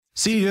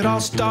See, it all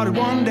started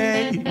one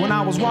day when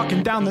I was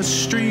walking down the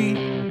street.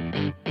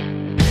 I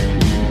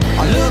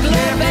look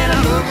left and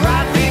I look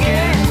right,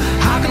 thinking,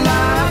 how can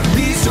life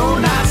be so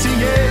nice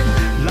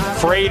again?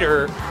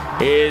 Frater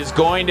is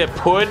going to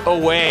put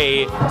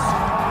away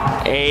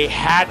a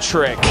hat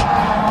trick.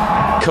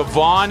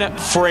 Kevon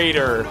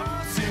Frater.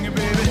 Singing,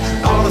 baby,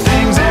 all the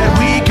things that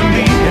we can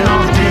be and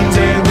all the things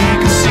that we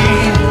can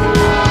see.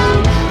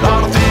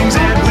 All the things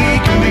that we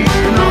can be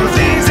and all the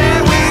things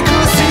that we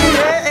can see.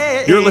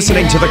 Yeah. You're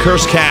listening to The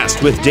Curse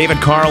Cast with David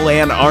Carl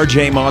and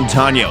RJ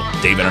Montano.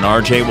 David and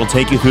RJ will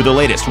take you through the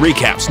latest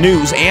recaps,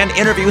 news, and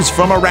interviews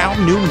from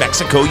around New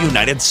Mexico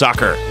United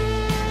Soccer.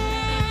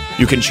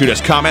 You can shoot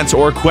us comments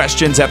or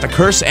questions at The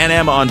Curse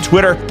NM on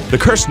Twitter, The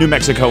Curse New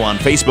Mexico on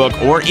Facebook,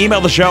 or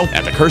email the show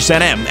at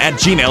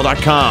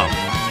thecursenm@gmail.com.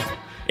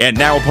 And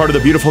now a part of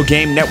the Beautiful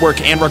Game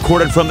Network and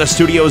recorded from the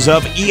studios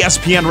of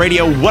ESPN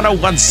Radio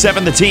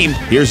 1017 The Team,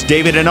 here's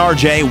David and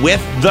RJ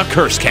with The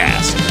Curse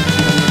Cast.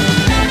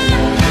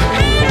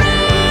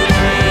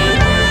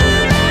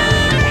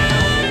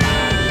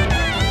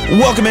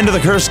 Welcome into the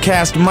Curse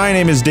Cast. My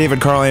name is David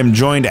Carl. I am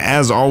joined,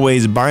 as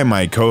always, by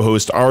my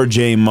co-host,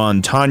 RJ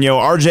Montano.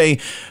 RJ,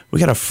 we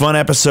got a fun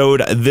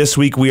episode this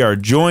week. We are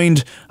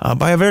joined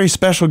by a very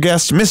special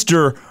guest,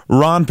 Mr.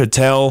 Ron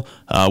Patel.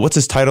 What's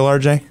his title,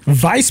 RJ?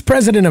 Vice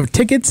President of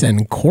Tickets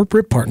and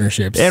Corporate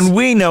Partnerships. And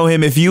we know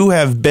him. If you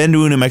have been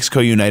to a New Mexico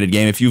United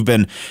game, if you've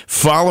been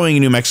following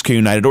New Mexico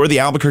United or the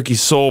Albuquerque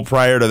Soul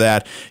prior to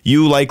that,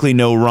 you likely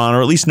know Ron,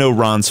 or at least know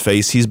Ron's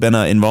face. He's been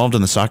involved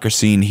in the soccer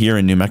scene here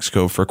in New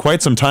Mexico for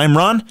quite some time.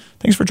 Ron,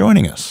 thanks for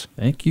joining us.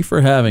 Thank you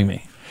for having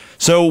me.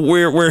 So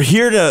we're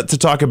here to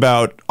talk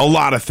about a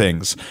lot of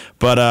things,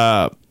 but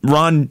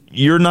Ron,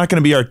 you're not going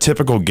to be our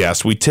typical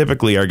guest.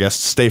 Our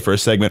guests stay for a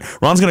segment.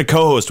 Ron's going to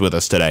co-host with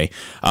us today.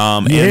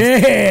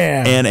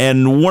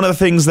 And one of the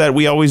things that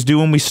we always do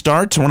when we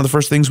start, one of the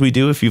first things we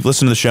do, if you've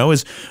listened to the show,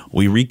 is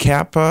we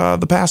recap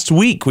the past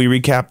week. We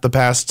recap the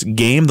past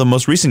game. The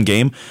most recent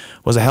game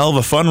was a hell of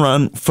a fun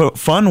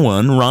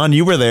one. Ron,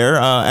 you were there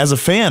as a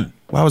fan.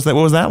 What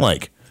was that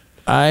like?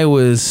 I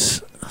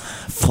was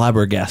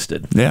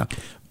flabbergasted. Yeah.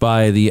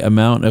 By the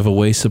amount of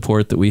away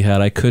support that we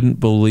had. I couldn't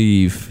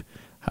believe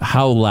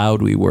how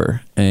loud we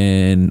were.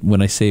 And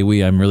when I say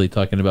we, I'm really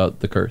talking about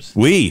the Curse.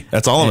 We,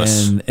 that's all of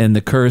us. And the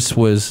Curse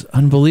was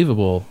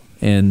unbelievable.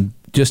 And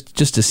just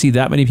to see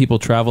that many people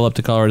travel up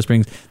to Colorado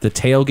Springs, the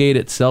tailgate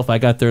itself, I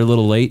got there a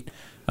little late.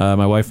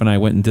 My wife and I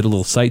went and did a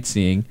little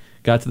sightseeing,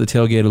 got to the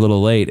tailgate a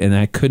little late, and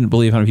I couldn't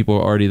believe how many people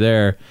were already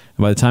there.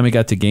 And by the time it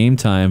got to game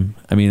time,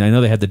 I mean, I know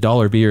they had the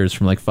 $1 beers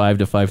from like 5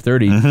 to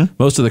 5:30. Mm-hmm.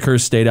 Most of the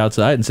Curse stayed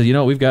outside and said,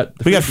 we've got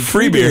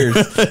free beers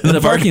in the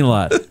parking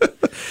lot.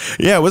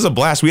 Yeah, it was a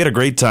blast. We had a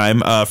great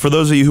time. For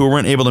those of you who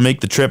weren't able to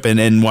make the trip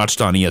and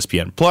watched on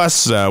ESPN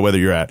Plus, whether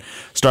you're at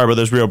Star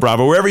Brothers, Rio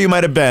Bravo, wherever you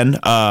might have been,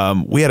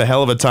 we had a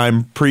hell of a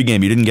time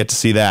pregame. You didn't get to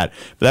see that,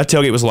 but that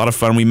tailgate was a lot of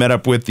fun. We met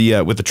up with the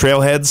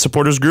Trailheads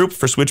supporters group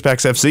for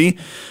Switchbacks FC.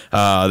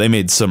 They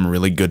made some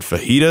really good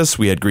fajitas.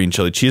 We had green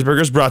chili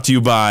cheeseburgers brought to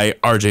you by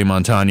RJ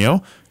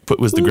Montano.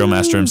 Was the grill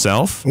master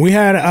himself. We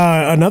had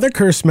another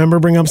Curse member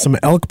bring up some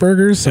elk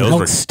burgers, some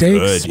elk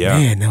steaks. Good, yeah.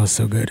 Man, that was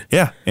so good.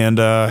 Yeah, and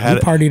we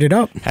partied it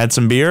up. Had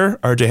some beer.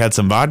 RJ had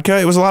some vodka.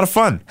 It was a lot of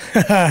fun.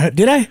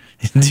 Did I?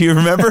 Do you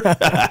remember?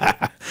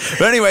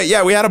 But anyway,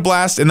 yeah, we had a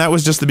blast, and that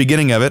was just the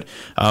beginning of it.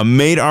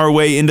 Made our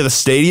way into the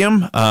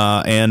stadium,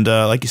 and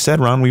like you said,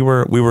 Ron, we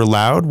were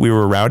loud, we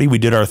were rowdy, we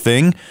did our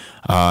thing,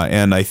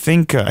 and I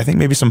think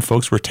maybe some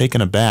folks were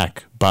taken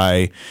aback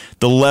by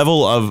the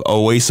level of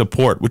away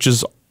support,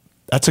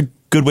 that's a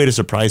good way to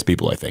surprise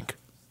people, I think.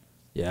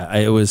 Yeah,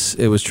 it was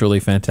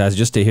truly fantastic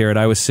just to hear it.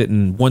 I was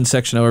sitting one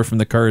section over from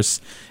the Curse,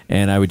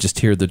 and I would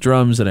just hear the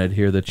drums, and I'd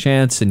hear the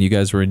chants, and you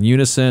guys were in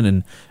unison.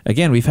 And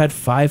again, we've had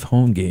 5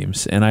 home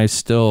games, and I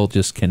still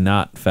just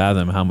cannot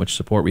fathom how much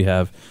support we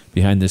have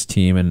behind this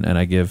team, and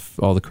I give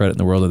all the credit in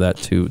the world of that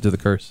to the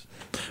Curse.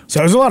 So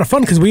it was a lot of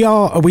fun because we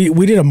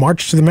did a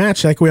march to the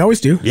match like we always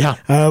do. Yeah.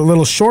 A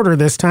little shorter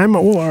this time.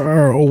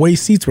 Our away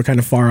seats were kind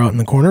of far out in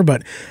the corner,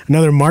 but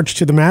another march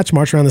to the match,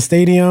 march around the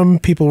stadium.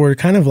 People were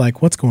kind of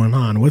like, what's going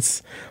on?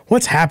 What's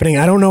happening?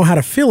 I don't know how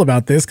to feel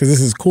about this because this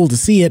is cool to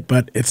see it,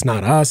 but it's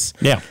not us.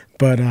 Yeah.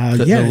 But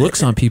the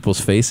looks on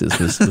people's faces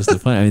was the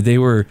fun. I mean, they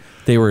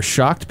were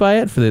shocked by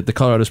it for the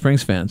Colorado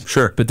Springs fans.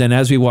 Sure. But then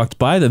as we walked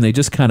by them, they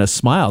just kind of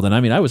smiled. And I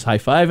mean, I was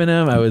high-fiving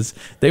them.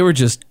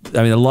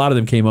 A lot of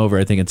them came over,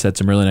 I think, and said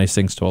some really nice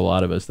things to a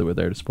lot of us that were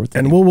there to support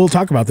them. And we'll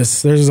talk about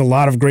this. There's a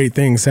lot of great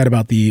things said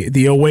about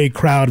the away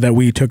crowd that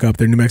we took up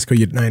there, New Mexico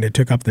United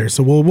took up there.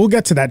 So we'll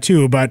get to that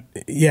too. But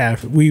yeah,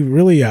 we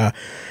really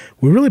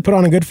put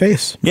on a good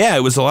face. Yeah,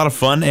 it was a lot of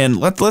fun. And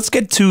let's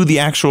get to the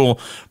actual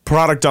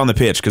product on the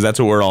pitch, because that's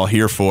what we're all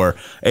here for.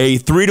 A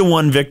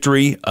 3-1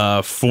 victory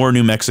for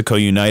New Mexico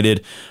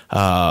United.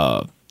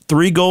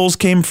 3 goals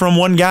came from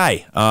one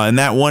guy, and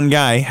that one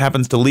guy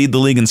happens to lead the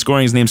league in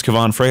scoring. His name's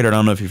Kevon Frater. I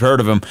don't know if you've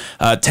heard of him.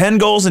 10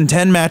 goals in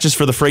 10 matches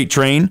for the Freight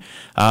Train.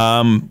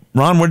 Ron,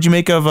 what did you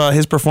make of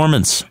his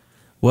performance?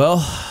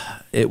 Well,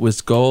 it was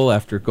goal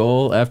after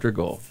goal after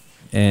goal.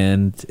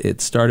 and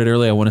it started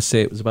early. I want to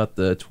say it was about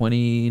the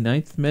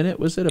 29th minute.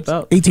 Was it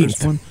about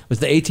 18th? It was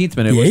the 18th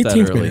minute. The Was that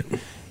 18th early? minute.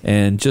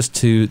 And just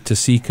to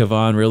see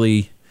Kavan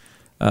really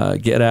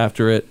get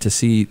after it, to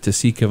see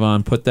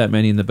Kavan put that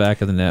many in the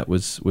back of the net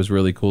was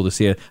really cool to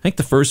see it. I think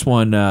the first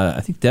one, I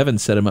think Devin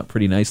set him up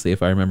pretty nicely,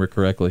 if I remember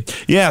correctly.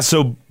 Yeah,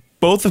 so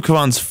both of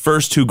Kavan's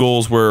first two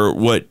goals were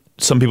what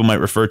some people might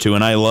refer to,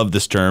 and I love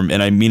this term,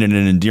 and I mean it in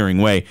an endearing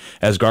way,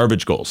 as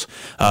garbage goals.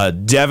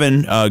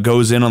 Devin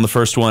goes in on the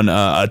first one,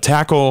 a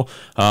tackle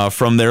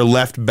from their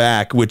left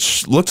back,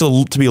 which looked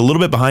to be a little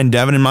bit behind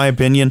Devin, in my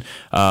opinion.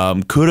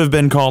 Could have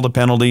been called a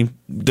penalty.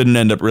 Didn't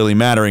end up really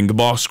mattering. The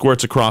ball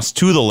squirts across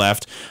to the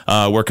left,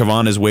 where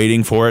Kavan is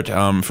waiting for it,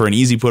 for an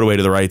easy put away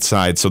to the right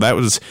side. So that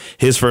was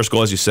his first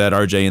goal, as you said,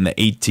 RJ, in the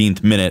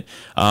 18th minute.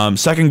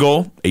 Second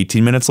goal,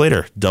 18 minutes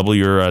later. Double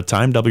your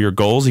time, double your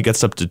goals. He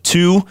gets up to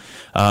 2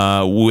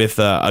 with,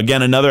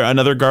 again,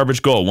 another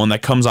garbage goal, one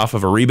that comes off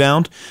of a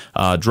rebound,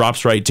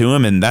 drops right to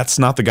him, and that's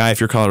not the guy, if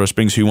you're Colorado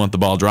Springs, who you want the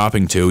ball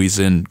dropping to. He's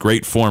in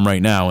great form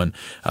right now, and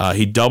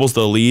he doubles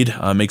the lead,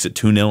 makes it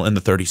 2-0 in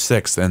the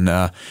 36th, and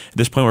at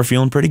this point, we're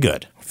feeling pretty good.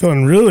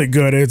 Feeling really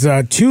good. It's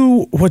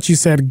 2, what you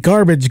said,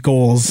 garbage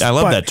goals. I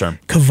love that term.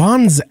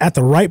 Kavan's at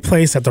the right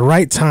place at the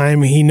right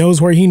time. He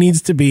knows where he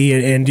needs to be,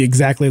 and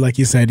exactly like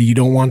you said, you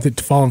don't want it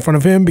to fall in front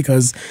of him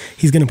because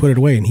he's going to put it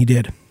away, and he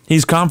did.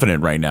 He's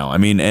confident right now. I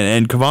mean,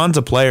 and Kavan's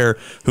a player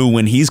who,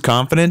 when he's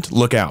confident,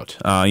 look out.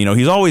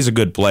 He's always a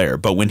good player,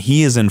 but when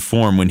he is in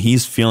form, when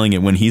he's feeling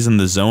it, when he's in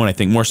the zone, I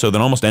think more so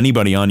than almost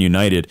anybody on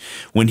United,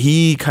 when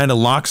he kind of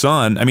locks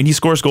on, I mean, he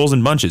scores goals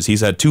in bunches. He's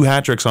had 2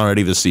 hat tricks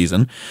already this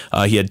season.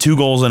 He had 2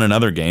 goals in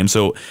another game,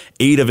 so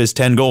 8 of his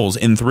 10 goals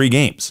in 3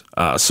 games.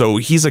 So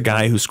he's a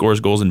guy who scores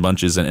goals in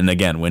bunches, and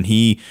again, when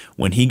he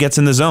gets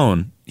in the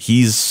zone,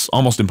 he's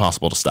almost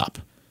impossible to stop.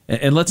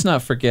 And let's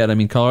not forget, I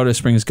mean, Colorado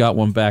Springs got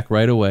one back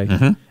right away.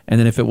 Mm-hmm. And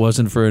then if it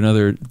wasn't for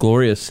another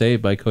glorious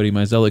save by Cody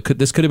Mizell,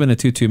 this could have been a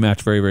 2-2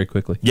 match very, very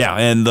quickly. Yeah,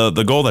 and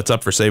the goal that's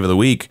up for save of the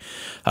week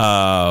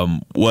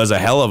was a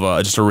hell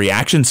of just a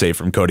reaction save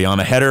from Cody on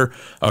a header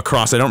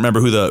across. I don't remember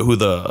who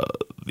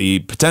the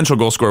potential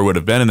goal scorer would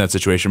have been in that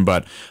situation,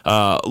 but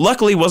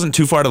luckily wasn't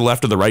too far to the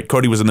left or the right.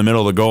 Cody was in the middle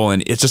of the goal,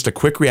 and it's just a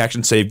quick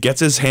reaction save, gets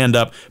his hand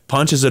up,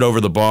 punches it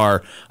over the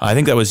bar. I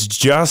think that was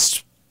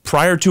just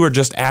prior to or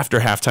just after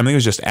halftime. I think it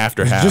was just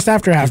after half. Just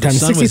after halftime,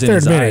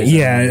 63rd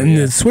minute. And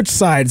the switch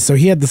sides, so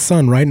he had the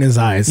sun right in his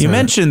eyes. You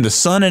mentioned the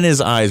sun in his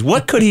eyes.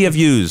 What could he have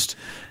used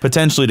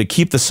potentially to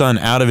keep the sun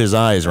out of his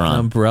eyes, Ron? An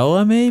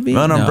umbrella, maybe?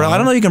 An umbrella. I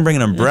don't know if you can bring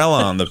an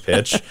umbrella on the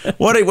pitch.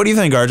 What do you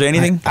think, RJ?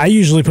 Anything? I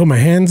usually put my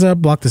hands up,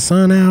 block the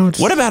sun out.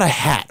 What about a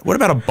hat? What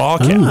about a ball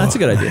cap? Oh, that's a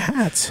good idea.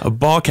 Hat. A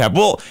ball cap.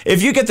 Well,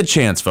 if you get the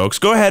chance, folks,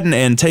 go ahead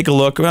and take a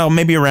look. Well,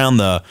 maybe around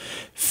the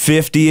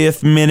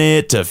 50th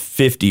minute to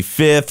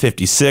 55th,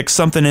 56th,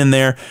 something in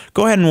there.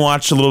 Go ahead and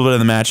watch a little bit of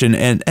the match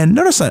and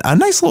notice a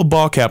nice little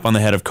ball cap on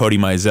the head of Cody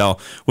Mizell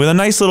with a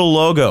nice little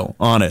logo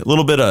on it. A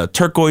little bit of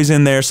turquoise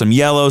in there, some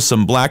yellow,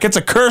 some black. It's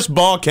a cursed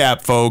ball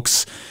cap,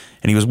 folks.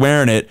 And he was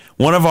wearing it.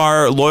 One of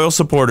our loyal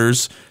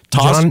supporters,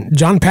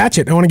 John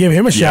Patchett. I want to give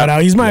him a shout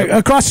out. He's my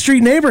across the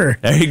street neighbor.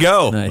 There you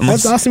go.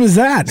 Nice. How awesome is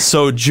that?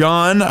 So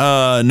John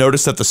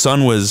noticed that the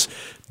sun was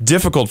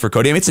difficult for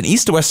Cody. I mean, it's an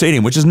east to west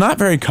stadium, which is not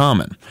very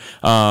common.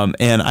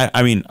 And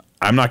I mean,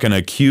 I'm not going to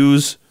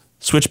accuse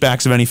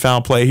Switchbacks of any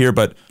foul play here,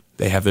 but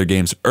they have their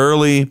games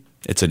early.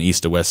 It's an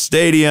east to west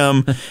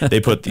stadium. They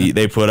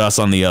put us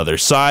on the other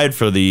side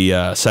for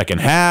the second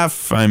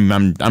half. I'm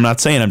not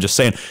saying. I'm just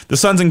saying the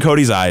sun's in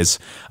Cody's eyes.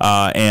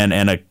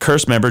 And a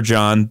cursed member,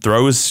 John,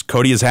 throws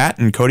Cody his hat,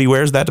 and Cody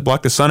wears that to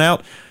block the sun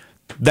out.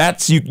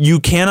 That's you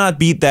cannot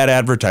beat that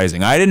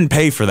advertising. I didn't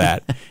pay for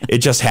that. It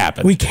just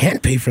happened. We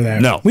can't pay for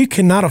that. No. We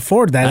cannot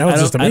afford that. That was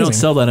just amazing. I don't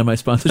sell that in my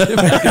sponsorship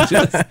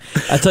packages.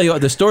 I tell you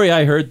what, the story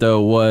I heard, though,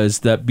 was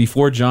that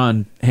before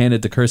John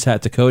handed the curse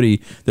hat to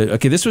Cody,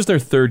 this was their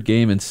 3rd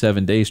game in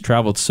 7 days,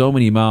 traveled so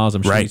many miles.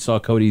 I'm sure you saw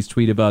Cody's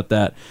tweet about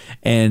that.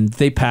 And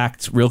they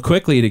packed real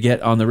quickly to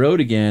get on the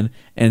road again,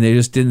 and they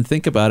just didn't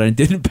think about it and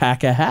didn't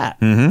pack a hat.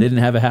 Mm-hmm. They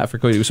didn't have a hat for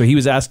Cody. So he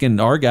was asking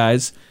our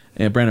guys,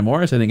 and Brandon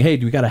Morris, I think, hey,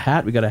 do we got a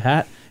hat? We got a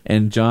hat.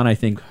 And John, I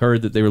think,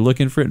 heard that they were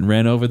looking for it and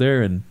ran over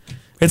there. And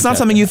it's not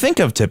something you think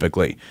of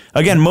typically.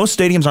 Again, most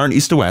stadiums aren't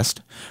east to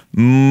west.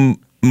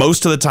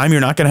 Most of the time,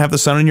 you're not going to have the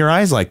sun in your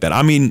eyes like that.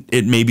 I mean,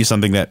 it may be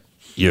something that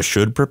you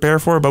should prepare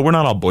for, but we're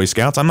not all Boy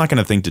Scouts. I'm not going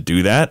to think to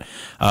do that.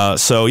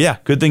 So, yeah,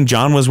 good thing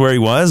John was where he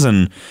was,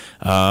 and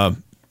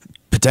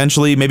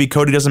potentially maybe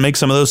Cody doesn't make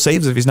some of those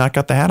saves if he's not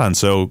got the hat on.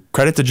 So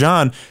credit to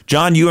John.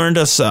 John, you earned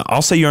us,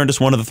 I'll say you earned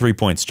us one of the 3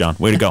 points, John.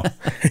 Way to go.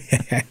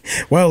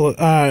 Well,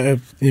 I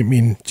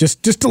mean,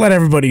 just to let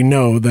everybody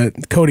know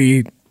that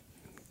Cody,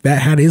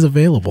 that hat is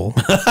available.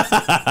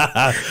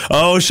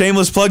 Oh,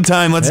 shameless plug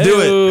time. Let's do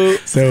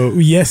it. So,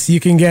 yes, you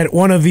can get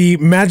one of the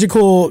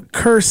magical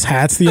curse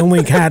hats, the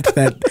only hat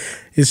that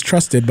is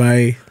trusted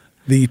by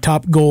the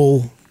top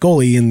goal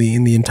goalie in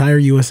the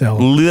entire USL.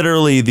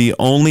 Literally the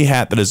only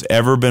hat that has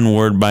ever been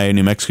worn by a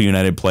New Mexico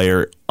United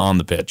player on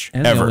the pitch.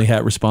 And ever. the only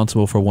hat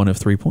responsible for 1 of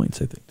 3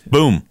 points, I think. Too.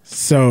 Boom.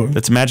 So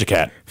That's a magic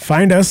hat.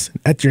 find us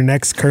at your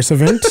next curse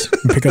event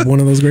and pick up one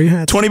of those great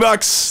hats.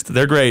 $20.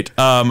 They're great.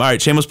 All right,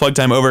 shameless plug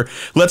time over.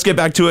 Let's get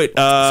back to it.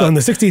 So in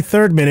the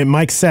 63rd minute,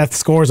 Mike Seth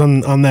scores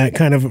on that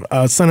kind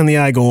of sun in the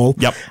eye goal.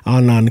 Yep.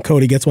 On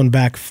Cody, gets one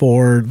back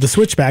for the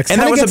switchbacks. And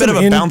that Kinda was a gets bit of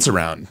him a in- bounce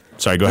around.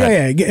 Sorry, go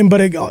ahead. Yeah, but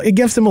it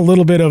gives them a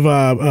little bit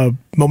of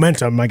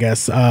momentum, I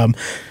guess.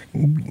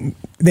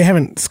 They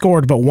haven't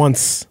scored but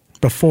once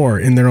before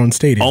in their own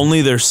stadium.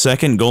 Only their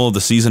second goal of the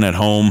season at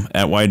home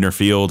at Widener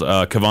Field.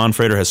 Kevon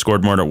Frater has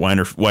scored more at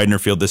Widener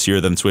Field this year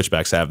than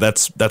Switchbacks have.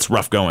 That's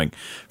rough going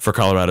for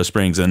Colorado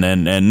Springs,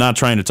 and not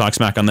trying to talk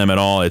smack on them at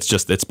all.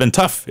 It's been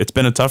tough. It's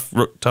been a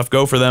tough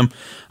go for them.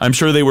 I'm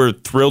sure they were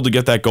thrilled to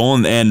get that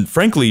goal, and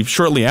frankly,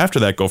 shortly after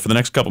that goal, for the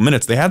next couple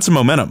minutes, they had some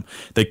momentum.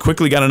 They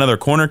quickly got another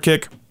corner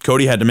kick.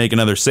 Cody had to make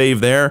another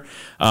save there.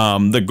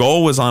 The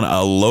goal was on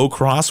a low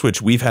cross, which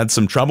we've had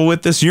some trouble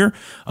with this year.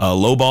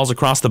 Low balls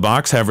across the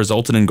box have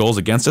resulted in goals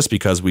against us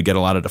because we get a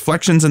lot of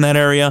deflections in that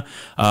area.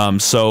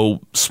 So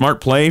smart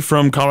play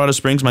from Colorado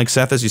Springs. Mike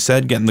Seth, as you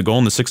said, getting the goal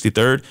in the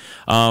 63rd.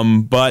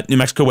 But New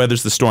Mexico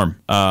weathers the storm.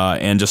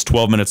 And just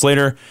 12 minutes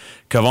later,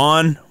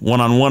 Kevon,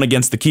 one-on-one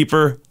against the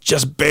keeper,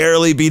 just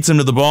barely beats him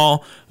to the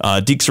ball,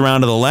 dekes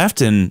around to the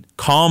left, and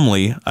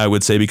calmly, I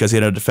would say, because he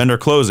had a defender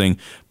closing,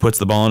 puts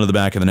the ball into the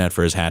back of the net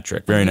for his hat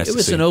trick. Very nice to see. It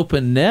was an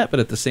open net,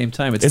 but at the same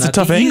time, it's It's a not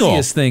tough the angle.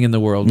 easiest thing in the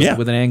world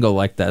with an angle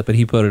like that, but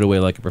he put it away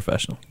like a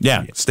professional.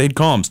 Yeah, stayed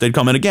calm.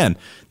 And again,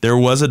 there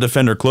was a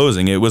defender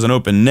closing. It was an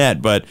open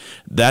net, but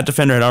that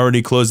defender had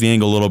already closed the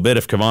angle a little bit.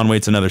 If Kevon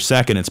waits another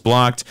second, it's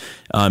blocked.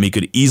 He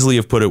could easily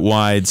have put it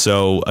wide.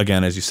 So,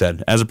 again, as you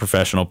said, as a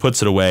professional,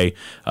 puts it away.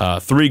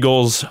 3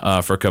 goals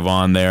for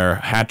Kevon there.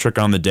 Hat trick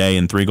on the day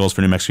and 3 goals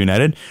for New Mexico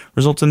United.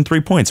 Results in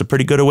 3 points. A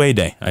pretty good away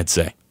day, I'd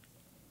say.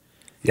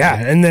 Yeah,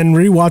 and then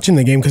rewatching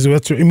the game, because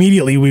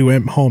immediately we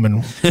went home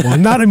and, well,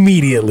 not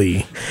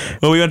immediately.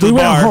 Well, we went to the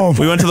bar.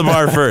 We went to the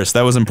bar first.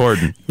 That was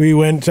important. We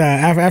went,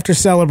 after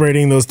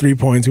celebrating those 3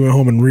 points, we went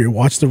home and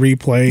watched the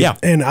replay. Yeah.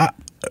 And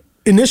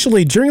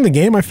initially, during the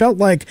game, I felt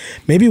like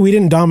maybe we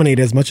didn't dominate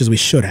as much as we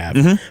should have.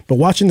 Mm-hmm. But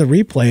watching the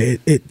replay,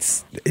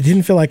 it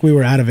didn't feel like we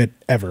were out of it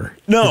ever.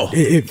 No.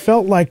 It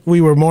felt like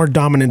we were more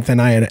dominant than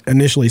I had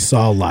initially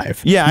saw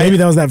live. Yeah, Maybe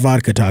that was that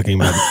vodka talking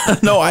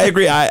about. No, I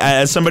agree. I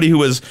as somebody who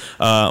was,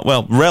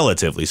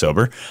 relatively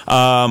sober,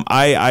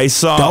 I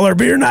saw... Dollar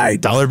beer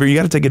night. Dollar beer, you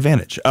got to take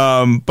advantage.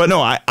 But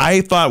no, I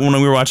thought when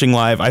we were watching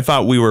live, I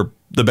thought we were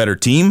the better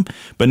team,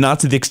 but not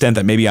to the extent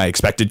that maybe I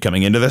expected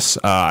coming into this.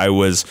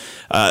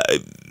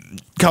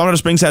 Colorado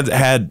Springs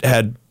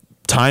had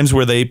times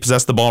where they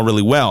possessed the ball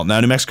really well. Now,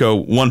 New Mexico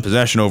won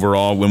possession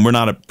overall. When we're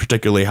not a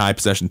particularly high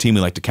possession team,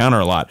 we like to counter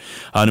a lot.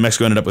 New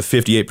Mexico ended up with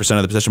 58%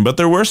 of the possession, but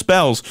there were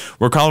spells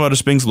where Colorado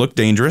Springs looked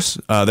dangerous.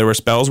 There were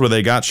spells where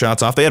they got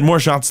shots off. They had more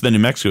shots than New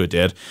Mexico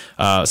did,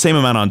 same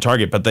amount on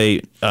target, but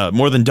they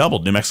more than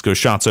doubled New Mexico's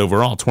shots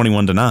overall,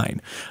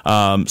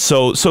 21-9.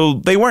 So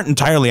they weren't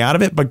entirely out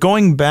of it, but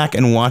going back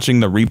and watching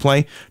the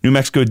replay, New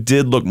Mexico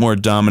did look more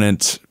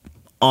dominant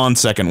on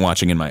second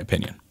watching, in my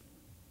opinion.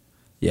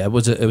 Yeah, it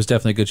was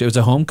definitely a good show. It was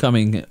a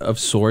homecoming of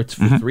sorts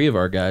for 3 of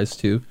our guys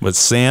too. With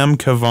Sam,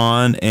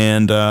 Kevon,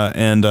 and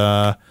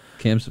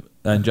Cam's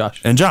and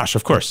Josh. And Josh,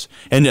 of course.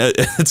 And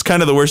it's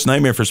kind of the worst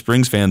nightmare for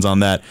Springs fans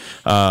on that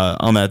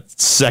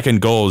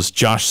second goal is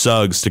Josh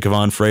Suggs to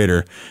Kevon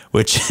Frater,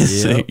 which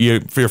is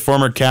your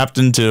former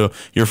captain to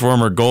your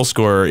former goal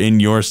scorer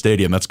in your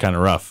stadium. That's kind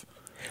of rough.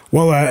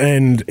 Well,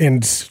 and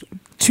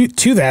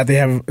to that, they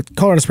have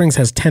Colorado Springs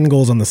has 10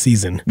 goals on the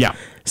season. Yeah.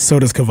 So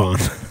does Kevon.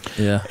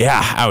 Yeah.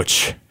 Yeah.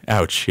 Ouch.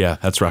 Yeah,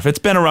 that's rough. It's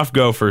been a rough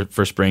go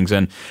for Springs,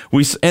 and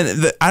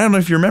I don't know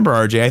if you remember,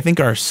 RJ. I think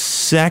our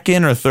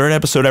second or third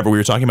episode ever, we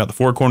were talking about the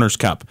Four Corners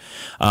Cup,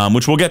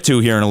 which we'll get to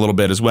here in a little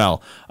bit as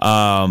well.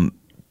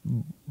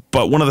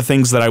 But one of the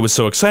things that I was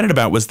so excited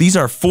about was these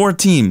are 4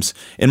 teams,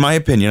 in my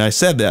opinion. I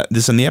said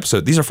this in the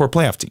episode. These are 4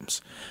 playoff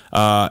teams.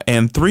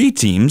 And 3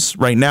 teams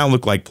right now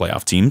look like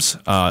playoff teams.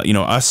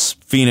 Us,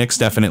 Phoenix,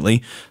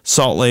 definitely.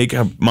 Salt Lake,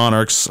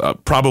 Monarchs,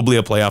 probably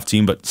a playoff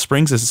team. But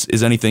Springs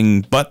is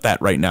anything but that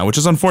right now, which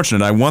is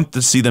unfortunate. I want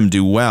to see them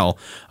do well.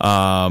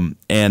 And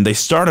they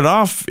started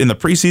off in the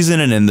preseason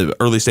and in the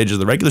early stages of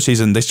the regular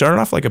season, they started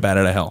off like a bat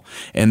out of hell.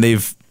 And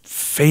they've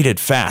faded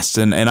fast,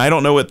 and I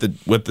don't know what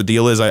the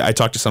deal is. I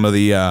talked to some of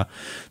the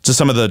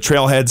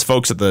trailheads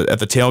folks at the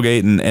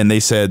tailgate, and they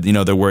said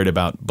they're worried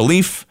about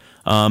belief,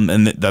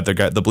 and that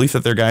the belief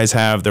that their guys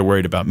have. They're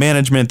worried about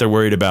management. They're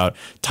worried about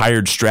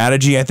tired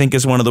strategy, I think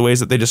is one of the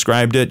ways that they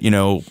described it.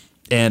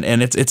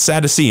 And it's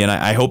sad to see, and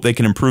I hope they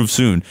can improve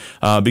soon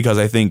because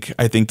I think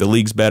the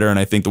league's better, and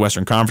I think the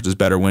Western Conference is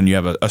better when you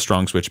have a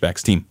strong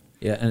switchbacks team.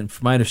 Yeah, and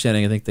from my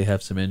understanding, I think they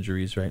have some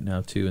injuries right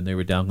now too, and they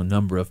were down a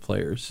number of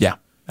players. Yeah.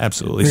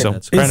 Absolutely. Yeah, so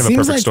that's kind It of a seems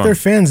perfect like storm. their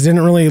fans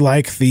didn't really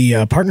like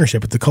the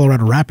partnership with the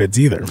Colorado Rapids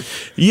either.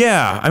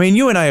 Yeah. I mean,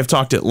 you and I have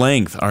talked at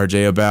length,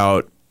 RJ,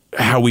 about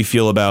how we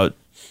feel about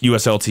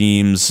USL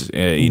teams,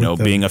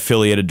 being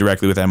affiliated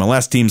directly with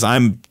MLS teams.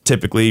 I'm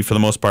typically, for the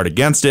most part,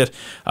 against it.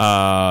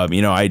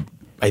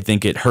 I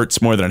think it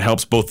hurts more than it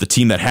helps both the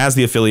team that has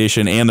the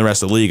affiliation and the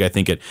rest of the league. I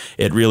think it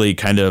really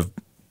kind of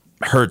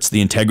hurts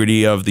the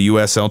integrity of the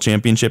USL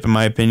Championship, in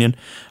my opinion.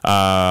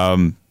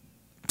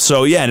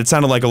 So, yeah, and it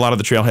sounded like a lot of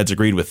the Trailheads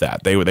agreed with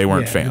that. They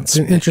weren't fans.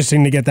 It's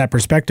interesting to get that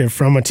perspective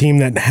from a team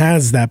that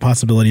has that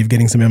possibility of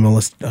getting some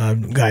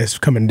MLS guys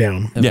coming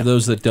down. And for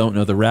those that don't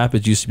know, the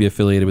Rapids used to be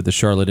affiliated with the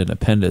Charlotte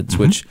Independents,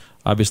 which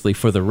obviously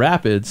for the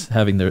Rapids,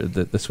 having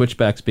the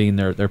Switchbacks being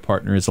their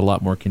partner is a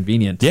lot more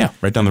convenient. Yeah,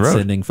 right down the road.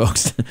 Sending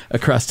folks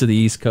across to the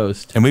East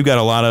Coast. And we've got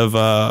a lot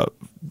of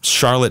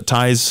Charlotte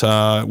ties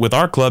with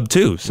our club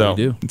too, so We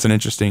do. it's an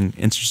interesting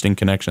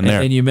connection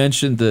there. And you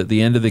mentioned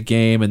the end of the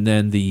game, and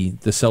then the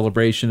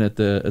celebration at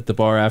the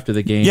bar after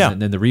the game, and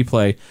then the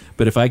replay.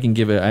 But if I can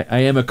give it,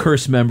 I am a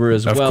Curse member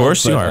as well. Of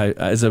course you are.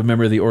 As a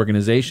member of the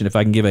organization, if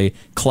I can give a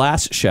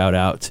class shout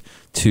out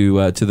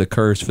to the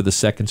Curse for the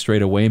second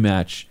straight away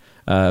match,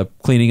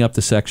 cleaning up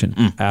the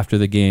section after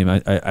the game.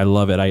 I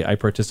love it. I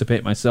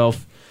participate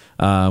myself.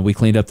 We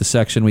cleaned up the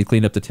section. We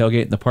cleaned up the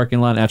tailgate in the parking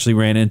lot. Actually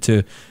ran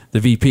into the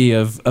VP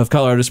of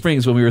Colorado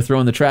Springs when we were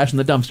throwing the trash in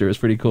the dumpster. It was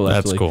pretty cool.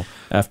 That's cool.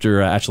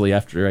 After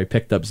I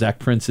picked up Zach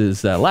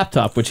Prince's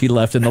laptop, which he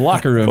left in the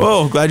locker room.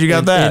 Oh, glad you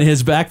got that. In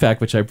his backpack,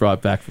 which I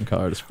brought back from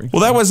Colorado Springs.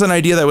 Well, that was an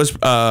idea that was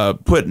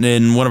put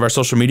in one of our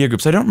social media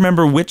groups. I don't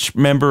remember which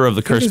member of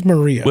the Curse. It was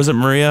Maria. Was it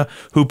Maria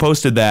who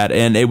posted that?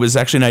 And it was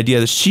actually an idea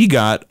that she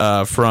got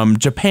from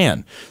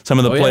Japan. Some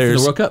of the players.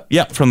 From the World Cup?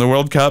 Yeah, from the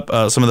World Cup.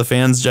 Some of the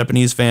fans,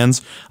 Japanese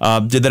fans,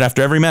 did that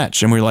after every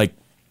match. And we were like,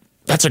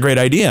 that's a great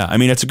idea. I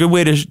mean, it's a good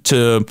way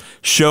to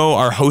show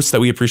our hosts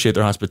that we appreciate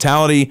their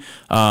hospitality,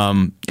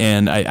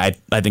 and I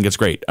think it's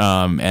great.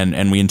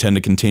 And we intend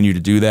to continue to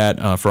do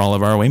that for all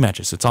of our away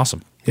matches. It's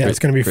awesome. Yeah, it's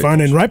going to be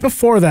fun. And right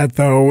before that,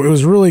 though, it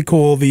was really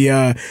cool.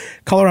 The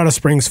Colorado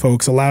Springs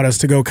folks allowed us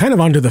to go kind of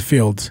onto the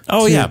field.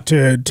 Oh,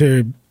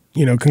 to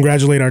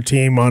congratulate our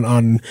team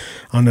on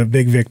a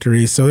big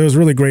victory. So it was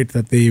really great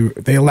that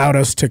they allowed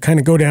us to kind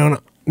of go down.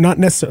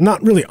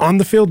 Not really on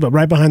the field, but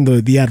right behind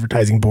the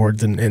advertising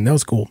boards, and that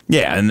was cool.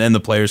 Yeah, and then the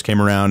players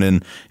came around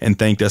and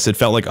thanked us. It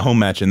felt like a home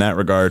match in that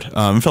regard.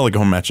 It felt like a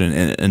home match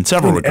in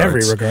several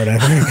regards. Every regard, I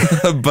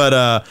think.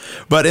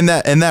 but in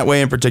that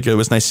way in particular, it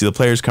was nice to see the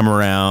players come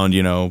around.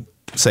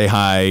 Say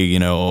hi.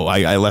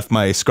 I left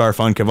my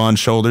scarf on Kevon's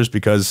shoulders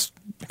because,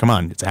 come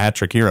on, it's a hat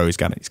trick hero. He's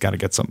got to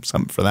get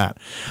something for that.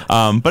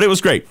 But it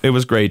was great. It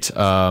was great,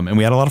 and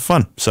we had a lot of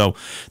fun. So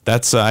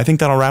that's I think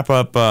that'll wrap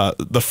up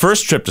the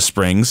first trip to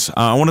Springs.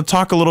 I want to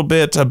talk a little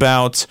bit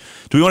about.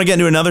 Do we want to get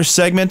into another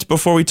segment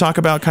before we talk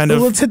about kind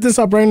of? Let's hit this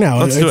up right now.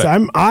 Let's do it.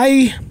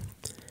 I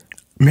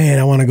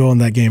want to go on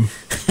that game.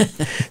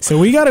 So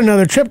we got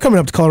another trip coming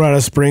up to Colorado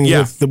Springs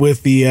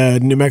with the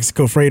New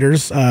Mexico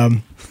Freighters.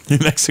 New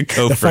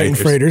Mexico the Fighting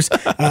Freighters.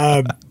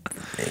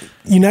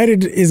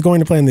 United is going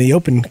to play in the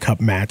Open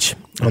Cup match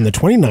on the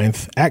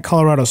 29th at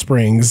Colorado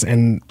Springs,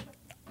 and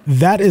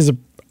that is an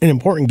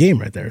important game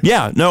right there.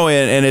 Yeah, no,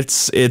 and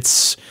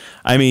it's.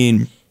 I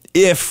mean,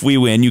 if we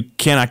win, you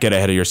cannot get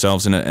ahead of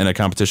yourselves in a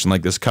competition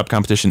like this, cup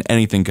competition.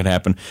 Anything could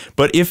happen,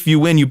 but if you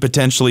win, you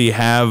potentially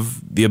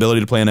have the ability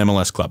to play an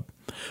MLS club,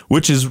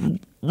 which is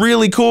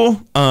really cool.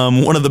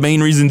 One of the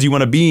main reasons you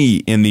want to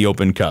be in the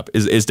Open Cup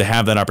is to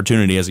have that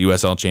opportunity as a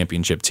USL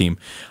Championship team.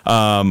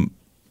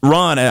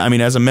 Ron, I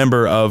mean, as a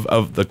member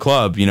of the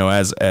club,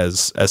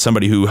 as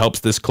somebody who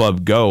helps this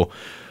club go,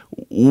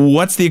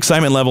 what's the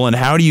excitement level, and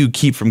how do you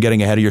keep from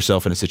getting ahead of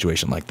yourself in a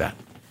situation like that?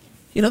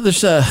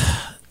 There's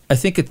I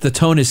think the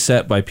tone is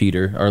set by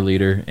Peter, our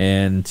leader,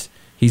 and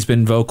he's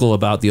been vocal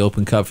about the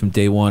Open Cup from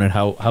day one and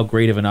how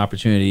great of an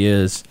opportunity it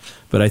is.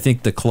 But I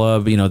think the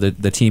club,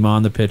 the team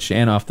on the pitch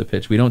and off the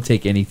pitch, we don't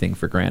take anything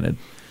for granted.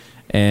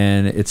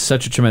 And it's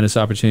such a tremendous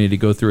opportunity to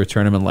go through a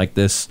tournament like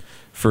this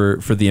for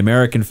the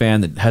American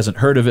fan that hasn't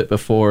heard of it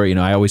before.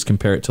 I always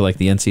compare it to like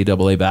the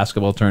NCAA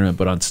basketball tournament,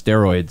 but on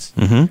steroids,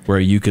 where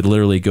you could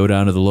literally go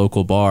down to the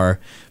local bar,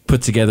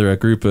 put together a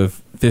group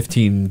of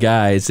 15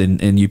 guys,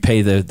 and you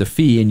pay the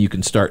fee, and you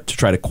can start to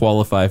try to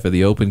qualify for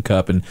the Open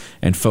Cup,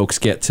 and folks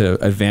get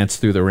to advance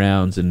through the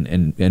rounds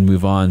and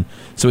move on.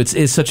 So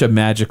it's such a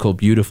magical,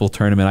 beautiful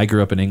tournament. I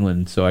grew up in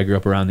England, so I grew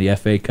up around the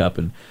FA Cup,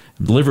 and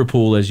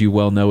Liverpool, as you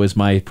well know, is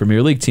my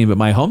Premier League team, but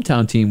my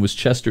hometown team was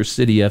Chester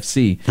City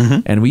FC,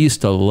 and we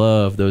used to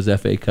love those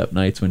FA Cup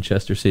nights when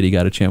Chester City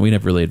got a chance. We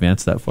never really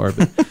advanced that far,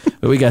 but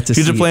we got to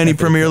see. Did you play any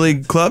Premier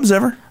League clubs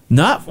ever?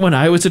 Not when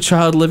I was a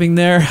child living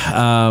there.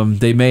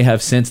 They may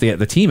have since.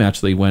 The team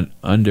actually went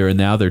under, and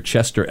now they're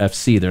Chester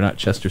FC. They're not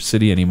Chester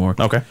City anymore.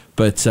 Okay.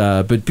 But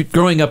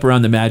growing up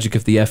around the magic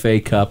of the FA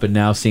Cup, and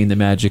now seeing the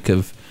magic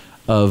of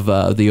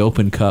the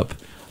Open Cup.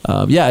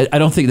 I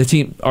don't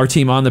think our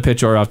team on the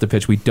pitch or off the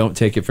pitch, we don't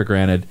take it for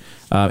granted.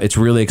 It's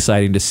really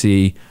exciting to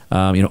see.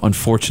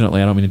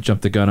 Unfortunately, I don't mean to jump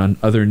the gun on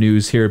other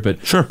news here,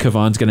 but sure.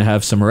 Kevon's going to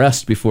have some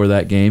rest before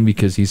that game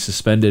because he's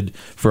suspended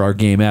for our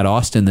game at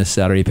Austin this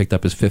Saturday. He picked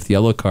up his 5th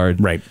yellow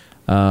card. Right.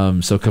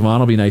 So Kavon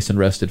will be nice and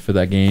rested for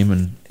that game,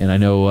 and I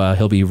know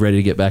he'll be ready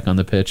to get back on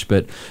the pitch.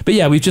 But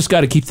yeah, we've just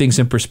got to keep things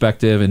in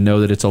perspective and know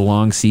that it's a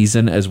long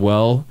season as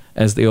well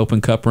as the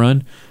Open Cup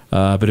run.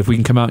 But if we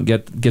can come out and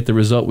get the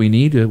result we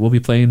need, we'll be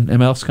playing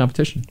MLS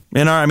competition.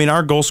 And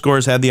our goal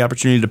scorers had the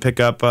opportunity to pick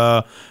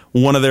up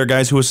one of their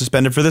guys who was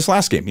suspended for this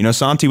last game.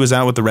 Santi was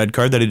out with the red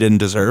card that he didn't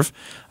deserve,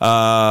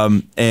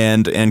 and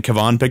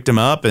Kavon picked him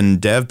up, and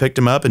Dev picked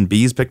him up, and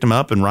Bees picked him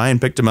up, and Ryan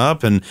picked him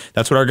up, and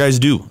that's what our guys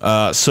do.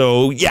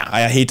 So yeah,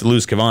 I hate to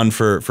lose Kavon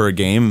for a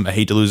game. I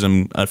hate to lose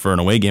him for an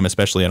away game,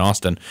 especially in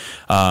Austin,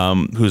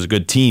 who's a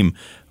good team.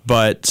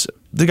 But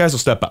the guys will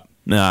step up.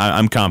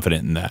 I'm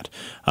confident in that.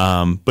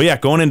 But yeah,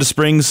 going into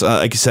Springs,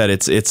 like you said,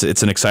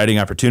 it's an exciting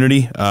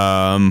opportunity.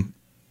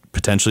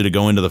 Potentially to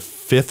go into the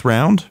fourth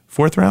round,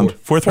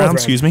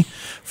 excuse me,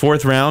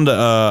 fourth round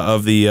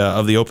of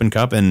the Open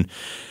Cup, and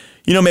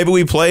maybe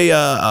we play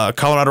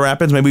Colorado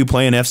Rapids, maybe we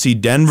play an FC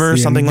Denver,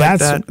 something like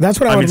that. That's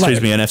what I would like.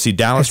 Excuse me, an FC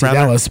Dallas, FC rather.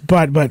 Dallas,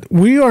 but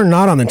we are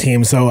not on the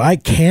team, so I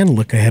can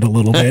look ahead a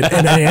little bit,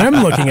 and I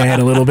am looking ahead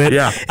a little bit.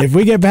 Yeah. If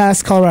we get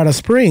past Colorado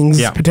Springs,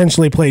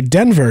 potentially play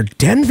Denver.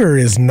 Denver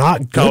is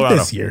not good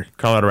this year.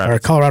 Colorado Rapids. Or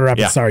Colorado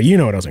Rapids, Yeah. Sorry, you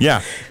know what I was saying.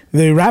 Yeah.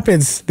 The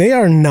Rapids, they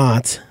are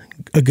not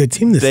a good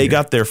team this year. They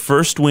got their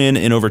first win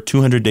in over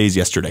 200 days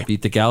yesterday.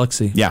 Beat the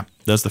Galaxy. Yeah,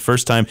 that's the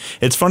first time.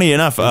 It's funny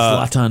enough.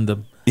 Zlatan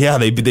them. Yeah,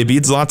 they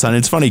beat Zlatan.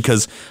 It's funny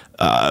because,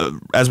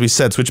 as we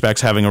said,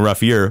 Switchbacks having a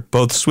rough year.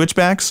 Both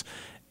Switchbacks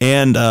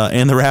and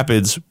the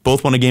Rapids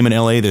both won a game in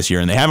LA this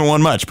year, and they haven't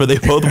won much, but they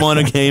both won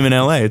a game in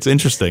LA. It's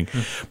interesting.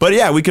 But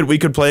yeah, we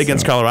could play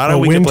against Colorado.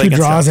 We win, 2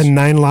 draws, and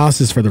 9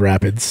 losses for the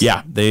Rapids.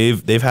 Yeah,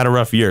 they've had a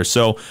rough year.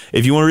 So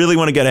if you really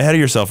want to get ahead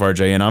of yourself,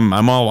 RJ, and I'm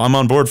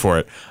on board for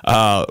it.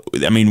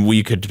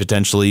 We could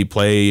potentially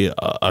play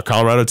a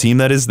Colorado team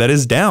that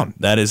is down,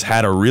 that has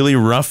had a really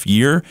rough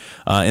year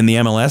in the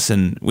MLS,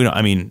 and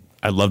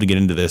I'd love to get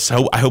into this.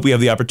 I hope we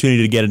have the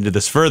opportunity to get into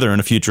this further in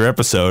a future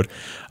episode.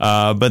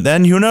 But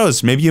then who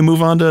knows? Maybe you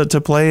move on to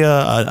play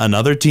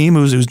another team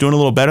who's doing a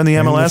little better in the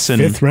MLS.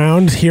 And fifth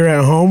round here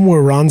at home,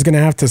 where Ron's going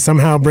to have to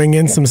somehow bring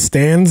in some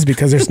stands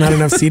because there's not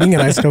enough seating at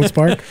Ice Coast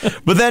Park.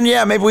 But then,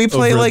 yeah, maybe we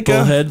play over like a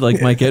bullhead,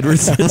 like Mike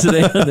Edwards said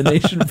today on the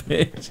Nation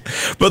page.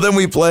 But then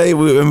we play. I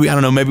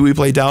don't know. Maybe we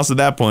play Dallas at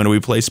that point, or we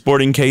play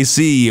Sporting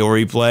KC, or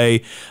we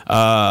play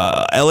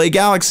LA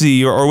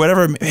Galaxy, or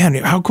whatever. Man,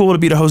 how cool would it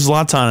be to host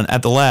Zlatan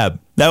at the Lab?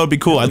 That would be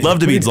cool. I'd love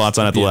to beat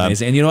Zlatan at the Lab.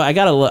 Amazing. And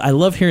I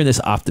love hearing this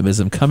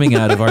optimism coming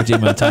out of RJ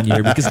Montagna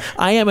here, because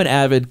I am an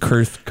avid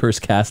Curse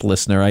Cast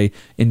listener. I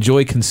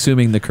enjoy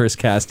consuming the Curse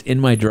Cast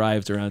in my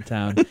drives around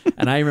town.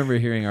 And I remember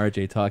hearing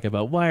RJ talk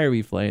about, why are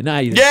we playing? Nah,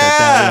 you didn't say it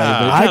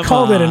that way, but I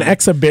called it an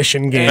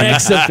exhibition game. An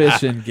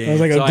exhibition game. It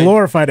was like a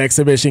glorified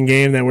exhibition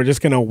game that we're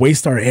just going to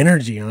waste our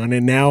energy on.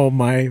 And now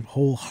my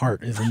whole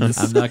heart is in this.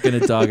 I'm not going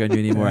to dog on you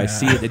anymore. I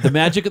see it. The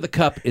magic of the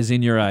cup is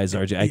in your eyes,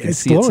 RJ. I can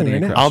see it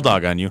sitting across. I'll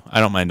dog on you. I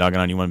don't mind dogging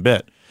on you one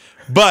bit.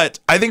 But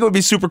I think it would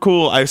be super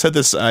cool. I think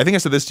I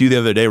said this to you the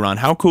other day, Ron.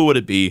 How cool would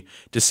it be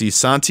to see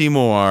Santi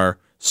Moar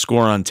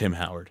score on Tim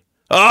Howard?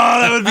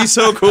 Oh, that would be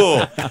so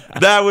cool.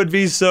 That would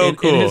be so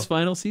cool. In his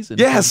final season.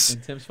 Yes.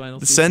 In Tim's final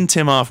season. Send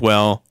Tim off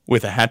well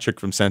with a hat trick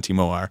from Santi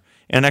Moar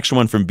and an extra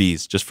one from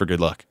Bees, just for good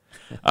luck.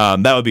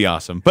 That would be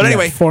awesome. But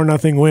anyway.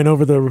 4-0 win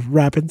over the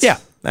Rapids. Yeah.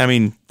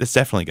 It's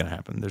definitely going to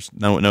happen. There's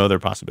no other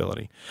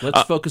possibility.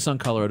 Let's focus on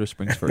Colorado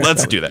Springs first.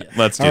 Let's do that.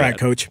 Let's do that. All right,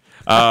 Coach.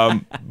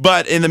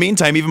 But in the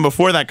meantime, even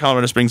before that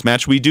Colorado Springs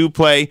match, we do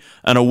play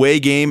an away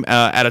game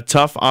at a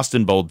tough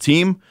Austin Bold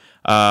team.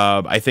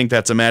 I think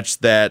that's a match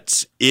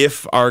that,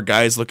 if our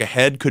guys look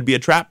ahead, could be a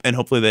trap, and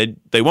hopefully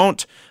they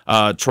won't.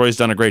 Troy's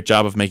done a great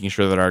job of making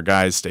sure that our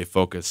guys stay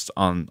focused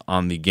on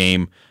the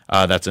game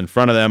that's in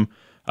front of them.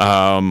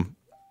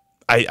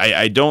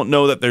 I don't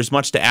know that there's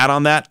much to add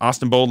on that.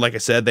 Austin Bold, like I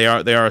said, they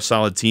are a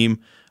solid team.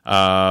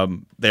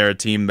 They're a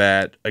team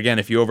that, again,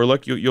 if you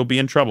overlook, you'll be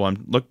in trouble. I'm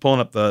pulling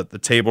up the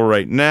table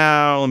right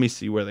now. Let me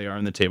see where they are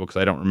in the table, because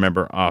I don't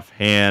remember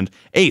offhand.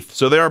 8th,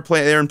 so they're in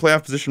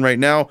playoff position right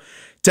now.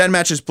 10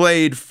 matches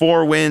played,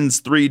 4 wins,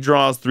 3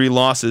 draws, 3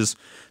 losses.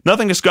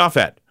 Nothing to scoff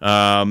at. They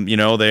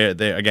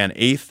again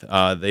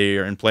 8th. They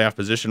are in playoff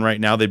position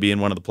right now. They'd be in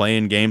one of the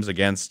play-in games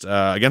against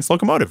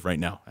Locomotive right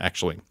now,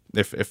 actually,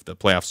 if the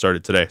playoffs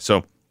started today.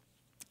 So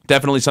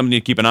definitely something to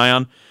keep an eye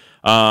on.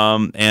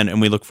 And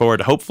we look forward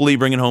to hopefully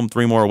bringing home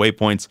 3 more away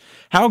points.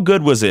 How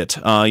good was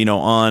it?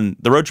 On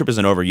the road trip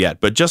isn't over yet,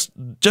 but just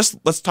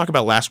let's talk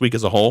about last week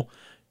as a whole.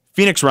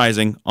 Phoenix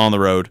Rising on the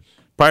road.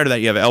 Prior to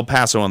that, you have El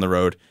Paso on the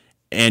road,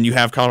 and you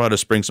have Colorado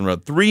Springs on the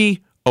road.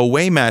 3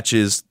 away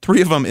matches,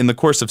 3 of them in the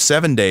course of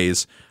 7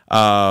 days,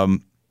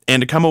 and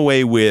to come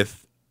away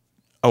with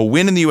a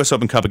win in the U.S.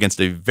 Open Cup against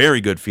a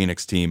very good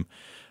Phoenix team,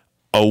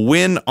 a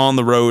win on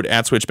the road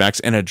at Switchbacks,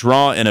 and a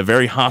draw in a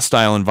very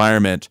hostile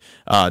environment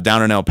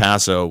down in El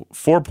Paso.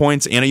 4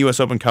 points and a U.S.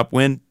 Open Cup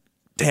win.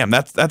 Damn,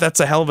 that's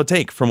a hell of a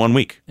take from 1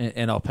 week.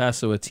 And El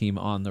Paso, a team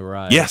on the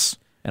rise. Yes.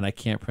 and I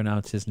can't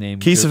pronounce his name.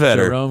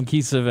 Kiesewetter. Jerome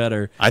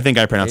Kiesewetter. I think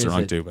I pronounced it Is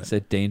wrong too. But he's a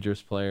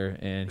dangerous player,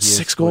 and he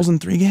 6 goals in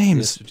 3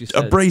 games, That's what you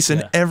a said. brace in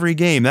Yeah. every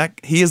game. That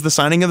he is the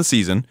signing of the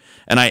season.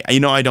 And I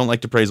don't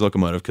like to praise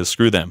Locomotive because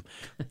screw them,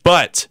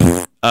 but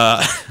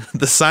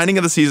the signing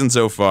of the season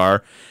so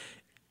far.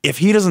 If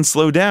he doesn't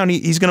slow down,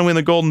 he's going to win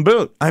the Golden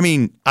Boot. I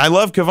mean, I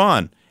love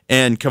Kavan,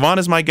 and Kavan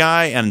is my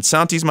guy, and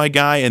Santi's my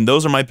guy, and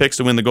those are my picks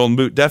to win the Golden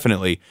Boot,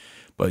 definitely.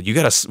 But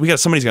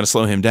somebody's got to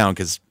slow him down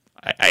because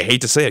I hate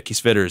to say it,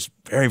 Kiesewetter is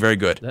very, very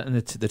good. And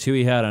the 2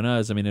 he had on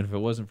us, I mean, if it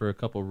wasn't for a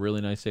couple really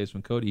nice saves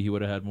from Cody, he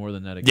would have had more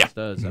than that against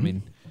us. I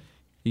mean,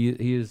 he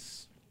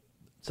is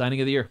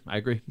signing of the year. I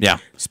agree. Yeah.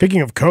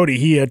 Speaking of Cody,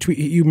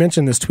 you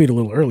mentioned this tweet a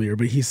little earlier,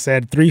 but he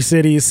said 3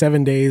 cities,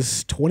 7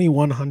 days,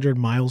 2,100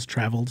 miles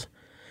traveled.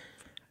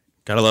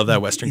 Gotta love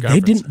that Western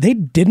Conference. They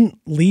didn't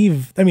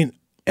leave. I mean,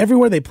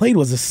 everywhere they played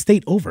was a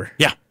state over.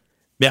 Yeah.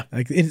 Yeah.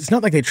 Like it's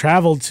not like they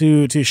traveled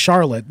to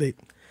Charlotte.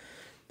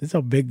 That's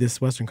how big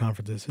this Western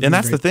Conference is. And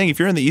that's the thing. If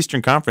you're in the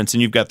Eastern Conference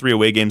and you've got 3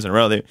 away games in a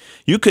row,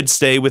 you could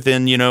stay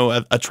within,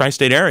 a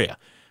tri-state area.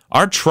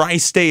 Our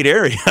tri-state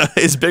area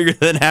is bigger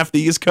than half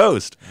the East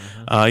Coast.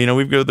 We're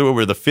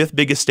the 5th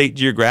biggest state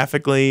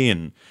geographically,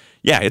 and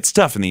yeah, it's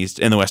tough in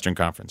the Western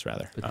Conference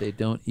rather. But they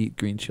don't eat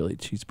green chili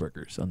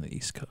cheeseburgers on the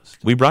East Coast.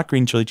 We brought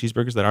green chili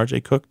cheeseburgers that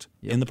RJ cooked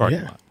in the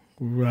parking lot.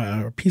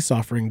 Our peace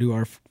offering to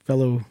our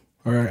fellow,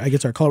 or I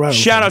guess our Colorado.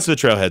 Shout out to the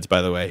Trailheads,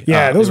 by the way.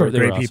 Yeah, those were they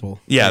were great awesome. people.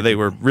 Yeah, they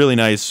were really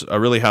nice,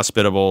 really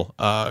hospitable,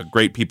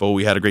 great people.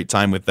 We had a great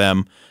time with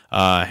them,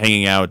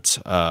 hanging out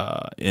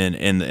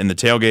in the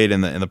tailgate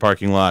in the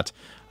parking lot.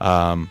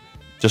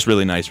 Just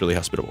really nice, really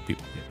hospitable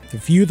people. The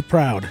few, the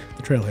proud,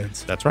 the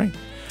Trailheads. That's right.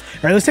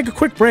 All right, let's take a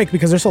quick break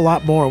because there's a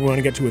lot more we want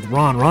to get to with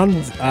Ron.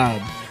 Ron's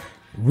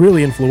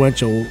really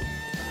influential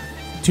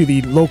to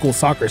the local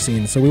soccer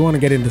scene, so we want to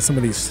get into some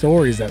of these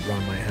stories that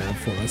Ron might have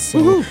for us. So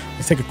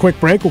let's take a quick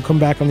break. We'll come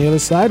back on the other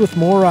side with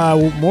more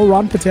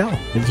Ron Patel.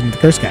 Listen to the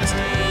Cursecast.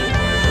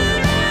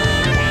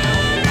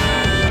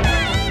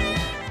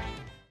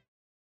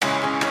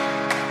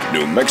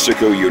 New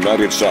Mexico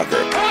United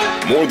Soccer.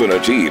 More than a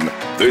team,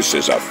 this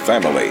is a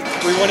family.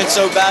 We wanted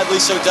so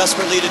badly, so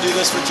desperately to do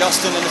this for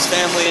Justin and his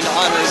family and to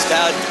honor his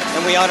dad,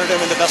 and we honored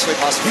him in the best way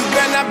possible. You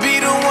better not be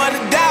the one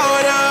to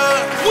doubt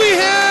us. We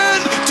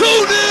had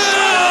 2-0!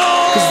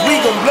 Cause we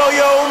gon' blow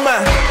your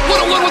mind.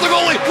 What a win with the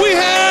goalie! We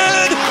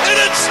had, and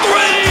it's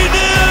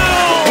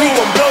 3-0! We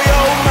gon' blow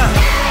your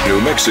mind. New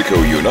Mexico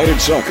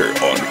United Soccer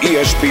on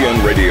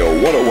ESPN Radio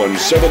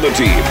 101.7 The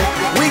Team.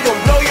 We gon'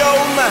 blow your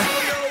mind.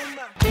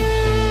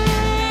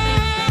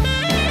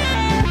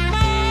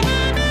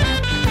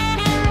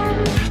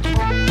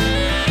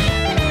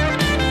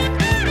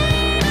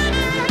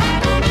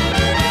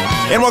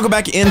 And welcome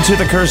back into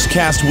the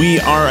Cursecast. We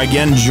are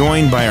again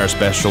joined by our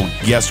special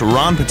guest,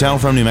 Ron Patel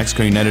from New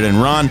Mexico United.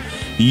 And Ron,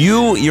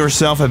 you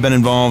yourself have been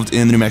involved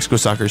in the New Mexico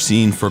soccer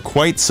scene for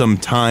quite some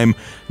time,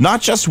 not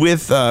just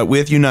with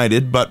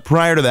United, but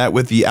prior to that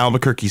with the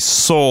Albuquerque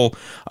Soul.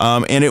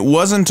 And it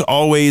wasn't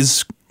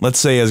always, let's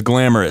say, as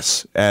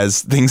glamorous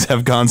as things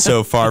have gone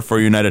so far for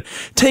United.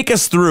 Take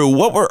us through,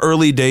 what were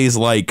early days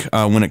like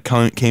when it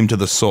came to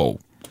the Soul?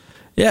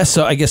 Yeah,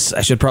 so I guess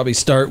I should probably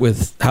start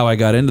with how I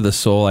got into the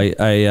Soul.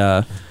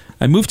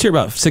 I moved here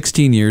about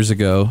 16 years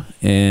ago,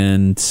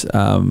 and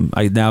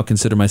I now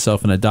consider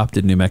myself an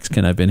adopted New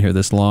Mexican. I've been here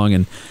this long,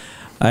 and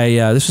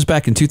this was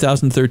back in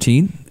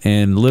 2013,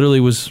 and literally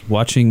was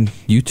watching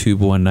YouTube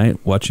one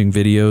night, watching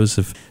videos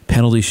of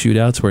penalty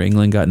shootouts where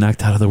England got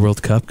knocked out of the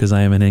World Cup because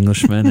I am an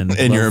Englishman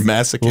and you're a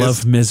masochist.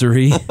 Love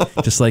misery,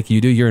 just like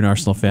you do. You're an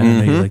Arsenal fan,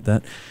 I know you like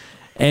that.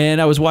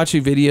 And I was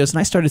watching videos, and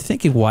I started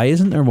thinking, why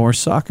isn't there more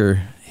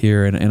soccer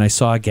here? And I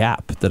saw a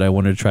gap that I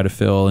wanted to try to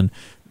fill. And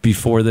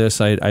before this,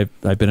 I've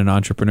been an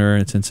entrepreneur,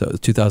 and since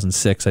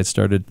 2006, I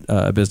started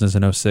a business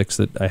in 2006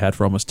 that I had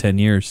for almost 10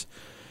 years.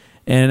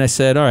 And I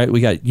said, all right,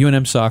 we got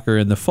UNM soccer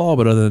in the fall,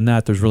 but other than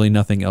that, there's really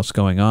nothing else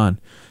going on.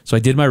 So I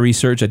did my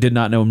research. I did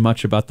not know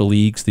much about the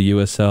leagues, the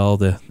USL,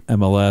 the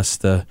MLS,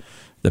 the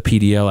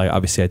PDL.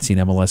 Obviously, I'd seen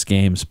MLS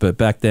games, but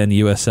back then,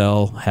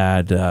 USL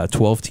had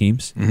 12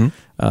 teams.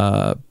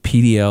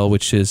 PDL,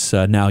 which is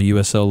now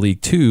USL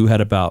League 2,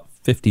 had about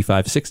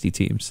 55, 60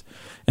 teams,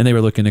 and they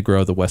were looking to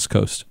grow the West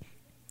Coast.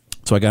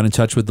 So I got in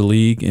touch with the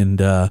league,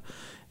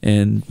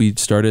 and we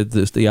started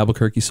the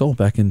Albuquerque Soul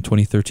back in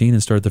 2013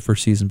 and started the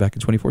first season back in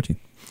 2014.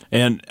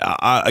 And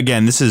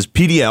again, this is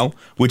PDL,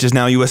 which is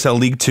now USL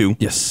League 2.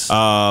 Yes.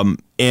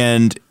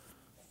 And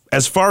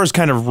as far as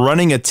kind of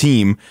running a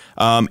team,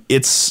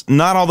 it's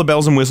not all the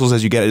bells and whistles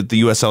as you get at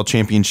the USL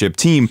Championship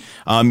team.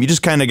 You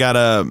just kind of got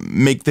to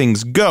make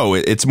things go.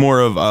 It's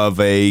more of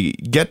a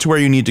get to where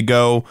you need to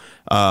go,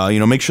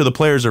 make sure the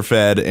players are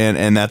fed,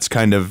 and that's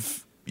kind of,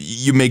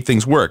 you make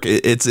things work.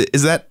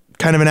 Is that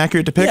kind of an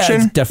accurate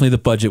depiction? Yeah, definitely the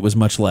budget was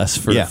much less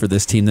for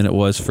this team than it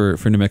was for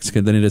New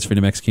Mexico than it is for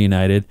New Mexico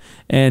United.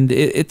 And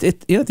it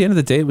at the end of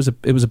the day, it was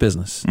a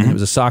business. And it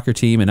was a soccer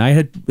team, and I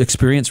had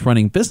experience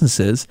running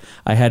businesses.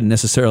 I hadn't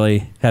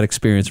necessarily had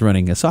experience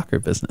running a soccer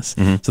business.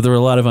 So there were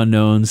a lot of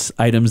unknowns,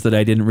 items that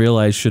I didn't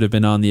realize should have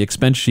been on the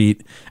expense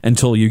sheet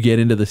until you get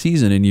into the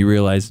season and you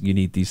realize you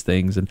need these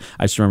things. And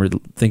I just remember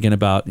thinking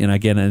about,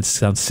 again, it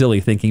sounds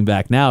silly thinking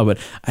back now, but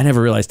I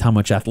never realized how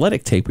much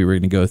athletic tape we were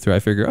going to go through. I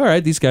figure, all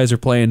right, these guys are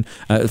playing.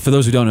 For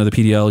those who don't know, the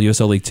PDL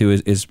USL League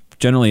 2 is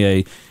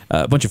generally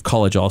a bunch of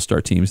college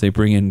all-star teams. They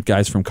bring in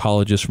guys from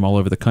colleges from all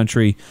over the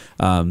country.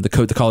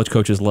 The college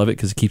coaches love it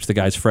because it keeps the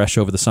guys fresh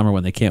over the summer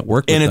when they can't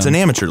work with And it's them.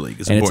 an amateur league.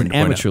 It's an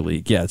amateur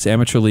league. Yeah, it's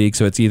amateur league.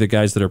 So it's either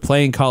guys that are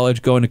playing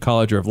college, going to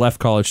college, or have left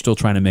college, still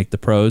trying to make the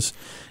pros.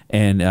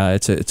 And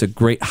it's a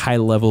great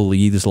high-level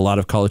league. There's a lot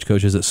of college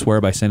coaches that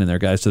swear by sending their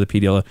guys to the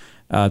PDL.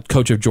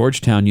 Coach of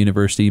Georgetown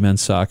University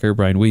men's soccer,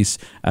 Brian Weiss,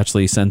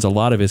 actually sends a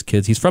lot of his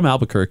kids. He's from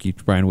Albuquerque,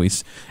 Brian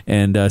Weiss,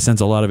 and sends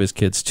a lot of his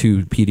kids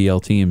to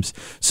PDL teams.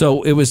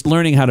 So it was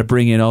learning how to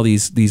bring in all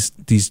these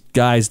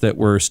guys that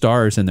were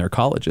stars in their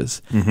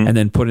colleges, and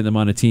then putting them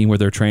on a team where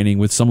they're training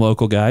with some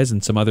local guys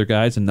and some other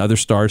guys and other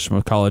stars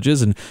from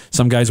colleges. And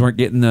some guys weren't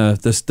getting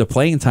the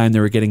playing time they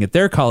were getting at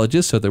their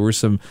colleges, so there were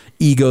some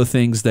ego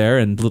things there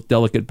and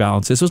delicate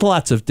balances. There was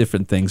lots of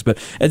different things, but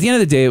at the end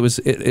of the day, it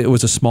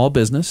was a small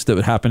business that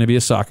would happen to be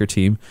a soccer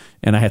team,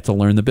 and I had to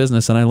learn the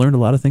business, and I learned a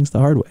lot of things the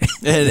hard way.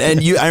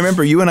 and I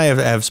remember you and I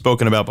have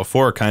spoken about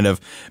before, kind of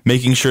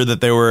making sure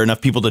that there were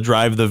enough people to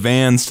drive the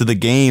vans to the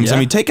games. Yeah. I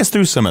mean, take us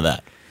through some of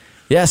that.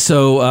 Yeah,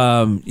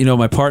 so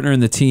my partner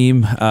in the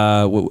team,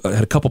 I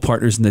had a couple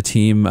partners in the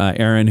team.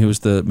 Aaron, who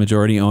was the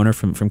majority owner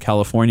from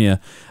California,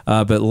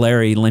 but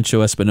Larry Lencho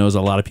Espinoza,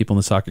 a lot of people in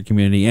the soccer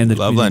community and the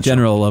community in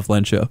general love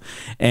Lencho.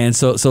 And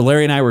so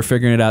Larry and I were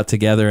figuring it out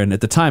together. And at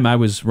the time, I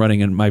was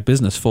running my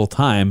business full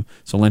time,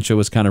 so Lencho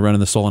was kind of running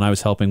the soul, and I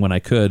was helping when I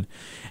could.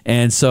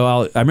 And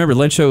so I remember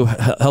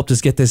Lencho helped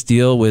us get this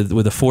deal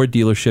with a Ford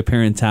dealership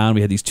here in town. We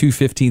had these two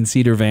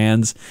 15-seater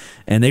vans,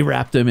 and they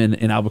wrapped them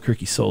in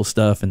Albuquerque Soul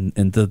stuff and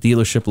the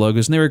dealership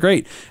logos, and they were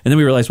great. And then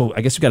we realized, well,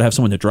 I guess we got to have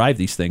someone to drive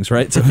these things,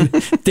 right? So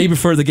day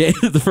before the game,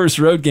 the first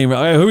road game,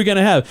 all right, who are we going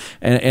to have?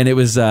 And it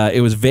was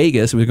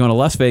Vegas. We were going to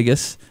Las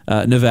Vegas,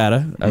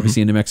 Nevada.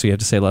 Obviously in New Mexico, you have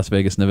to say Las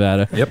Vegas,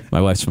 Nevada. Yep.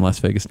 My wife's from Las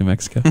Vegas, New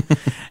Mexico.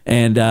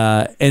 and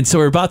so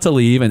we're about to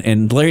leave,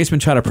 and Larry's been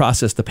trying to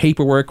process the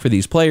paperwork for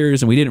these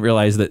players, and we didn't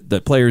realize that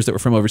the players that were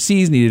from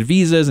overseas needed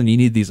visas, and you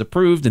need these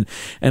approved. And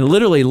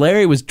literally,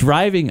 Larry was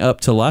driving up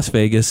to Las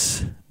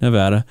Vegas,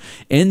 Nevada,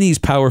 in these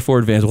Power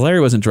Ford vans. Well,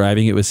 Larry wasn't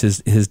driving. It was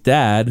his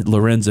dad,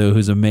 Lorenzo,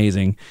 who's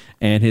amazing,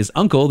 and his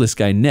uncle, this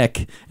guy,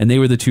 Nick, and they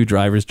were the two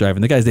drivers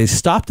driving the guys. They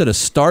stopped at a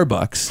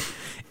Starbucks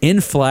in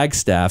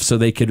Flagstaff so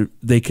they could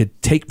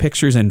take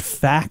pictures and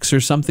fax or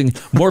something,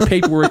 more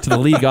paperwork to the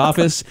league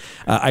office.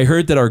 I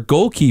heard that our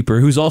goalkeeper,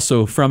 who's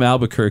also from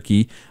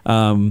Albuquerque,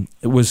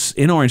 was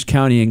in Orange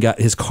County and got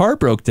his car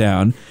broke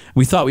down.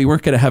 We thought we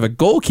weren't going to have a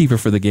goalkeeper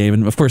for the game,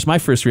 and of course my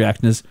first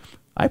reaction is,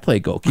 I play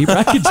goalkeeper.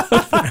 I could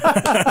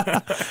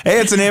Hey,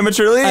 it's an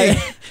amateur league.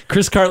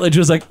 Chris Cartledge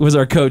was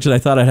our coach, and I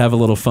thought I'd have a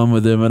little fun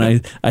with him.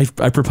 And I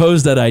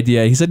proposed that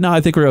idea. He said, "No,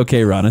 I think we're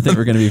okay, Ron. I think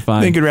we're going to be fine."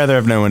 I think you'd rather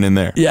have no one in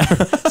there. Yeah.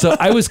 So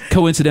I was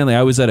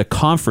at a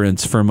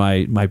conference for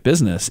my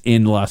business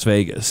in Las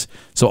Vegas.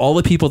 So all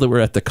the people that were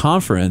at the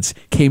conference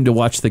came to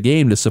watch the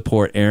game to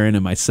support Aaron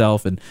and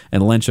myself and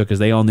Lencho, because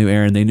they all knew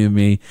Aaron, they knew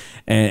me.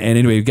 And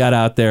anyway, we got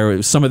out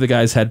there. Some of the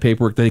guys had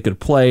paperwork that they could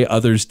play,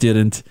 others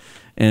didn't.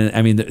 And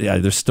I mean,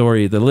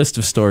 the list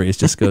of stories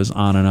just goes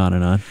on and on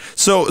and on.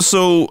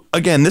 So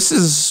again, this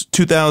is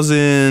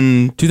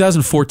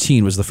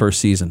 2014 was the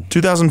first season.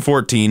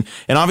 2014,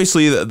 and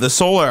obviously the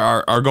Soul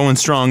are going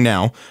strong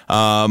now.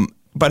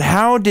 But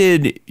how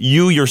did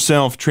you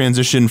yourself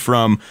transition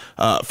from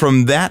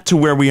that to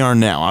where we are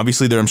now?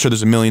 Obviously, I'm sure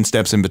there's a million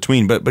steps in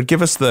between, but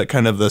give us the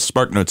kind of the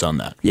spark notes on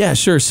that. Yeah,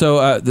 sure.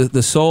 So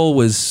the Soul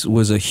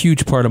was a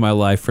huge part of my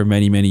life for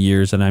many, many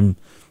years, and I'm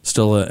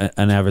still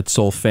an avid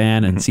Soul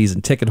fan and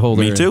season ticket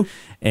holder. Me too.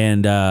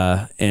 And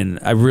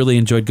I really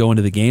enjoyed going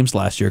to the games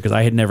last year because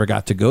I had never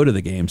got to go to the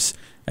games.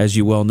 As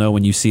you well know,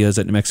 when you see us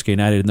at New Mexico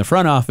United in the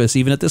front office,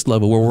 even at this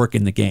level, we're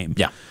working the game.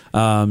 Yeah.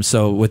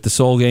 So with the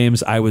Soul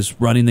games, I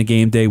was running the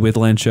game day with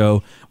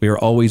Lencho. We were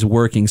always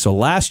working. So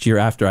last year,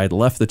 after I'd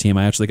left the team,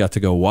 I actually got to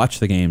go watch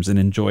the games and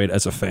enjoy it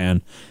as a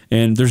fan.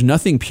 And there's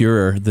nothing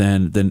purer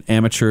than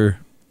amateur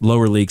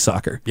lower league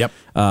soccer. Yep.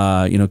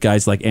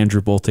 Guys like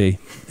Andrew Bolte.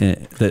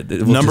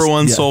 Number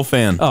one Soul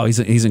fan. Oh,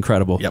 he's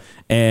incredible. Yep.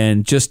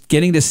 And just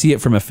getting to see it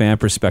from a fan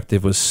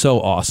perspective was so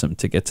awesome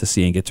to get to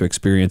see and get to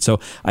experience. So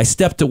I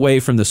stepped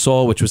away from the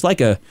Soul, which was like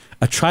a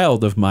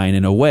child of mine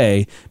in a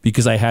way,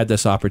 because I had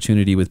this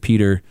opportunity with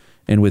Peter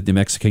and with New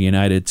Mexico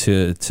United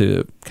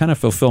to kind of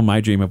fulfill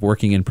my dream of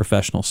working in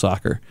professional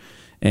soccer.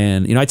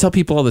 And, I tell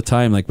people all the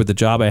time, like with the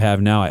job I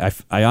have now,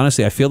 I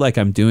honestly, I feel like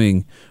I'm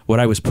doing what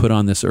I was put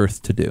on this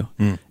earth to do.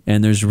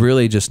 And there's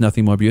really just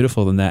nothing more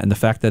beautiful than that. And the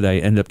fact that I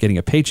end up getting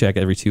a paycheck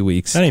every 2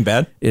 weeks that ain't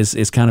bad.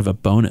 is kind of a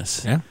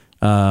bonus. Yeah.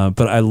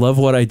 But I love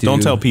what I do.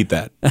 Don't tell Pete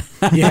that.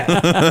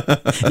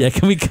 Yeah,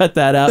 can we cut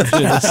that out?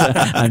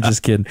 I'm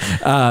just kidding.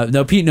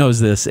 No, Pete knows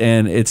this,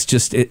 and it's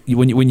just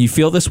when you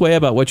feel this way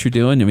about what you're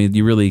doing. I mean,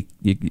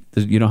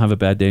 you don't have a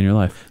bad day in your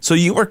life. So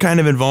you were kind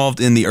of involved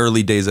in the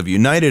early days of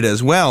United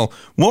as well.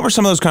 What were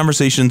some of those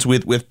conversations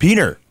with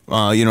Peter?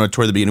 Toward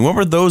the beginning, what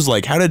were those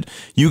like? How did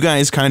you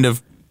guys kind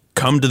of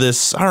come to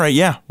this? All right,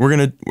 yeah, we're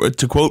gonna,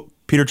 to quote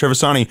Peter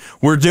Trevisani,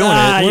 we're doing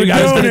it. You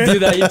guys gonna do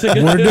that? You took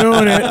it. We're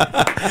doing it.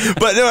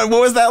 But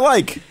what was that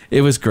like?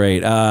 It was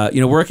great.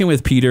 Working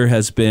with Peter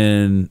has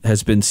been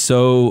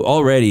so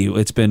already.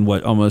 It's been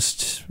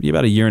almost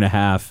about a year and a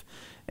half,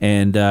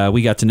 and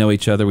we got to know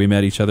each other. We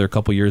met each other a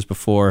couple years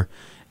before,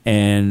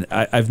 and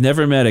I've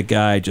never met a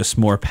guy just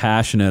more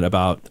passionate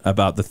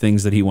about the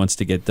things that he wants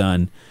to get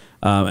done.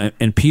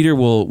 And Peter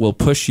will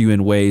push you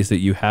in ways that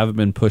you haven't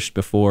been pushed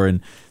before.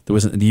 And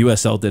the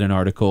USL did an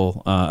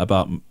article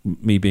about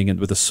me being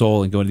with the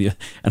Soul and going to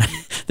and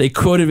they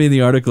quoted me in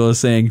the article as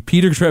saying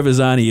Peter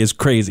Trevisani is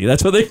crazy.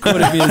 That's what they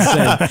quoted me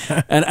as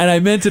saying. And I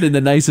meant it in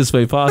the nicest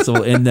way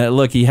possible. In that,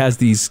 look, he has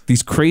these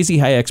crazy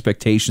high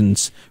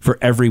expectations for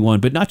everyone,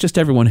 but not just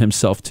everyone,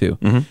 himself too.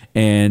 Mm-hmm.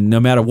 And no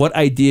matter what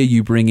idea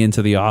you bring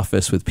into the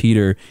office with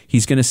Peter,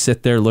 he's going to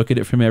sit there, look at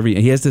it from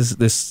he has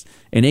this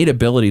innate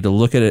ability to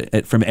look at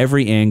it from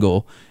every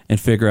angle and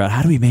figure out,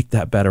 how do we make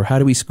that better? How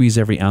do we squeeze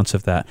every ounce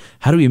of that?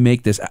 How do we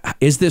make this?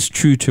 Is this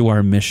true to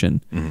our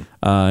mission? Mm-hmm.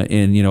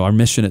 And our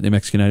mission at New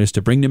Mexico United is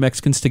to bring New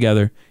Mexicans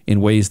together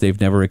in ways they've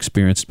never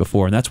experienced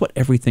before, and that's what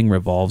everything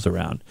revolves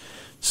around.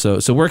 So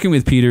working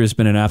with Peter has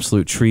been an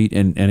absolute treat,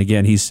 and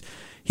again, he's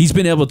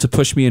been able to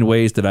push me in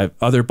ways that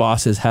other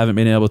bosses haven't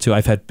been able to.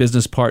 I've had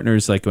business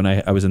partners, like when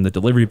I was in the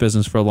delivery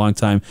business for a long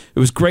time. It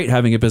was great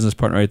having a business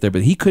partner right there,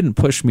 but he couldn't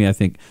push me, I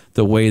think,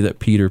 the way that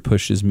Peter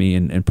pushes me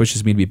and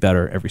pushes me to be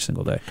better every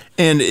single day.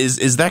 And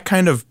is that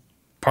kind of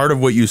part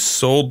of what you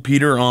sold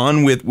Peter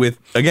on with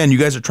again, you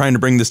guys are trying to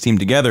bring this team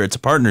together. It's a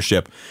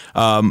partnership.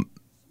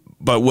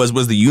 But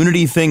was the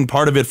unity thing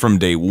part of it from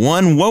day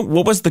one?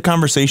 What was the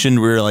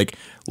conversation where you're like,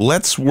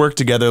 let's work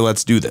together,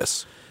 let's do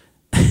this?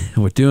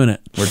 We're doing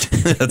it.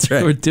 That's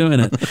right. We're doing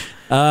it.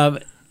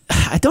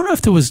 I don't know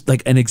if there was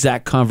like an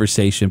exact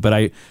conversation,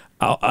 but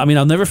I'll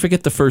never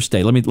forget the first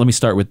day. Let me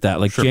start with that.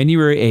 Like, sure.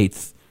 January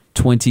 8th,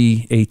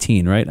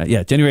 2018, right?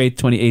 Yeah, January 8th,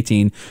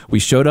 2018. We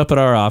showed up at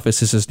our office.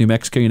 This is New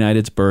Mexico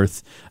United's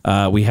birth.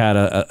 We had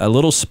a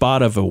little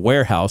spot of a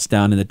warehouse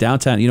down in the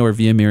downtown. You know where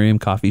Via Miriam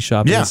coffee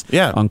shop is?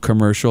 Yeah. On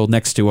Commercial,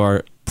 next to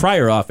our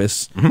prior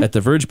office at the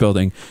Verge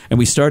building. And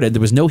we started.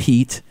 There was no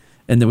heat.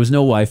 And there was no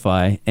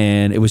Wi-Fi,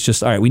 and it was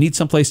just, all right, we need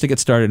some place to get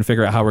started and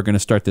figure out how we're going to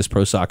start this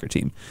pro soccer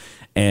team.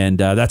 And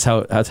that's how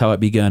it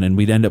begun. And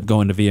we'd end up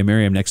going to Via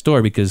Miriam next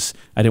door because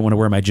I didn't want to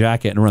wear my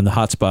jacket and run the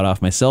hotspot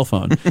off my cell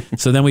phone.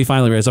 So then we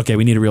finally realized, okay,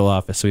 we need a real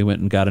office. So we went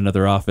and got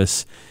another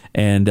office.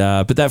 And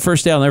but that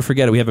first day, I'll never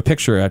forget it. We have a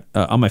picture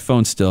on my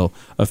phone still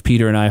of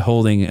Peter and I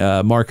holding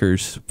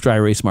markers, dry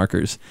erase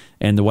markers,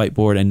 and the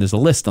whiteboard. And there's a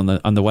list on the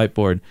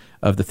whiteboard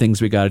of the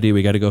things we got to do.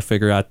 We got to go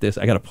figure out this.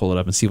 I got to pull it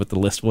up and see what the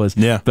list was.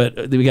 Yeah.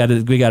 But we got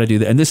to do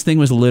that. And this thing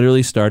was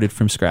literally started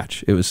from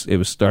scratch. It was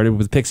started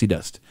with pixie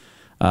dust.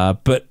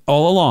 But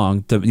all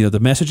along, the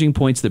messaging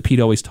points that Pete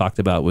always talked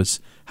about was,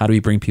 how do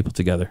we bring people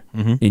together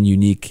in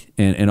unique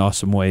and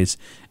awesome ways,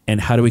 and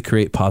how do we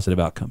create positive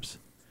outcomes?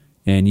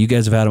 And you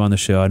guys have had him on the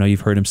show. I know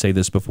you've heard him say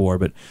this before,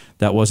 but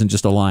that wasn't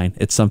just a line.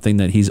 It's something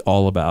that he's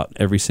all about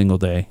every single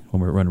day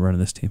when we're running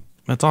this team.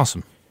 That's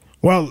awesome.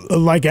 Well,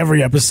 like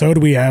every episode,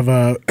 we have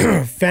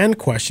fan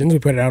questions. We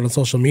put it out on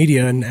social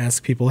media and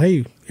ask people,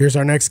 hey, here's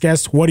our next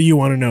guest. What do you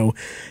want to know?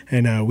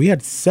 And we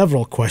had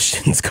several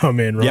questions come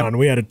in, Ron. Yep.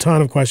 We had a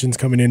ton of questions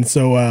coming in.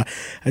 So I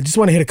just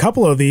want to hit a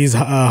couple of these.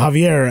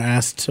 Javier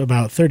asked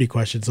about 30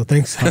 questions, so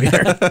thanks,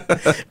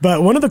 Javier.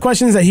 But one of the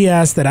questions that he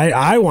asked that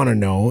I want to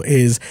know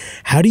is,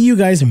 how do you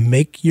guys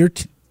make your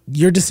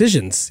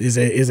decisions? Is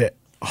it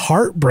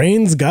heart,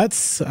 brains,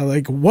 guts?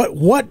 Like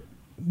what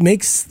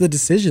makes the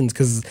decisions?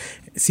 Because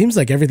it seems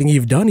like everything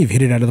you've done, you've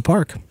hit it out of the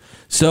park.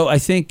 So I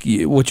think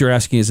what you're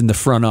asking is in the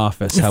front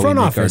office, how we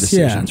make our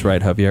decisions,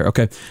 right, Javier?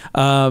 Okay.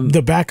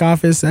 The back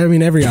office, I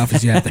mean, every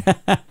office you have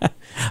there.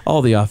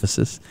 All the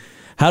offices.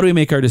 How do we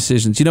make our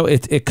decisions?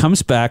 It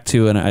comes back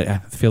to, and I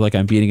feel like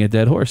I'm beating a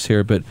dead horse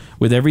here, but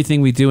with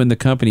everything we do in the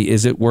company,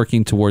 is it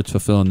working towards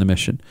fulfilling the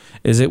mission?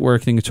 Is it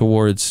working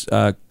towards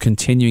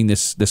continuing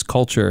this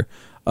culture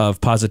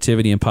of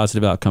positivity and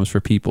positive outcomes for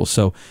people?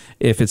 So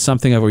if it's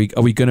something, are we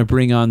going to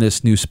bring on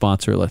this new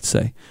sponsor, let's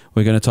say?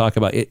 We're going to talk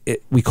about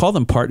it. We call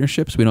them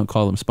partnerships. We don't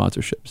call them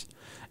sponsorships.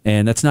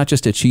 And that's not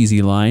just a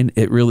cheesy line.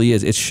 It really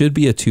is. It should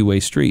be a two-way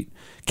street.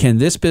 Can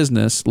this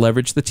business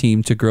leverage the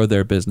team to grow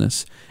their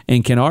business?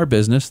 And can our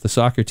business, the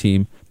soccer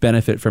team,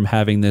 benefit from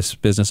having this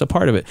business a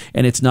part of it?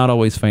 And it's not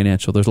always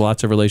financial. There's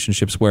lots of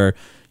relationships where,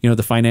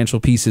 the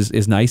financial piece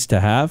is nice to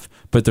have,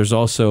 but there's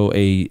also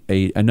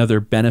another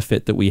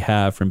benefit that we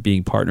have from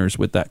being partners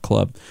with that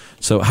club.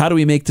 So how do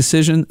we make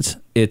decisions?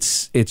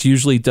 it's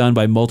usually done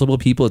by multiple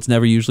people. It's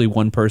never usually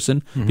one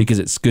person because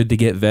it's good to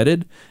get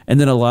vetted. And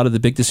then a lot of the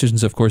big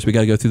decisions, of course, we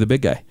got to go through the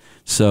big guy.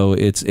 So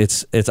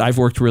it's I've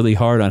worked really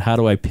hard on how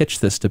do I pitch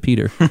this to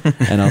Peter,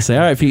 and I'll say,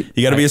 all right, Pete,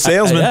 You got to be a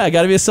salesman. I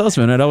got to be a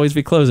salesman. I'd always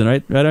be closing,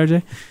 right,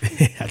 RJ?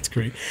 That's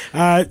great.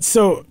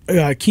 So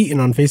Keaton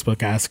on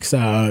Facebook asks,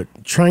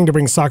 trying to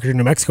bring soccer to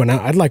New Mexico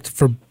now. I'd like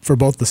for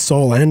both the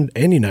Soul and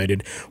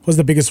United. What was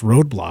the biggest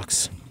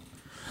roadblocks?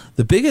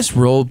 The biggest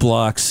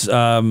roadblocks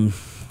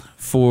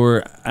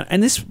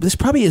and this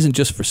probably isn't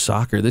just for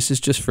soccer. This is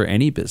just for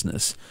any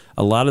business.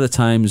 A lot of the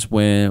times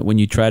when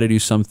you try to do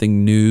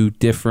something new,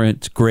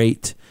 different,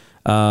 great,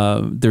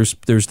 there's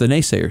the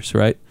naysayers,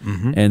 right?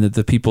 And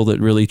the people that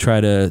really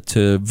try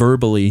to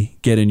verbally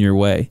get in your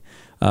way.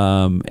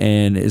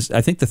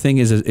 I think the thing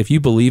is if you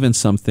believe in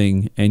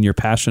something and you're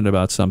passionate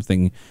about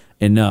something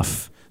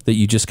enough, that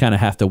you just kind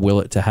of have to will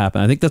it to happen.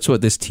 I think that's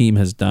what this team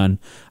has done.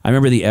 I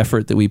remember the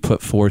effort that we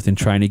put forth in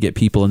trying to get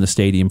people in the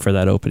stadium for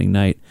that opening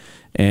night.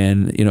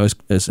 And,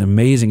 as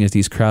amazing as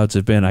these crowds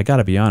have been, I got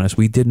to be honest,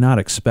 we did not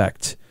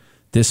expect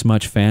this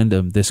much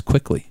fandom this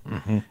quickly.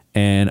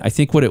 And I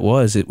think what it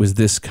was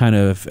this kind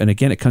of, and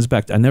again, it comes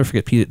back to, I'll never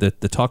forget Peter,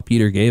 the talk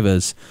Peter gave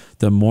us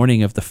the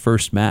morning of the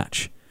first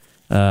match.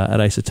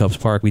 At Isotopes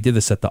Park. We did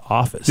this at the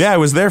office. Yeah, I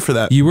was there for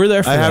that. You were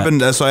there for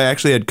that. So I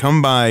actually had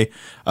come by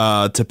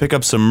to pick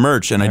up some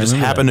merch, and I just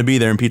happened to be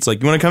there, and Pete's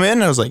like, you want to come in?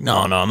 And I was like, no,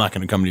 I'm not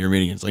going to come to your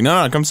meeting. It's like,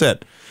 no, come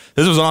sit.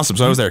 This was awesome,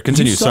 so I was there.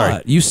 Continue,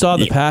 sorry. You saw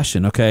the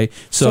passion, okay?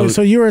 So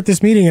you were at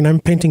this meeting, and I'm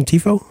painting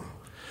Tifo?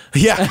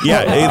 Yeah,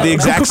 at the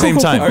exact same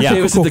time.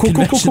 RJ was at the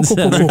convention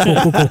center.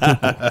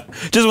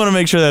 Just want to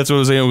make sure that's what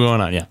was going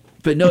on, yeah.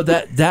 But no,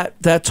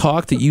 that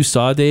talk that you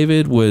saw,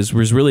 David, was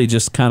really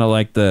just kind of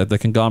like the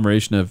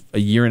conglomeration of a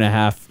year and a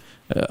half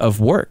of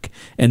work.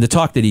 And the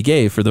talk that he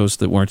gave, for those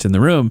that weren't in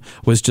the room,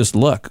 was just,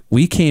 look,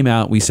 we came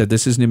out, we said,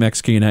 this is New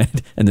Mexico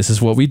United, and this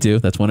is what we do.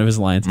 That's one of his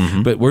lines.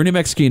 But we're New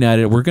Mexico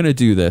United. We're going to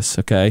do this,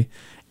 okay?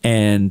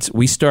 And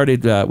we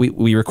started,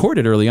 we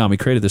recorded early on. We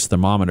created this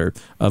thermometer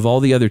of all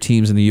the other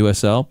teams in the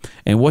USL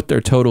and what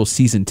their total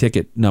season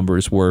ticket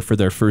numbers were for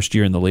their first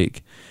year in the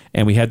league.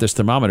 And we had this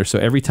thermometer. So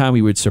every time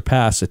we would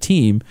surpass a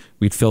team,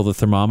 we'd fill the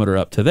thermometer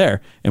up to there.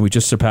 And we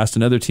just surpassed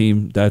another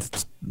team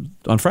that's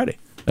on Friday.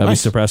 Nice. We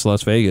surpassed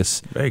Las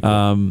Vegas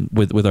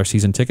with our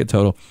season ticket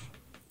total.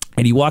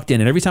 And he walked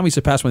in, and every time we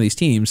surpassed one of these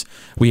teams,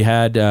 we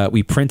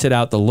printed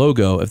out the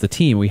logo of the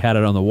team. We had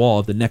it on the wall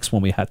of the next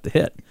one we had to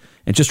hit.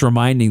 And just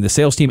reminding the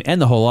sales team and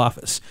the whole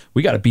office,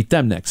 we got to beat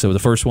them next. So the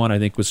first one, I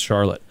think, was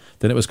Charlotte.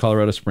 Then it was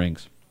Colorado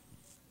Springs.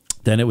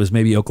 Then it was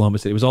maybe Oklahoma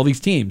City. It was all these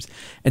teams.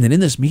 And then in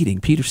this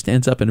meeting, Peter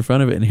stands up in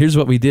front of it, and here's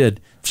what we did.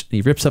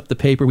 He rips up the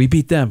paper. We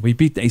beat them.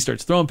 He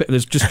starts throwing paper.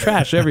 There's just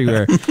trash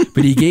everywhere.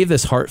 But he gave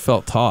this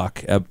heartfelt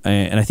talk,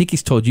 and I think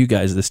he's told you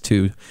guys this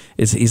too.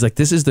 He's like,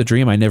 this is the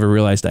dream I never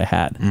realized I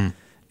had.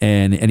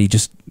 And he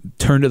just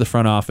turned to the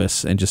front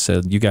office and just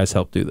said, you guys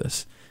helped do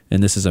this.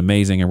 And this is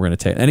amazing, and we're going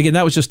to take. And again,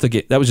 that was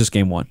just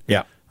game one.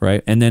 Yeah.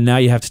 Right. And then now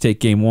you have to take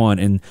game one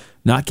and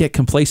not get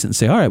complacent and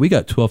say, all right, we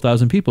got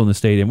 12,000 people in the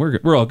stadium.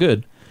 We're all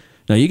good.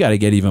 No, you got to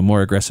get even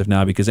more aggressive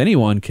now because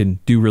anyone can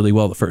do really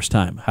well the first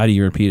time. How do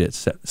you repeat it?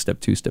 Step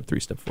 2, step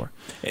 3, step 4.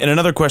 And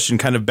another question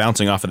kind of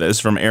bouncing off of this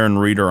from Aaron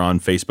Reeder on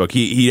Facebook.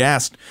 He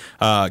asked,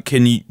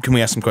 can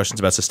we ask some questions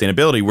about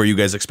sustainability? Were you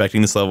guys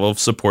expecting this level of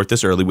support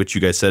this early, which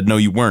you guys said no,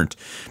 you weren't.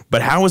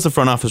 But how is the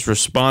front office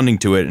responding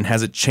to it, and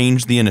has it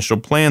changed the initial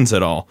plans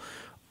at all?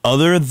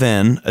 Other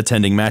than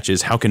attending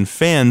matches, how can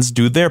fans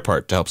do their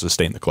part to help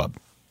sustain the club?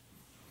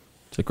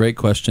 It's a great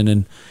question,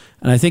 and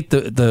I think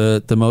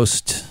the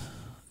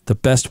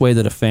best way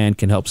that a fan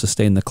can help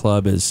sustain the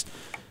club is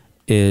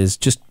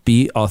just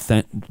be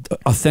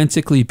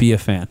authentically be a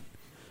fan.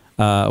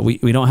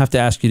 We don't have to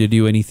ask you to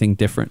do anything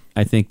different.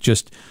 I think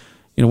just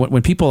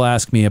when people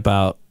ask me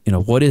about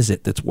what is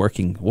it that's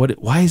working,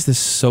 why is this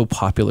so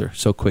popular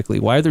so quickly?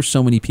 Why are there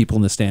so many people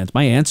in the stands?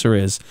 My answer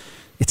is,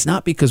 it's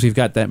not because we've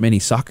got that many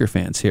soccer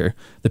fans here.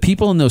 The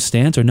people in those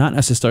stands are not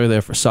necessarily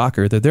there for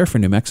soccer. They're there for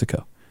New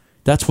Mexico.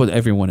 That's what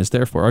everyone is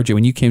there for. RJ,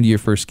 when you came to your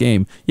first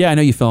game, I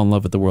know you fell in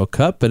love with the World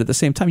Cup, but at the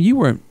same time, you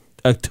weren't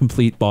a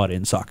complete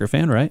bought-in soccer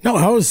fan, right? No,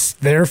 I was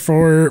there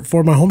for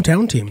my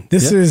hometown team.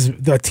 This is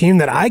the team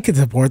that I could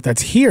support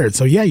that's here.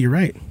 So, yeah, you're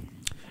right.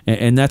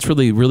 And that's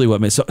really, really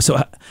what makes...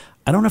 So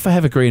I don't know if I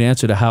have a great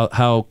answer to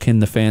how can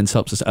the fans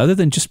help us, other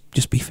than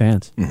just be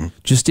fans. Mm-hmm.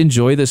 Just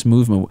enjoy this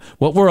movement.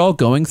 What we're all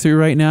going through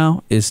right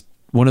now is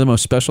one of the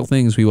most special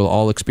things we will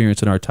all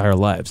experience in our entire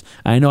lives.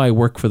 I know I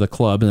work for the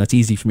club, and that's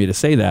easy for me to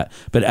say that,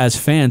 but as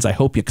fans, I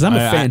hope because I'm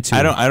a fan too.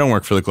 I don't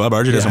work for the club.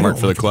 RJ doesn't work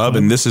for the club,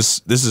 and this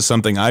is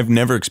something I've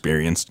never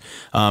experienced,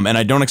 and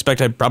I don't expect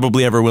I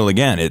probably ever will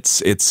again.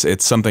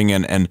 It's something,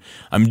 and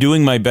I'm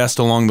doing my best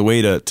along the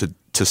way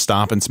to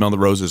stop and smell the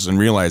roses and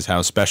realize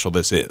how special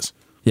this is.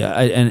 Yeah,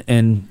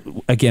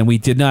 and again, we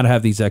did not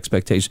have these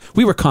expectations.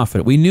 We were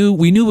confident. We knew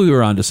we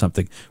were onto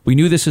something. We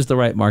knew this is the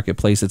right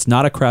marketplace. It's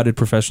not a crowded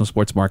professional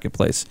sports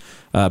marketplace.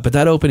 But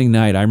that opening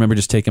night, I remember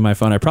just taking my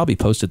phone. I probably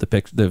posted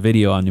the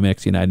video on New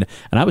Mexico United,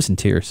 and I was in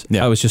tears.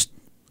 Yeah.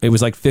 It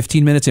was like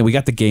 15 minutes and we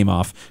got the game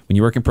off. When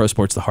you work in pro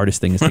sports, the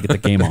hardest thing is to get the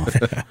game off.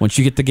 Once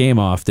you get the game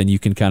off, then you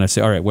can kind of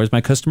say, all right, where's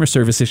my customer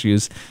service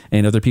issues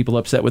and other people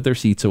upset with their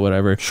seats or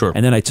whatever. Sure.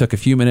 And then I took a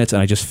few minutes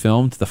and I just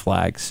filmed the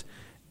flags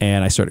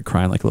and I started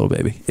crying like a little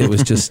baby. It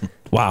was just,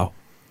 wow.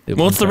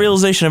 Well, it's the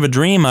realization of a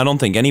dream. I don't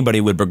think anybody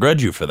would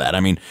begrudge you for that. I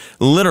mean,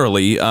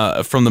 literally,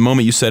 from the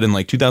moment you said in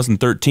like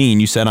 2013,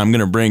 you said, I'm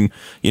going to bring,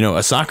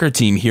 a soccer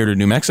team here to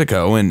New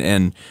Mexico.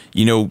 And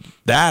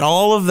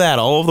all of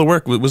the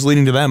work was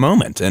leading to that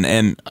moment.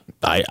 And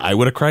I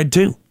would have cried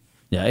too.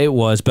 Yeah, it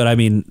was. But I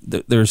mean,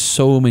 there's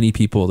so many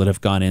people that have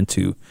gone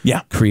into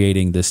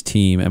creating this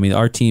team. I mean,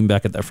 our team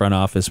back at the front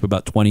office,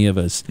 about 20 of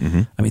us.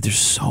 Mm-hmm. I mean, there's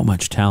so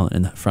much talent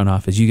in the front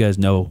office. You guys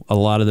know a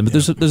lot of them, but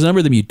there's a number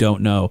of them you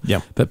don't know. Yeah.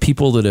 But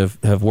people that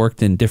have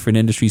worked in different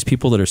industries,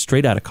 people that are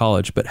straight out of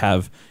college but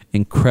have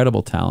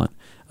incredible talent.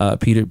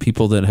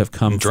 People that have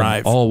come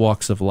from all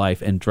walks of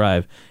life and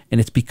drive.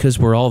 And it's because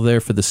we're all there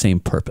for the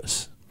same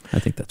purpose. I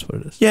think that's what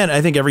it is. Yeah, and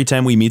I think every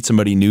time we meet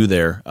somebody new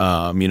there,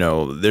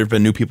 there have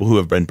been new people who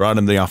have been brought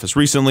into the office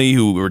recently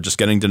who we're just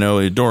getting to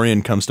know.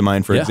 Dorian comes to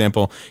mind, for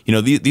example.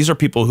 These are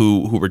people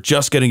who we're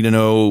just getting to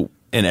know,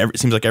 and it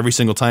seems like every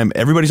single time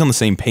everybody's on the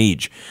same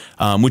page,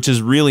 which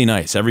is really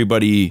nice.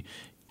 Everybody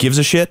gives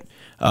a shit,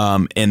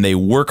 and they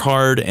work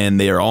hard, and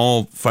they are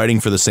all fighting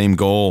for the same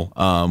goal,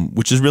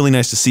 which is really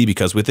nice to see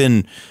because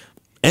within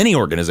any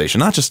organization,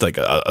 not just like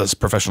a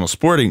professional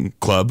sporting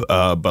club,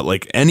 but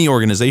like any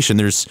organization,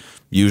 there's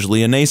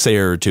usually a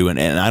naysayer or two, and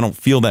I don't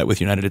feel that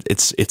with United.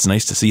 It's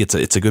nice to see.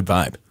 It's a good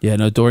vibe. Yeah,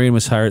 no, Dorian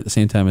was hired at the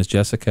same time as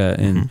Jessica,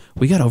 and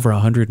we got over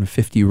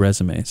 150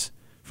 resumes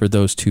for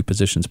those two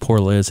positions. Poor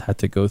Liz had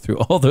to go through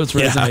all those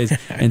resumes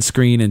and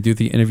screen and do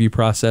the interview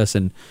process,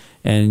 and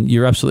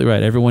you're absolutely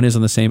right. Everyone is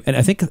on the same, and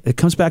I think it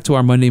comes back to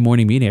our Monday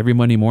morning meeting. Every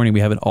Monday morning we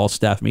have an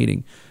all-staff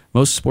meeting.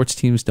 Most sports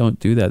teams don't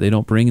do that. They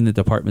don't bring in the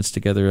departments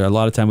together. A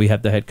lot of time we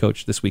have the head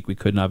coach. This week we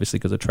couldn't, obviously,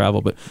 because of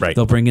travel, but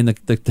they'll bring in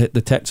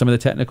some of the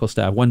technical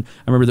staff. I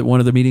remember that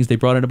one of the meetings they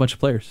brought in a bunch of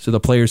players, so the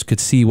players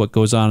could see what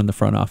goes on in the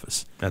front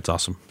office. That's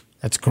awesome.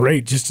 That's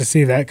great, just to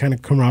see that kind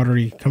of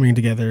camaraderie coming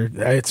together.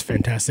 It's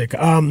fantastic.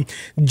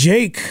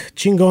 Jake,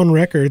 Chingon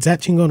Records, at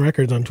Chingon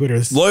Records on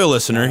Twitter. Loyal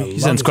listener. He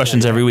sends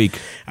questions every week.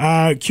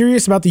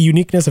 Curious about the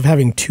uniqueness of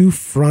having two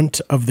front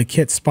of the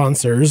kit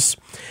sponsors.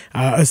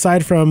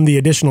 Aside from the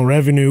additional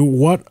revenue,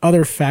 what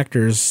other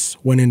factors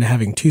went into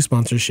having two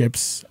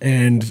sponsorships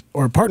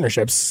or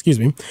partnerships,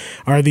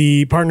 Are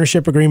the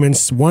partnership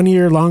agreements 1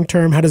 year, long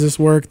term? How does this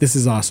work? This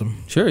is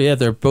awesome. Sure, yeah.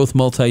 They're both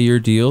multi-year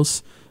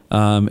deals.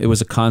 It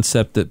was a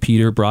concept that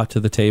Peter brought to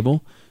the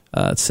table,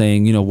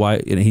 saying, why?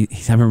 I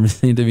remember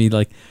saying to me,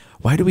 like,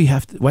 why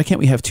can't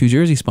we have two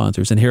jersey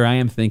sponsors? And here I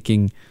am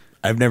thinking,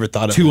 I've never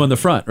thought of two on the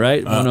front,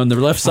 right? One on the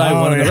left side,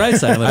 one on the right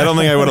side. Like, I don't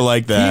think I would have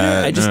liked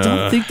that. Peter, I just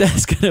don't think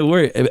that's going to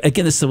work.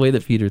 Again, it's the way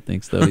that Peter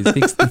thinks, though. He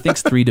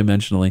thinks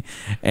three-dimensionally.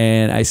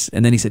 And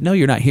then he said, no,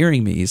 you're not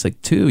hearing me. He's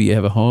like, two, you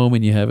have a home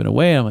and you have an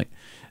away. I'm like,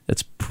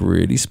 that's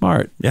pretty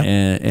smart. Yeah.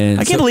 And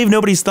I can't believe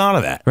nobody's thought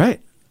of that.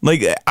 Right.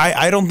 Like,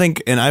 I don't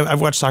think, and I've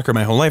watched soccer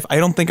my whole life, I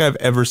don't think I've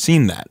ever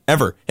seen that,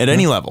 ever, at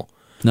any level.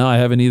 No, I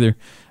haven't either.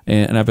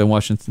 And I've been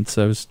watching since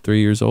I was 3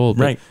 years old.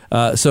 But,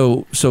 right.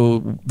 So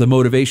the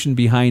motivation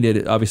behind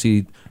it,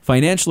 obviously,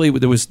 financially,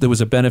 there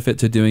was a benefit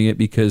to doing it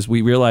because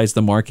we realized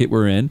the market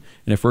we're in,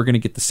 and if we're going to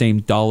get the same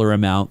dollar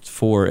amount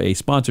for a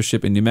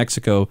sponsorship in New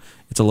Mexico,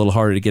 it's a little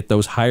harder to get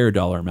those higher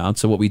dollar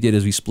amounts. So what we did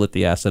is we split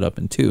the asset up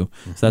in two.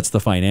 Mm-hmm. So that's the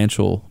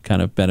financial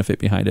kind of benefit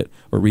behind it,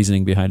 or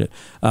reasoning behind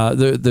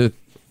it.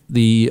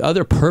 The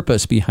other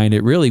purpose behind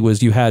it really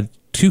was you had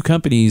two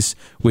companies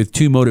with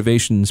two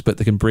motivations, but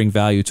that can bring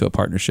value to a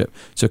partnership.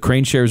 So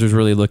Crane Shares was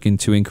really looking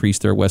to increase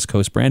their West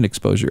Coast brand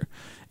exposure.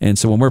 And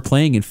so when we're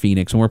playing in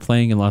Phoenix, when we're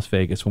playing in Las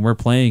Vegas, when we're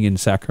playing in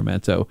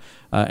Sacramento,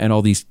 and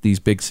all these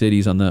big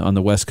cities on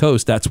the West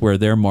Coast, that's where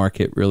their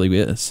market really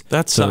is.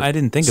 I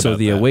didn't think about that. So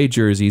the away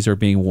jerseys are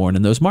being worn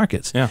in those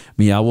markets. Yeah.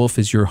 Meow Wolf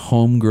is your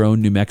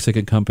homegrown New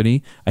Mexican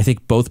company. I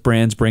think both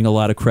brands bring a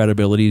lot of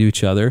credibility to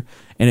each other,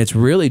 and it's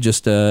really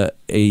just a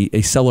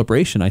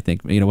celebration. I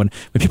think when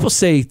people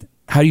say,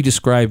 "How do you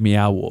describe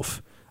Meow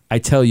Wolf?" I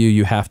tell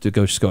you have to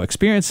go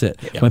experience it.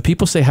 Yeah. When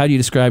people say, "How do you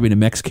describe a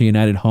Mexico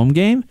United home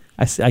game?"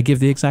 I give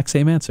the exact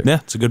same answer.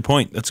 Yeah, it's a good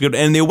point. That's good.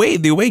 And the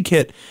away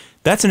kit,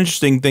 that's an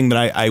interesting thing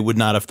that I would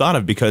not have thought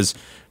of because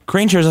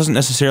Crane Shares doesn't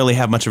necessarily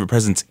have much of a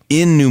presence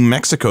in New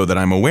Mexico that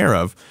I'm aware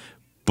of,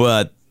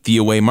 but the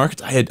away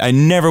markets, I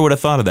never would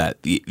have thought of that.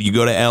 You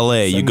go to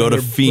LA, you go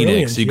to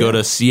Phoenix, you go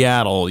to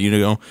Seattle,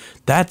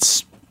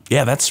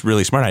 that's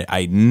really smart.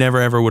 I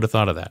never, ever would have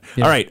thought of that.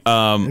 Yeah. All right.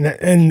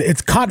 And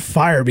it's caught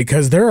fire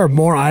because there are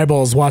more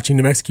eyeballs watching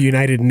New Mexico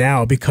United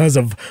now because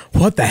of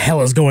what the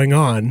hell is going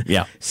on.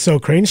 Yeah. So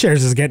Crane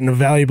Shares is getting a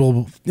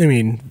valuable,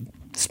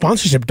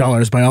 sponsorship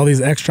dollars by all these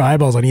extra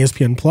eyeballs on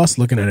ESPN Plus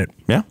looking at it.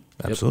 Yeah,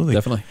 absolutely.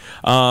 Yep,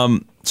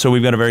 definitely. So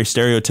we've got a very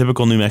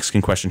stereotypical New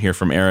Mexican question here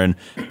from Aaron.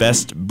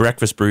 Best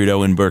breakfast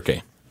burrito in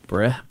Burke?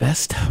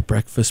 Best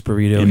breakfast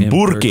burrito in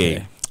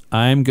Burke.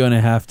 I'm going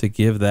to have to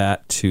give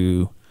that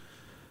to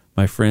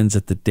my friends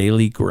at the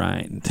Daily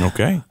Grind.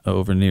 Okay.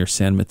 Over near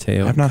San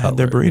Mateo. I've not had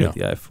their burrito. At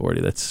the I-40.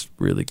 That's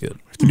really good.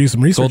 To do some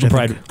research.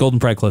 Golden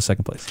Pride close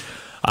second place.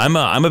 I'm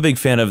a big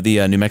fan of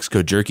the New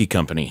Mexico Jerky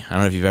Company. I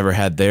don't know if you've ever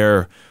had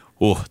their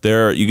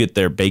you get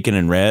their bacon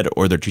and red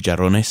or their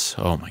chicharrones.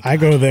 Oh my god. I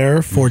go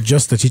there for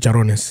just the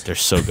chicharrones. They're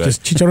so good.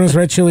 Just chicharrones,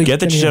 red chili. Get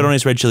the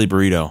chicharrones red chili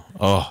burrito.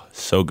 Oh,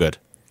 so good.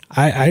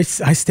 I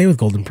stay with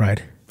Golden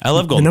Pride. I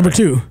love Golden the number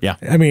Pride. 2. Yeah.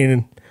 I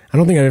mean, I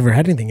don't think I've ever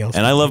had anything else.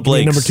 And I love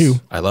Blake's. Number 2.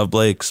 I love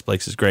Blake's.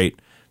 Blake's is great.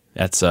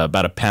 That's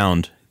about a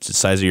pound. It's the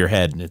size of your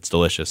head, and it's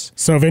delicious.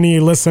 So if any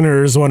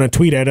listeners want to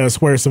tweet at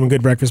us where some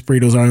good breakfast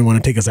burritos are and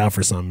want to take us out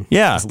for some.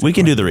 Yeah, we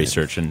can do the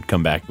research and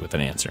come back with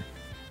an answer.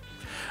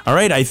 All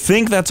right, I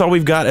think that's all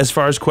we've got as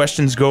far as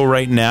questions go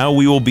right now.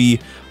 We will be,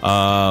 do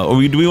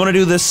we want to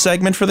do this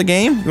segment for the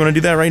game? You want to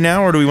do that right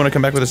now, or do we want to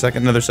come back with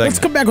another segment? Let's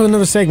come back with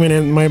another segment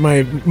and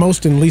my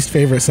most and least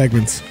favorite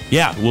segments.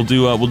 Yeah, we'll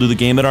do the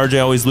game that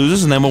RJ always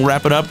loses, and then we'll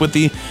wrap it up with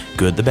the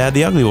good, the bad,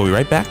 the ugly. We'll be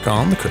right back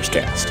on the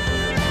Cursecast.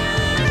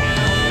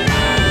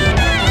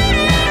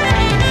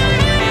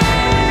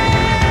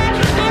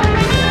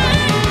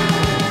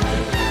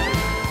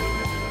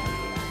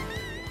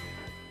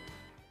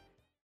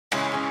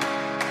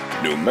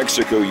 New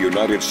Mexico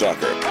United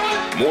Soccer.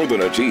 More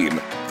than a team,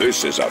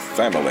 this is a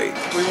family.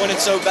 We wanted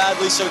so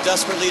badly, so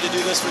desperately to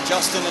do this for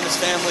Justin and his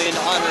family and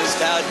to honor his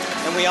dad,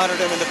 and we honored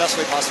him in the best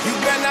way possible. You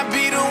better not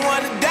be the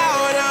one to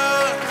doubt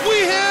us.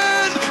 We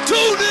had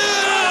 2-0.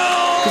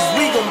 Cause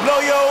we gon'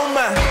 blow your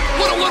mind.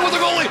 What a win with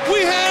the goalie.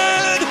 We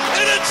had,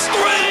 and it's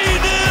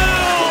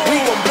 3-0. We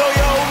gon' blow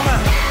your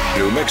mind.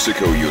 New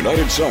Mexico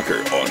United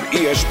Soccer on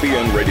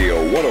ESPN Radio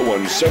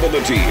 101.7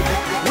 The Team.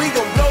 We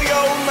gon' blow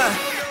your mind.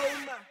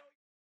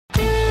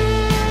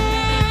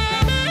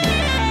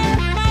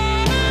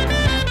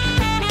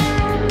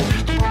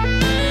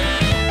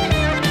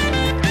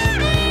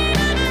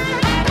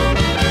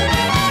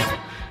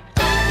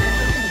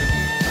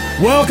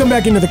 Welcome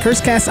back into the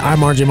Cursecast. I'm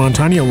RJ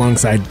Montano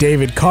alongside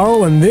David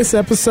Carl. In this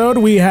episode,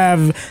 we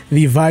have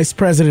the Vice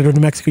President of New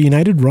Mexico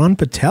United, Ron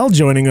Patel,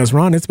 joining us.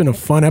 Ron, it's been a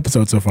fun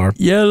episode so far.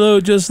 Yellow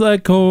just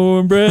like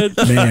cornbread.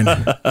 Man,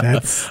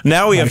 that's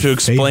now we have to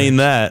explain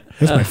that.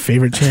 That's my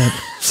favorite chant.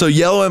 So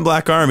Yellow and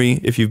Black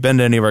Army, if you've been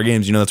to any of our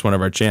games, you know that's one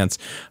of our chants.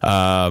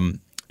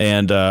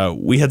 And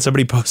we had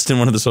somebody post in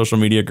one of the social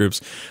media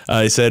groups.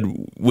 He said,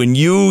 when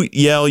you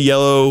yell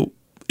yellow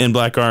in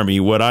Black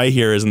Army, what I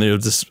hear is, and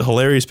there's this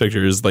hilarious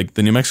picture, is like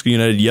the New Mexico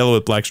United yellow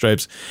with black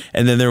stripes,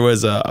 and then there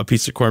was a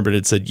piece of cornbread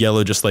that said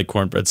yellow just like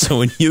cornbread. So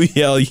when you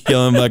yell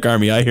yellow in Black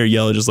Army, I hear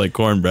yellow just like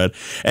cornbread.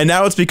 And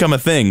now it's become a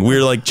thing.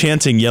 We're like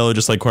chanting yellow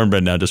just like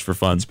cornbread now just for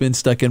fun. It's been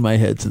stuck in my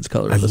head since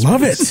Colorado. I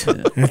love it.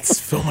 It's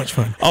so much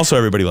fun. Also,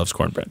 everybody loves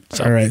cornbread.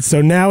 So. All right, so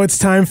now it's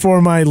time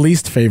for my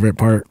least favorite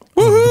part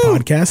of the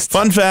podcast.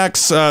 Fun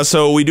facts.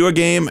 So we do a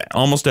game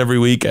almost every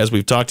week, as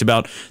we've talked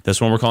about. This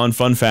one we're calling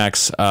Fun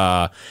Facts.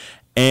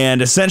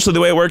 And essentially the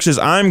way it works is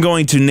I'm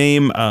going to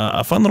name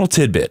a fun little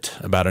tidbit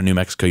about a New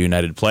Mexico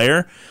United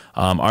player.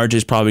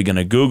 RJ's probably going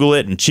to Google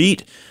it and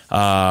cheat.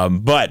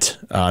 But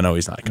no,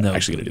 he's not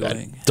actually going to do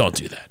that. Don't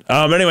do that.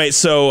 But anyway,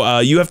 so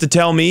you have to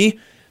tell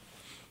me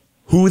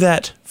who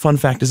that fun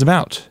fact is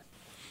about.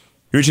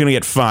 You're each going to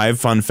get 5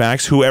 fun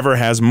facts. Whoever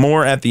has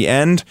more at the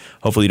end,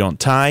 hopefully you don't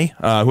tie.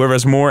 Whoever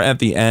has more at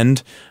the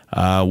end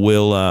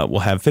will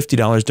have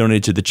 $50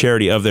 donated to the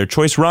charity of their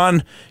choice.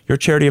 Ron, your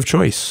charity of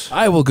choice.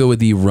 I will go with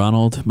the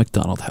Ronald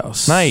McDonald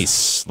House.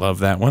 Nice, love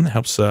that one.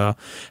 Helps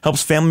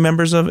family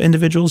members of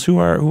individuals who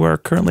are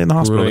currently in the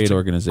hospital. Great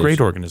organization.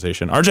 Great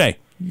organization. RJ,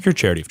 your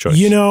charity of choice.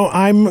 You know,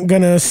 I'm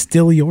going to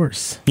steal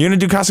yours. You're going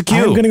to do Casa Q.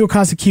 I'm going to go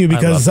Casa Q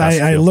because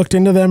I looked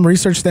into them,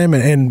 researched them,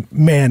 and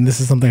man, this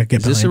is something I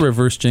get behind. Is this a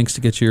reverse jinx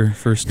to get your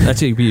first?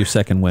 That's be your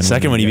second win.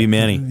 Second one, you beat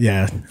Manny.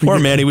 Yeah. Poor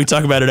Manny. We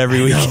talk about it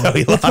every week.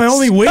 That's my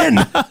only win.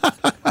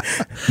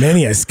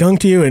 Manny, I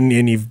skunked you, and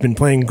you've been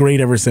playing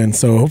great ever since.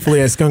 So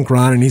hopefully I skunk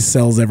Ron, and he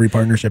sells every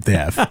partnership they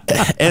have.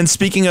 And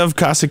speaking of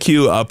Casa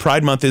Q,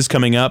 Pride Month is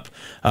coming up.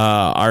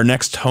 Our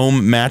next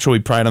home match will be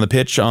Pride on the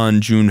Pitch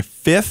on June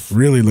 5th.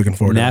 Really looking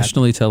forward to that.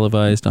 Nationally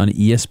televised on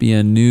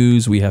ESPN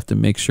News. We have to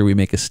make sure we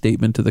make a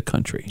statement to the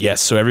country.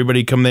 Yes, so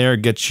everybody come there,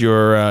 get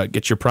your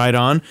Pride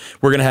on.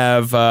 We're gonna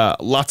have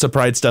lots of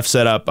Pride stuff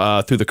set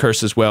up through the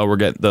Curse as well. We'll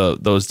get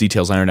those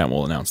details ironed out.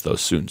 We'll announce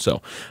those soon.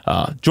 So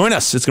join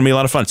us. It's gonna be a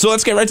lot of fun. So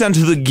let's get right down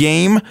to the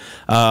game.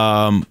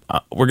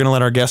 We're gonna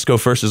let our guest go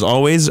first as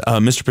always.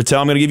 Mr.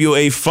 Patel, I'm gonna give you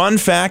a fun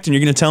fact, and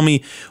you're gonna tell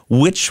me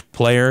which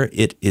player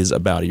it is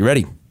about. Are you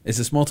ready? Is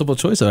this multiple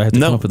choice, or I have to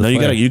come up with a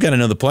player? You gotta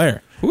know the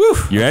player. Woo.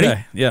 You ready?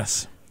 Okay.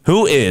 Yes.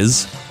 Who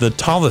is the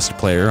tallest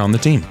player on the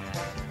team?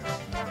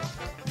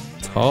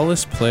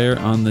 Tallest player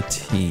on the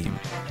team.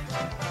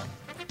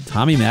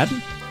 Tommy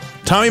Madden?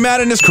 Tommy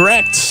Madden is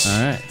correct.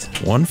 All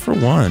right. 1 for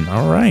 1.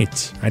 All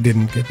right. I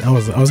didn't get. I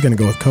was going to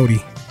go with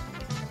Cody.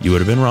 You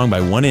would have been wrong by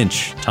 1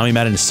 inch. Tommy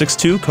Madden is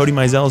 6'2". Cody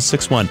Mizell is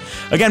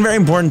 6'1". Again, very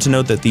important to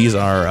note that these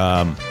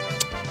are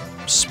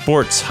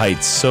sports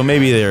heights, so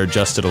maybe they're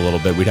adjusted a little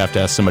bit. We'd have to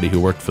ask somebody who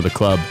worked for the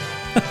club.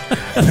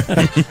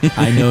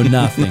 I know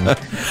nothing.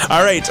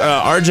 All right,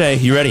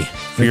 RJ, you ready?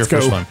 for your Let's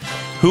first go. one.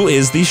 Who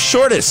is the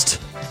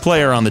shortest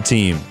player on the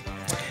team?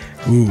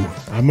 Ooh,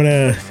 I'm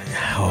gonna.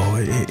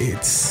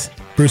 It's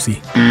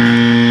Brucey.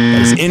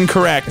 That is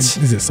incorrect.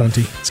 Is it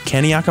Santi? It's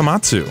Kenny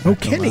Akamatsu. Oh,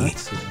 Kenny.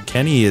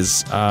 Kenny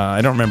is,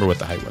 I don't remember what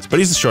the height was, but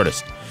he's the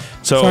shortest.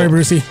 So Sorry,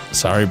 Brucey.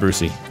 Sorry,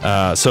 Brucey.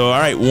 So, all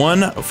right,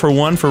 1 for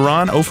 1 for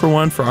Ron, 0 for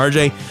 1 for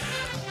RJ.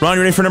 Ron,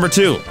 you ready for number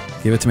 2?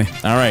 Give it to me.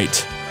 All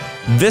right.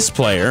 This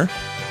player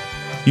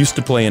used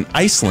to play in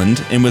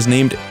Iceland and was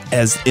named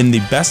as in the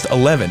best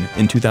 11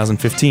 in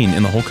 2015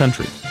 in the whole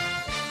country.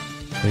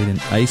 Played in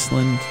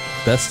Iceland,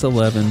 best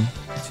 11,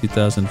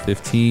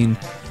 2015.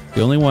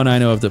 The only one I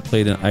know of that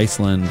played in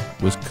Iceland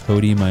was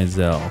Cody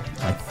Mizell,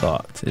 I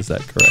thought. Is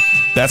that correct?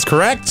 That's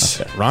correct.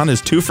 Okay. Ron is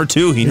 2 for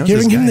 2. He You're knows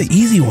giving this him guy. the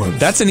easy ones.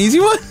 That's an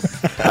easy one?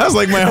 That was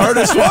like my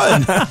hardest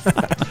one.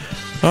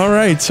 All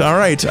right.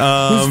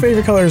 Whose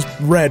favorite color is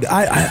red? All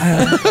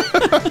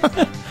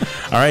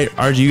right,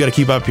 RG, you got to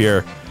keep up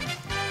here.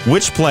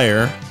 Which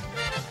player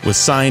was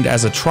signed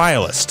as a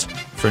trialist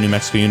for New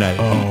Mexico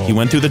United? He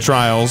went through the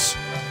trials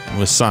and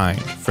was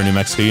signed for New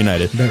Mexico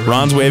United.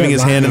 Ron's waving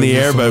his hand in the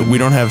air, but we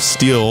don't have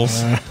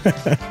steals.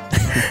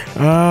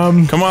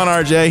 Come on,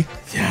 RJ.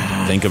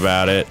 Think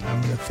about it.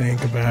 I'm gonna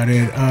think about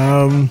it.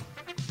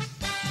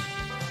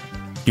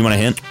 You want a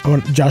hint? I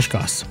want Josh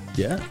Goss.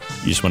 Yeah.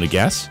 You just want to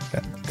guess?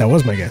 That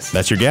was my guess.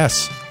 That's your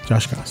guess.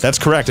 Josh Goss. That's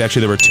correct.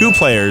 Actually, there were 2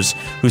 players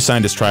who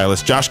signed as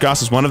trialists. Josh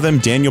Goss is one of them.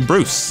 Daniel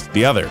Bruce,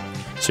 the other.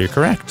 So you're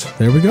correct.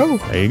 There we go.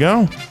 There you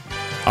go.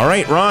 All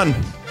right, Ron.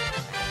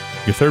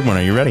 Your third one.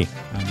 Are you ready?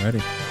 I'm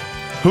ready.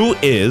 Who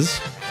is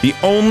the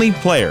only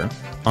player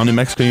on New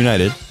Mexico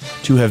United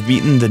to have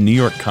beaten the New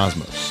York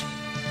Cosmos?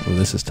 Oh,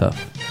 this is tough.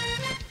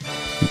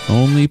 The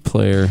only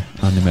player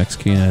on New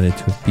Mexico United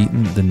to have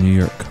beaten the New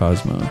York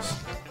Cosmos.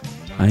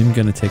 I'm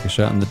going to take a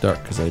shot in the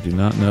dark because I do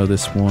not know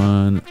this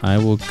one. I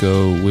will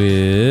go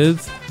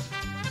with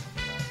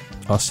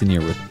Austin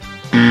Yearwood.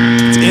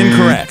 It's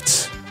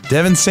incorrect.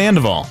 Devin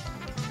Sandoval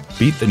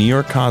beat the New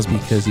York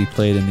Cosmos. Because he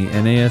played in the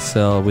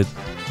NASL with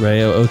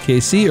Rayo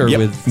OKC or Yep,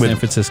 with San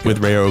Francisco? With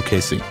Rayo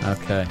OKC.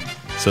 Okay.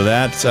 So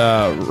that's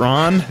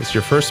Ron. It's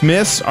your first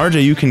miss.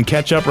 RJ, you can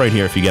catch up right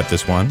here if you get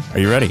this one. Are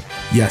you ready?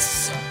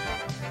 Yes.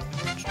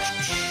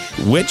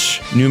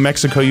 Which New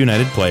Mexico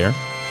United player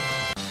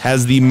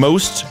has the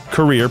most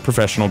career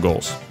professional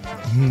goals?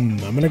 I'm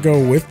gonna go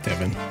with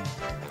Devin.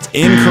 It's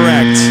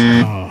incorrect.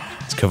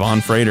 It's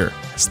Kevon Frater.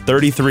 It's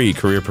 33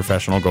 career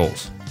professional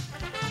goals.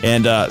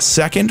 And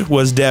second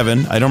was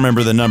Devin. I don't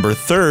remember the number.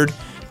 Third,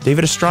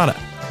 David Estrada.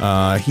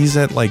 He's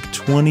at like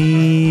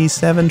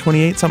 27,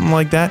 28, something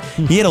like that.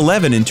 He had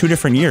 11 in 2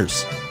 different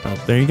years. Oh,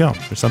 there you go.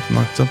 There's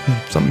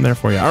something there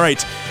for you. All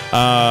right,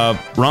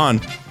 Ron,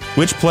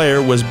 which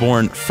player was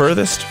born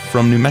furthest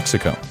from New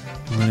Mexico?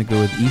 I'm going to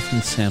go with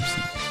Ethan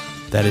Sampson.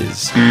 That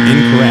is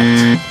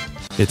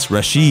incorrect. It's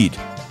Rashid.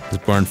 Was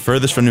born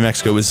furthest from New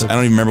Mexico. I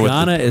don't even remember what.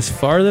 Ghana is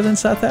farther than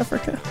South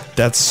Africa?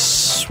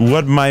 That's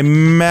what my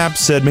map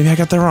said. Maybe I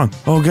got that wrong.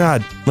 Oh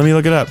God, let me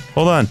look it up.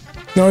 Hold on.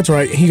 No, it's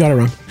right. He got it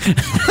wrong.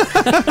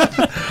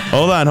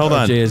 Hold on.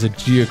 RJ is a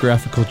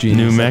geographical genius.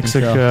 New I can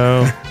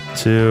Mexico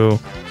to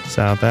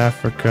South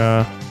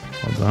Africa.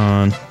 Hold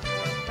on. We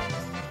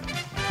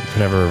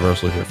could have a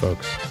reversal here,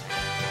 folks.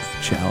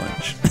 tell.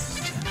 Challenge.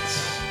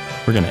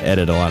 We're gonna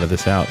edit a lot of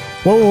this out.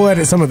 Well, we'll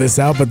edit some of this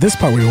out, but this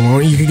part we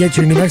won't. You can get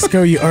your New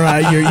Mexico, your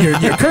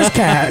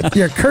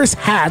curse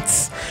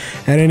hats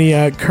at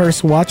any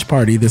curse watch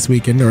party this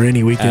weekend or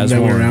any weekend As that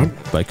we're worn around.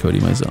 by Cody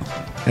Mizell.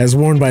 As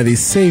worn by the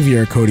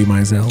savior Cody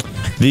Mizell.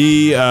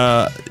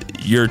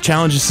 Your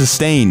challenge is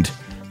sustained.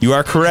 You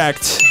are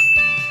correct.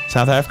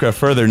 South Africa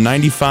further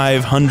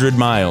 9,500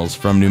 miles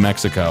from New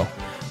Mexico.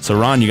 So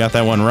Ron, you got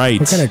that one right.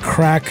 What kind of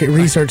crack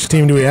research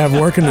team do we have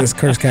working this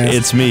curse cast?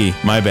 It's me.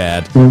 My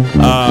bad. All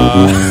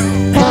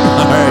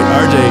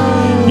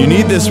right, RJ, you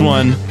need this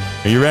one.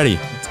 Are you ready?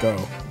 Let's go.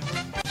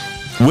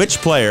 Which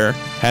player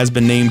has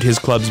been named his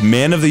club's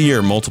Man of the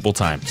Year multiple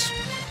times?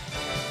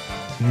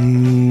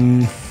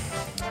 Devin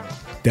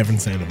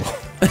Sandoval.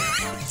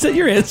 Is that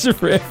your answer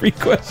for every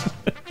question?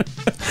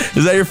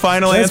 Is that your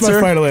final That's answer?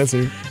 my final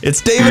answer.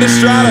 It's David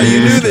Estrada.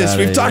 You knew this.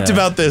 Estrada, We've talked yeah.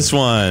 about this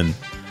one.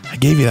 I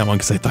gave you that one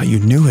because I thought you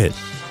knew it.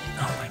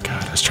 Oh my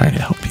God, I was trying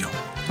to help you.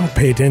 Don't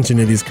pay attention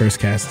to these curse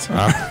casts. All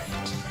right.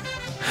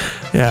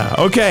 Yeah.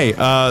 Okay.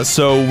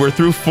 So we're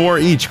through 4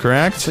 each,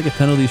 correct? It's like a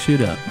penalty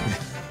shootout.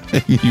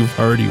 You've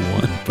already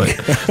won, but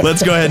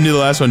let's go ahead and do the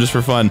last one just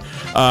for fun.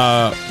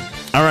 All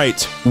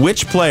right.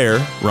 Which player,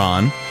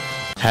 Ron,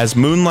 has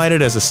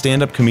moonlighted as a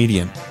stand-up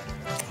comedian?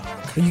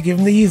 You give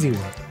him the easy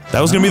one. That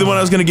was going to be the one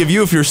I was going to give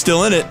you if you're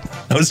still in it.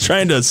 I was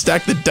trying to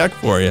stack the deck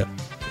for you.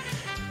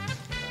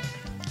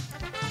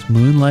 It's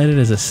moonlighted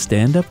as a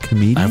stand-up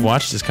comedian? I've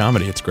watched his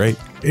comedy. It's great.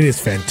 It is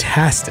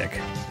fantastic.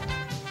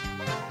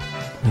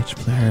 Which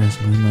player has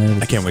moonlighted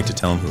as I can't wait to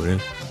tell him who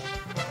it is.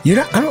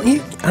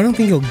 I don't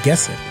think you'll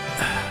guess it.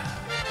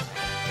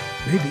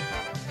 Maybe.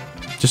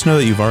 Just know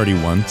that you've already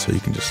won, so you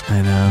can just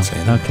I know. say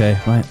anything. Okay.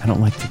 Right. I don't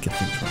like to get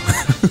things wrong.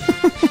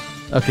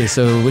 Okay,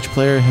 so which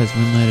player has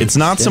moonlighted? It's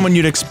not someone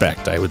you'd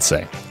expect, I would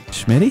say.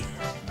 Schmitty?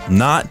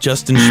 Not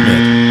Justin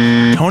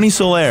Schmidt. Tony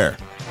Soler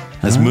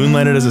has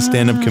moonlighted as a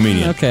stand-up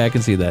comedian. Okay, I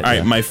can see that. All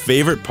right, my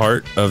favorite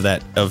part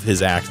of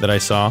his act that I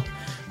saw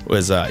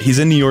was he's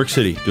in New York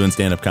City doing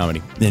stand-up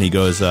comedy, and he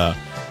goes,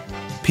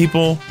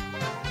 people,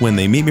 when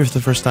they meet me for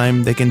the first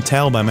time, they can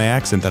tell by my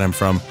accent that I'm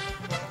from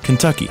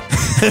Kentucky.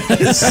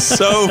 It's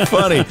so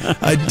funny.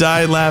 I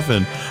died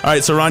laughing. All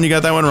right, so Ron, you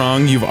got that one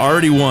wrong. You've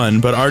already won,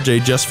 but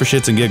RJ, just for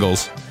shits and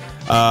giggles,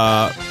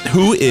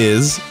 who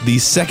is the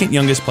second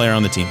youngest player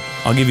on the team?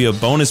 I'll give you a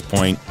bonus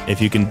point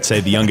if you can say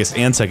the youngest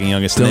and second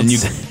youngest, and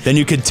then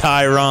you could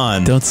tie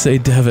Ron. Don't say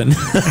Devin.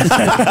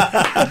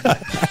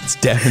 It's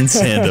Devin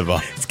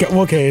Sandoval. It's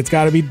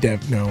got to be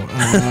Dev. No.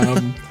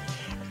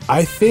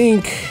 I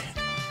think...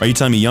 Are you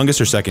telling me youngest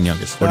or second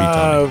youngest? What are you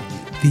telling me?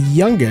 The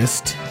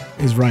youngest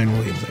is Ryan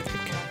Williams, I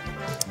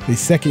think. The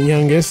second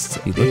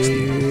youngest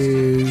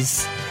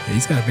is...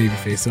 He's got a baby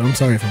face, so I'm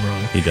sorry if I'm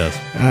wrong. He does.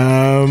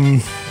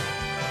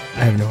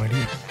 I have no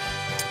idea.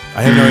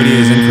 I have no idea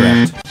is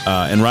incorrect.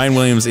 And Ryan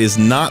Williams is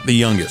not the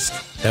youngest.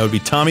 That would be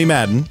Tommy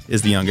Madden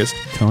is the youngest.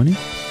 Tony?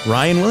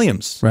 Ryan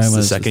Williams is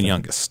the second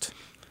youngest.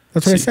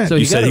 That's what I said. So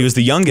you said he was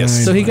the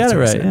youngest. So he got it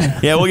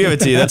right. Yeah, we'll give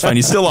it to you. That's fine.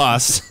 You still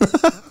lost.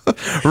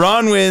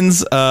 Ron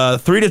wins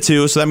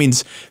 3-2, so that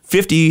means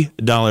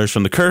 $50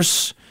 from the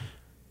curse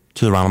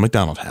to the Ronald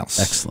McDonald House.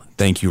 Excellent.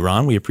 Thank you,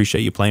 Ron. We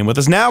appreciate you playing with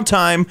us. Now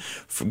time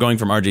for going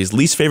from RJ's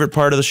least favorite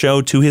part of the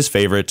show to his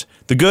favorite.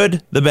 The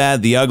good, the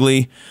bad, the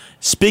ugly.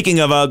 Speaking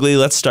of ugly,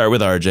 let's start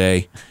with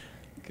RJ.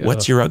 Go.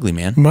 What's your ugly,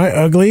 man? My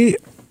ugly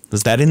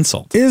is that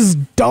insult. Is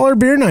dollar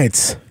beer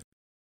nights.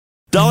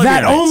 Dollar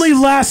that beer nights. Only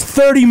lasts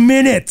 30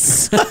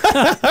 minutes.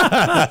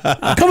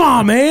 Come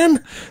on,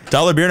 man.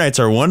 Dollar beer nights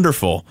are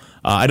wonderful.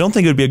 I don't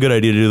think it would be a good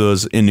idea to do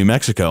those in New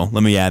Mexico.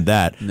 Let me add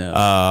that.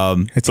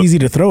 No. It's easy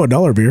to throw a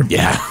dollar beer.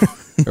 Yeah.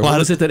 Or what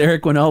was it that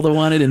Eric Ronaldo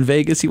wanted in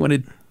Vegas? He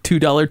wanted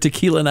 $2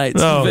 tequila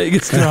nights in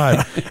Vegas.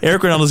 God.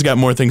 Eric Ronaldo's got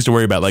more things to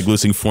worry about, like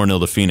losing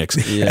 4-0 to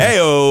Phoenix. Yeah.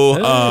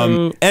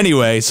 Hey-oh.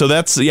 Anyway, so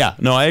that's,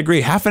 no, I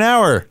agree. Half an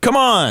hour. Come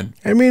on.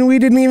 I mean, we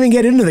didn't even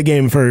get into the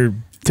game till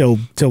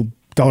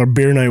dollar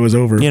beer night was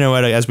over. You know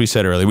what? As we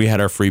said earlier, we had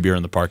our free beer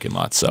in the parking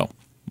lot, so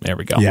there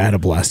we go. Yeah, I had a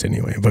blast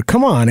anyway. But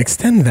come on,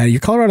 extend that.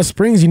 You're Colorado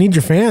Springs. You need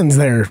your fans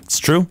there. It's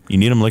true. You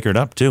need them liquored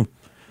up, too.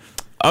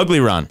 Ugly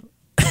Ron.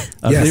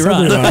 Ugly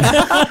Ron.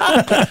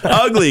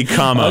 Ugly,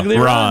 Ugly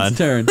Ron. Ron's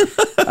turn.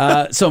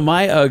 So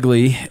my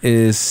ugly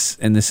is,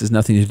 and this has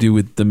nothing to do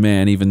with the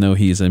man, even though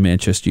he's a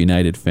Manchester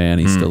United fan,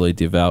 he's still a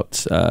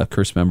devout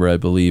Curse member, I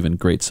believe, and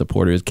great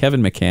supporter, is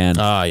Kevin McCann.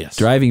 Yes.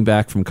 Driving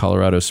back from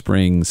Colorado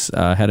Springs,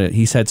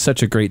 he's had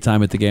such a great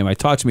time at the game. I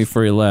talked to him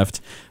before he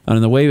left. On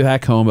the way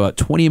back home, about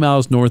 20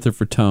 miles north of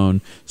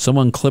Fertone,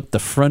 someone clipped the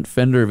front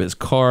fender of his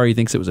car. He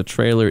thinks it was a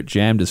trailer. It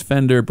jammed his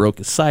fender, broke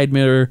his side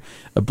mirror,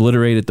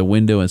 obliterated the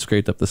window, and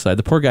scraped up the side.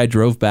 The poor guy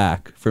drove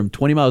back from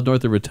 20 miles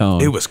north of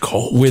Fertone. It was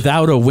cold.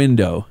 Without a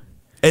window.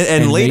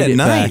 And late at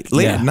night. Back.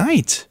 Late at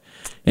night.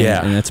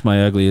 And that's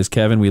my ugly is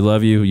Kevin. We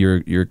love you.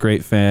 You're a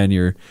great fan.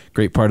 You're a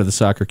great part of the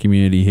soccer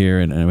community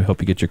here, and we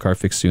hope you get your car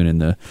fixed soon.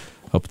 And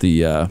hope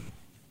the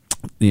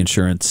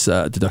insurance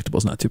deductible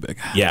is not too big.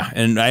 Yeah,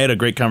 and I had a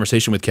great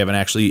conversation with Kevin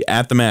actually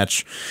at the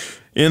match.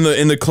 In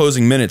the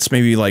closing minutes,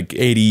 maybe like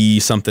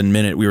 80-something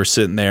minute, we were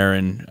sitting there,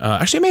 and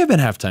actually it may have been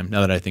halftime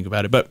now that I think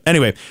about it. But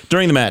anyway,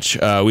 during the match,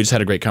 we just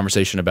had a great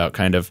conversation about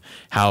kind of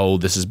how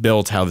this is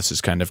built, how this has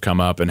kind of come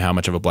up, and how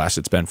much of a blast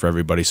it's been for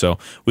everybody. So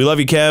we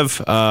love you, Kev.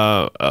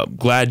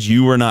 Glad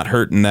you were not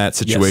hurt in that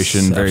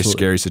situation. Yes, very absolutely.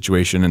 scary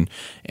situation,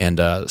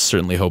 and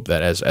certainly hope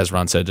that, as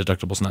Ron said,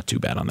 deductible's not too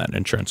bad on that, and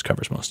insurance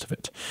covers most of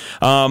it.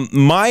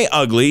 My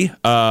ugly,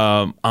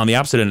 on the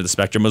opposite end of the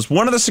spectrum, was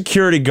one of the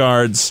security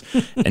guards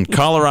in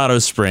Colorado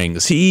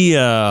Springs. He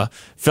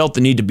felt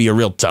the need to be a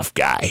real tough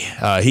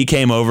guy. He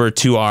came over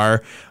to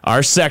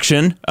our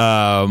section,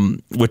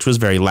 which was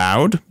very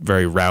loud,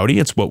 very rowdy.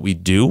 It's what we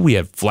do. We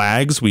have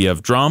flags, we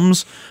have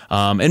drums,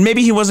 and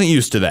maybe he wasn't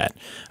used to that.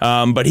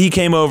 But he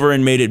came over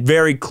and made it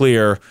very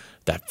clear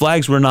that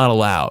flags were not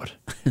allowed.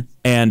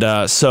 And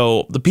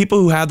so the people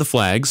who had the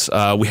flags,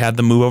 we had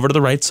them move over to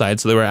the right side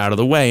so they were out of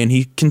the way, and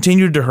he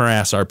continued to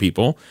harass our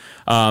people.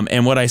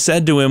 And what I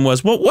said to him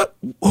was,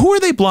 who are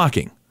they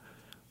blocking?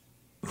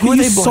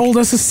 You sold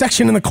us a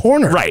section in the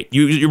corner. Right.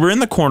 You were in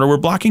the corner. We're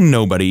blocking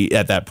nobody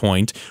at that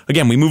point.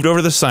 Again, we moved over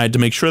to the side to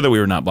make sure that we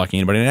were not blocking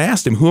anybody. And I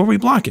asked him, who are we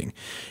blocking?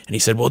 And he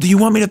said, well, do you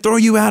want me to throw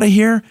you out of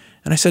here?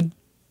 And I said,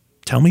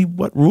 tell me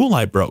what rule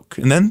I broke,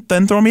 and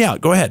then throw me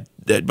out. Go ahead.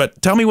 But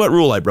tell me what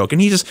rule I broke.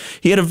 And he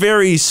had a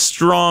very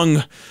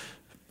strong,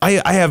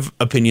 I have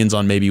opinions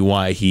on maybe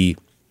why he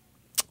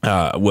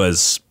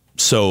was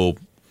so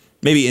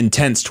maybe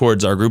intense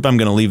towards our group. I'm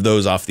going to leave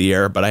those off the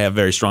air, but I have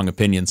very strong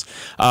opinions.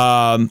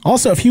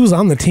 Also, if he was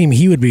on the team,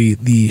 he would be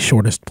the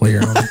shortest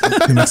player on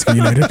New Mexico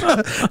United.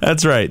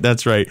 That's right.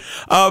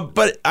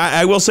 But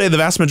I will say the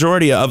vast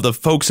majority of the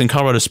folks in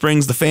Colorado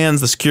Springs, the fans,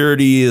 the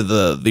security,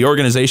 the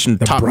organization,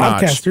 The top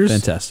notch. broadcasters.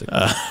 Fantastic.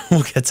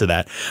 We'll get to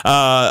that.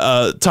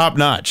 Top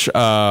notch.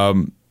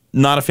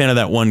 Not a fan of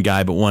that one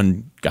guy, but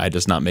one guy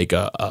does not make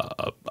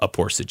a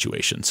poor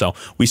situation. So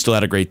we still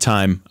had a great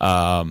time.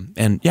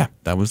 And yeah,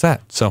 that was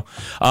that. So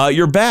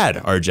you're bad,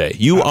 RJ.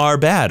 You are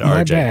bad, RJ.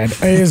 My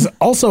bad is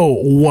also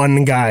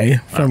one guy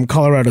from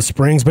Colorado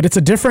Springs, but it's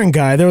a different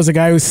guy. There was a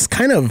guy who's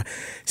kind of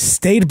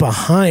stayed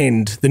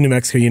behind the New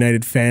Mexico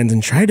United fans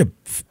and tried to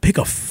pick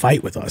a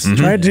fight with us,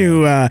 tried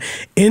to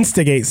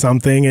instigate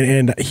something,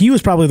 and he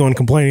was probably the one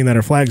complaining that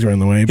our flags were in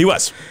the way. He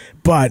was.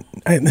 But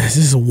this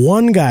is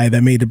one guy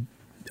that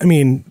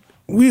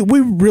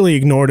we really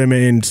ignored him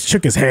and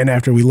shook his hand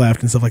after we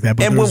left and stuff like that.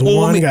 But there was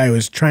one guy who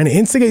was trying to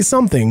instigate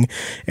something,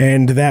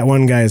 and that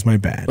one guy is my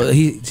bad. Well,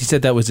 he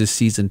said that was his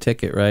season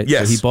ticket, right?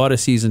 Yes. So he bought a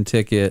season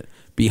ticket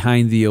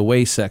behind the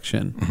away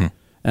section,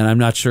 and I'm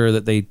not sure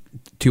that they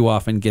too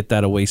often get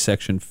that away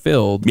section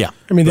filled. Yeah.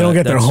 I mean, they don't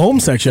get their home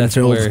section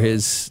filled.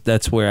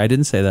 That's where I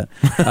didn't say that.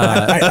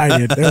 I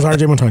did. That was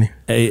RJ Montano.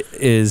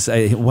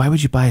 Why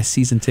would you buy a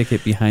season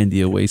ticket behind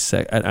the away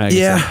section?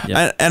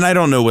 And I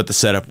don't know what the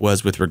setup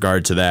was with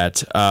regard to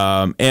that.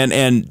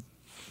 And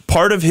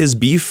part of his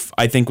beef,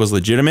 I think, was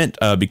legitimate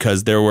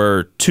because there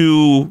were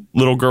two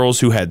little girls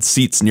who had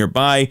seats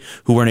nearby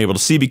who weren't able to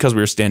see because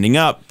we were standing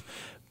up.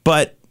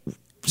 But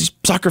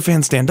soccer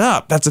fans stand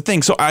up. That's the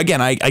thing. So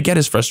again, I get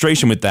his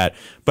frustration with that,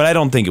 but I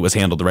don't think it was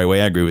handled the right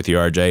way. I agree with you,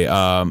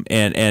 RJ.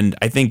 And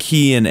I think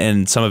he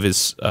and some of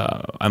his,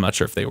 I'm not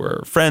sure if they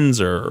were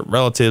friends or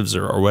relatives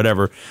or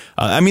whatever.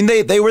 I mean,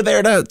 they were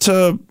there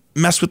to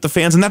mess with the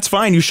fans, and that's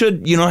fine. You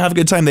should, have a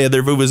good time. They had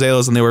their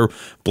vuvuzelas and they were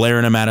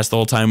blaring them at us the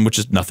whole time, which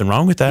is nothing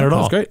wrong with that at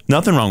all. Great.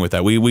 Nothing wrong with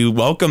that. We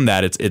welcome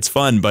that. It's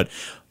fun, but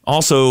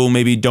also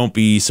maybe don't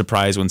be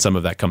surprised when some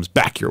of that comes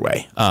back your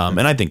way.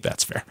 And I think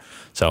that's fair.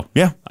 So,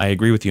 yeah, I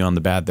agree with you on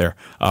the bad there.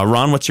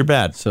 Ron, what's your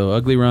bad? So,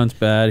 Ugly Ron's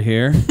bad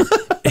here.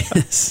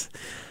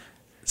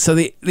 So,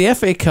 the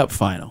FA Cup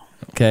final,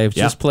 okay,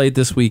 just played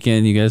this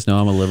weekend. You guys know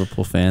I'm a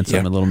Liverpool fan, so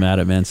I'm a little mad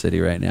at Man City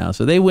right now.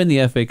 So, they win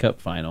the FA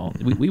Cup final.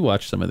 We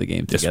watched some of the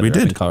games together. Yes, we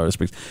did. In Colorado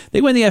Springs. They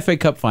win the FA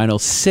Cup final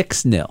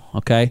 6-0,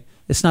 okay?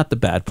 It's not the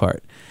bad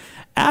part.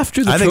 I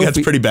think that's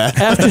pretty bad.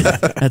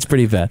 That's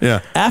pretty bad.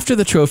 Yeah. After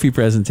the trophy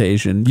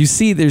presentation, you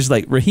see there's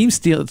like Raheem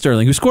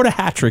Sterling, who scored a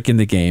hat trick in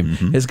the game,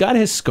 has got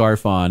his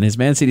scarf on, his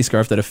Man City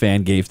scarf that a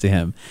fan gave to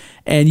him.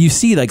 And you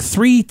see like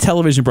 3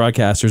 television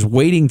broadcasters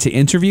waiting to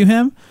interview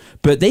him,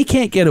 but they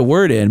can't get a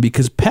word in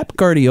because Pep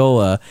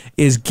Guardiola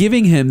is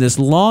giving him this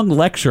long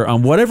lecture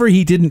on whatever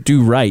he didn't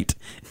do right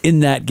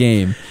in that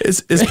game.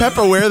 Is Pep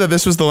aware that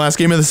this was the last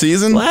game of the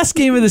season? Last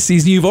game of the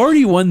season. You've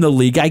already won the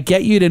league. I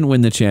get you didn't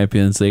win the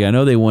Champions League. I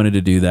know they wanted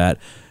to do that.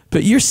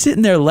 But you're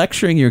sitting there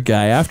lecturing your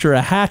guy after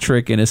a hat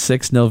trick and a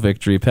 6-0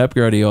 victory. Pep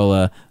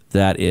Guardiola,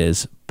 that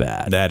is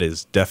bad. That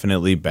is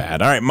definitely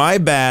bad. All right, my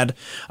bad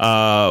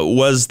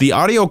was the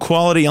audio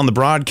quality on the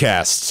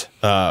broadcast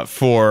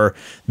for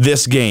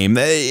this game.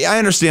 I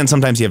understand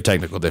sometimes you have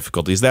technical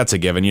difficulties. That's a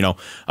given,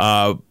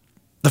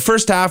 The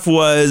first half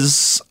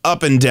was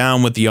up and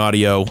down with the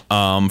audio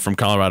from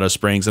Colorado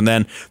Springs. And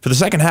then for the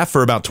second half,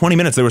 for about 20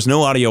 minutes, there was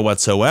no audio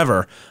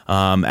whatsoever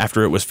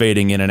after it was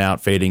fading in and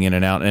out.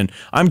 And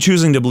I'm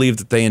choosing to believe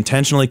that they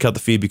intentionally cut the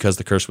feed because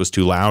the curse was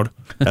too loud.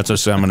 That's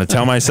what I'm going to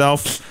tell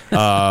myself.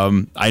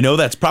 I know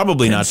that's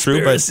probably not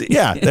true, but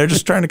yeah, they're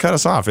just trying to cut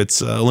us off.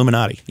 It's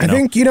Illuminati. I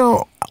think,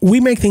 we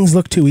make things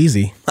look too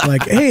easy.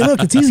 Like, hey,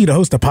 look, it's easy to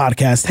host a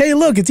podcast. Hey,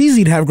 look, it's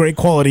easy to have great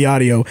quality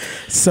audio.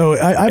 So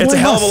I it's a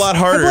hell of a lot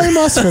harder. I blame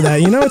us for that.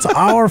 It's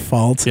our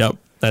fault. Yep,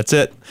 that's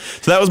it.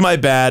 So that was my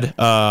bad.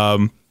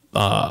 Now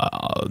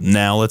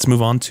let's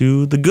move on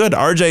to the good.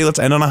 RJ, let's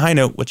end on a high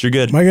note. What's your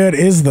good? My good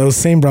is those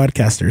same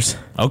broadcasters.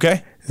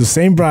 Okay. The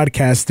same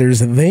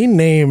broadcasters, they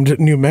named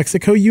New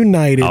Mexico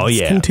United's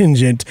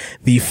contingent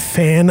the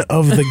fan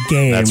of the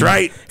game. That's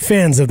right.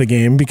 Fans of the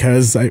game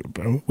because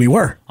we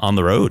were. On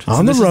the road.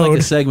 So this is like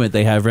a segment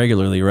they have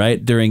regularly,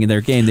 right? During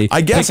their game. They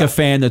pick a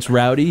fan that's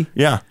rowdy.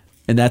 Yeah.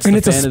 And that's the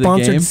fan of the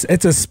game.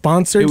 It's a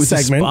sponsored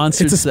segment.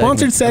 It's a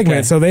sponsored segment.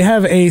 Okay. So they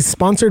have a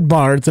sponsored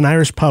bar. It's an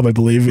Irish pub, I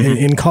believe,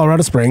 in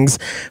Colorado Springs,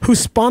 who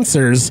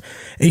sponsors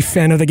a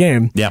fan of the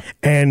game. Yeah.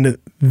 And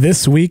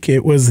this week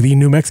it was the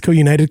New Mexico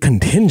United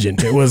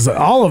contingent. It was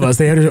all of us.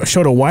 They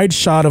showed a wide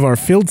shot of our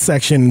field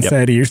section and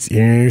said, "Here's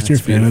your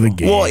fan of the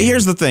game." Well,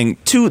 here's the thing.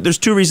 There's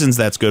 2 reasons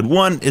that's good.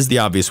 One is the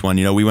obvious one.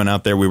 We went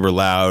out there. We were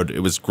loud. It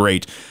was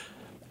great.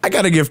 I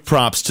got to give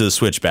props to the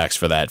Switchbacks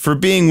for that, for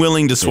being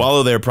willing to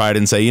swallow their pride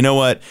and say, you know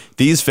what,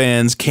 these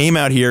fans came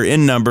out here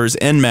in numbers,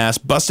 en masse,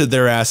 busted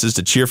their asses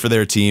to cheer for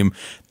their team.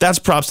 That's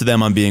props to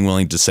them on being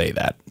willing to say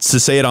that, to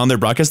say it on their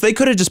broadcast. They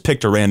could have just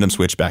picked a random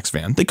Switchbacks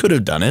fan. They could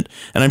have done it,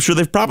 and I'm sure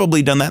they've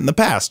probably done that in the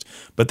past,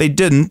 but they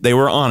didn't. They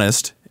were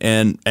honest,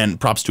 and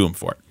props to them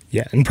for it.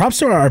 Yeah, and props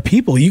to our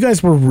people. You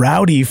guys were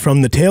rowdy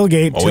from the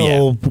tailgate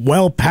till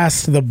well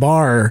past the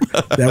bar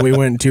that we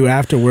went to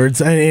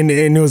afterwards. And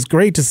it was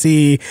great to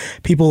see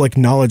people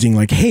acknowledging,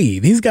 like, hey,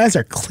 these guys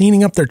are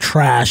cleaning up their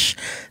trash.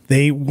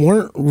 They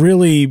weren't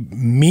really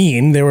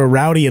mean. They were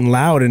rowdy and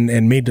loud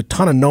and made a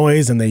ton of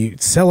noise, and they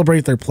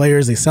celebrate their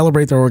players. They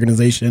celebrate their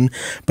organization,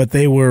 but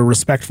they were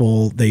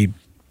respectful. They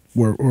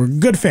we're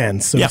good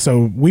fans. So Yeah.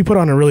 so we put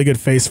on a really good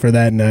face for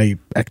that, and I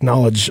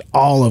acknowledge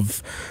all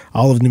of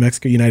New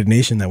Mexico United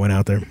Nation that went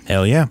out there.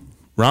 Hell yeah.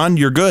 Ron,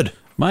 you're good.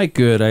 My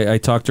good. I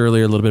talked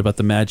earlier a little bit about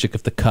the magic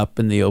of the Cup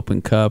and the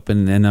Open Cup,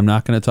 and I'm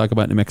not going to talk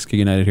about New Mexico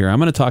United here. I'm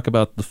going to talk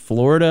about the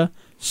Florida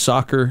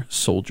Soccer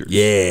Soldiers.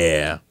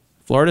 Yeah.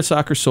 Florida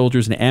Soccer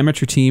Soldiers, an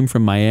amateur team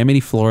from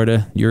Miami,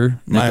 Florida. Your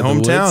My neck of the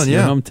hometown, woods,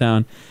 yeah. Your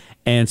hometown.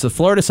 And so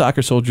Florida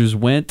Soccer Soldiers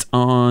went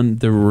on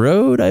the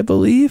road, I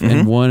believe,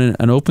 and won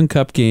an Open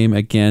Cup game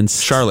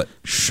against Charlotte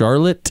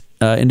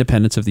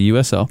Independence of the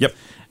USL. Yep.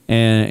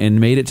 And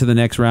made it to the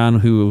next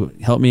round. Who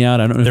helped me out?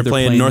 I don't know if They're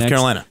playing North next.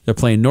 Carolina. They're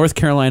playing North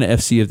Carolina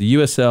FC of the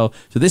USL.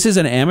 So this is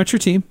an amateur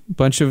team, a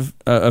bunch of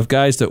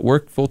guys that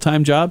work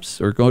full-time jobs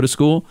or go to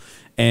school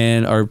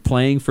and are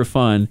playing for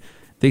fun.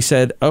 They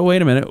said, "Oh,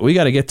 wait a minute, we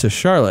got to get to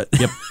Charlotte.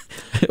 Yep,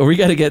 or we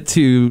got to get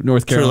to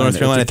North Carolina. North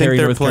Carolina. I think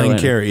they're playing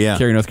Cary. Yeah,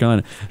 Cary, North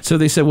Carolina." So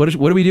they said, "What do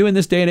we do in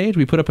this day and age?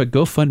 We put up a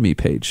GoFundMe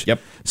page."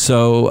 Yep.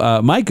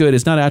 So my good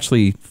is not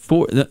actually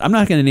for. I'm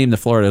not going to name the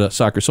Florida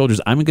Soccer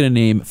Soldiers. I'm going to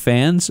name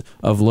fans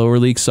of lower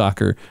league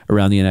soccer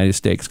around the United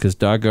States because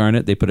doggone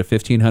it, they put a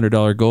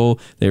 $1,500 goal.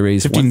 They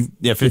raised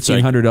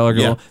 $1,500 goal.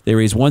 Yeah. They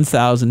raised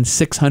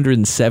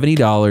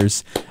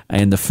 $1,670,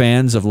 and the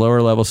fans of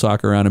lower level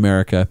soccer around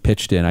America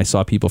pitched in. I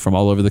saw people from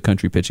all over the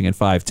country pitching in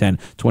 $5, $10,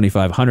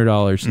 $25,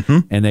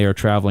 $100, and they are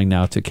traveling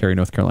now to Cary,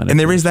 North Carolina. And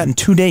they raised that in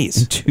 2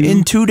 days.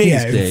 In 2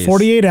 days. Yeah,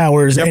 48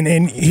 hours. Yep.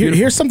 And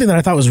here's something that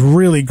I thought was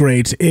really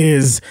great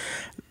is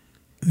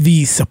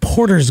the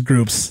supporters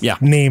groups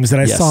names that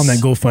I saw on that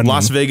GoFundMe.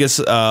 Las Vegas,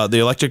 the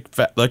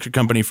electric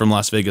company from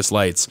Las Vegas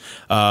Lights.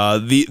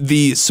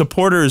 The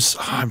supporters,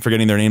 I'm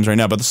forgetting their names right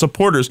now, but the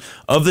supporters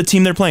of the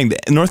team they're playing, the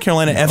North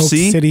Carolina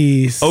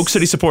FC. Oak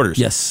City supporters.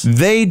 Yes.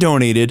 They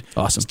donated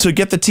awesome to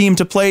get the team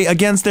to play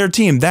against their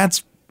team.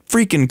 That's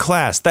freaking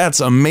class. That's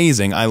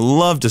amazing. I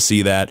love to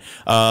see that.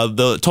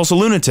 The Tulsa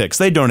Lunatics,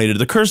 they donated.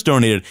 The Curse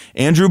donated.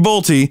 Andrew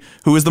Bolte,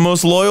 who is the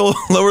most loyal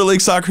lower league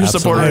soccer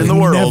supporter in the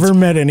world. I've never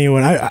met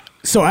anyone. I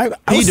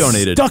was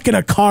donated. Stuck in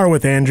a car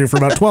with Andrew for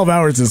about 12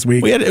 hours this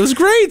week. It was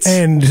great.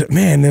 And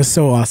man, it was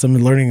so awesome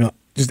learning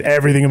just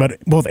everything about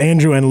both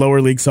Andrew and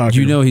lower league soccer.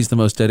 You know he's the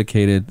most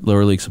dedicated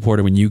lower league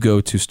supporter when you go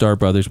to Star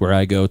Brothers, where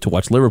I go to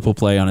watch Liverpool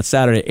play on a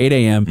Saturday at 8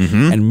 a.m.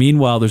 And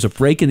meanwhile, there's a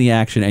break in the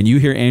action, and you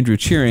hear Andrew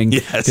cheering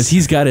because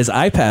he's got his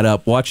iPad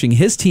up watching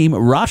his team,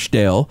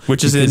 Rochdale,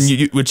 which is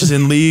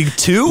in League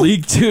Two.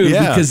 League Two,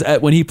 yeah. Because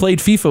when he played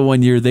FIFA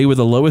one year, they were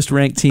the lowest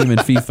ranked team in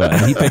FIFA,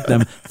 and he picked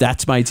them.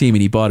 That's my team,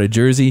 and he bought a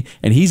jersey,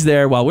 and he's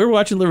there while we're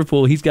watching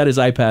Liverpool. He's got his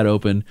iPad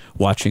open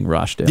watching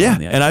Rochdale. Yeah,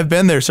 and I've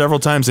been there several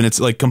times, and it's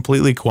like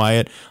completely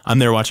quiet. I'm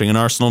there watching an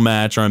Arsenal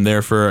match, or I'm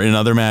there for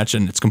another match,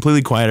 and it's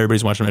completely quiet.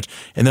 Everybody's watching a match,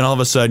 and then all of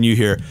a sudden you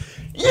hear,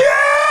 "Yeah!"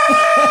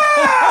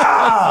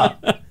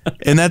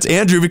 And that's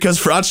Andrew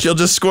because Rochdale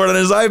just scored on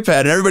his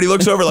iPad, and everybody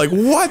looks over like,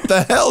 "What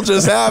the hell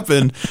just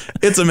happened?"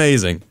 It's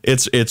amazing.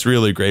 It's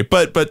really great.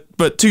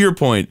 But to your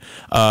point,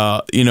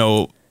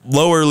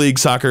 lower league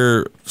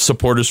soccer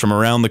supporters from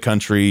around the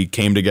country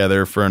came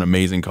together for an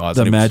amazing cause.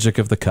 The magic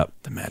of the cup.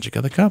 The magic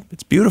of the cup.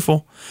 It's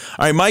beautiful.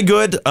 All right, my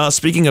good.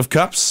 Speaking of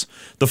cups,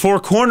 the Four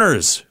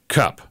Corners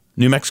Cup.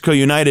 New Mexico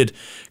United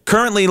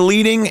currently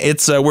leading.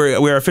 It's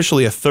we're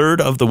officially a third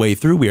of the way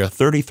through. We are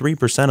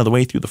 33% of the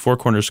way through the Four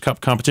Corners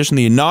Cup competition,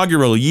 the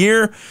inaugural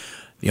year.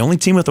 The only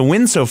team with a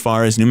win so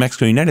far is New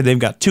Mexico United. They've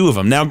got 2 of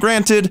them. Now,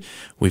 granted,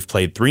 we've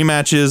played 3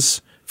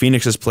 matches.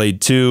 Phoenix has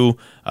played 2.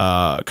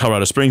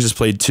 Colorado Springs has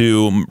played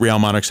 2. Real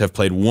Monarchs have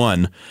played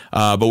 1.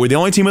 But we're the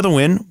only team with a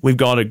win. We've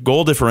got a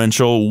goal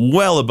differential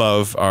well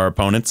above our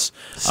opponents.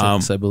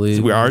 6, I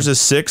believe. Ours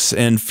is 6,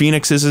 and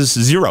Phoenix's is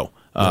 0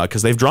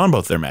 because they've drawn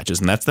both their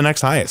matches, and that's the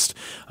next highest.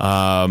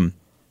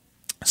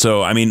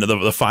 So, I mean, the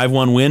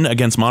 5-1 win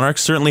against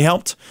Monarchs certainly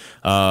helped.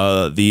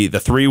 The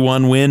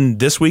 3-1 win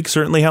this week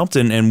certainly helped,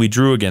 and we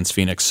drew against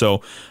Phoenix.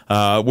 So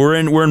we're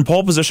in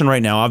pole position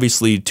right now.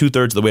 Obviously,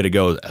 2/3 of the way to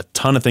go. A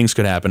ton of things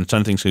could happen. A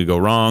ton of things could go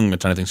wrong. A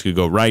ton of things could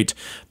go right.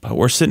 But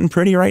we're sitting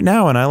pretty right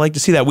now, and I like to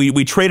see that.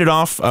 We traded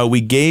off.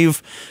 We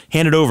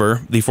handed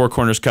over the Four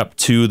Corners Cup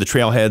to the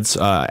Trailheads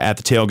at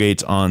the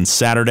tailgate on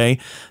Saturday.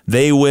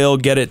 They will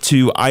get it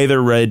to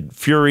either Red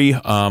Fury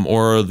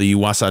or the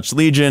Wasatch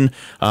Legion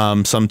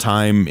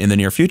sometime in the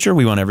near future.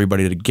 We want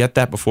everybody to get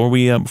that before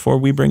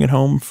we bring it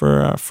home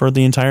for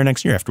the entire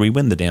next year after we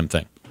win the damn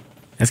thing.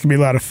 That's going to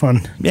be a lot of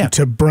fun. Yeah.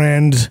 To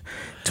brand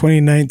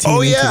 2019.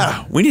 Oh,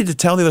 yeah. We need to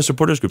tell the other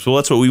supporters groups. Well,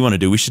 that's what we want to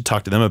do. We should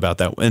talk to them about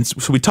that. And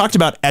so we talked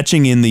about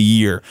etching in the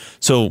year.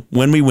 So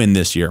when we win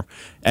this year,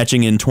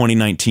 etching in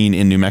 2019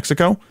 in New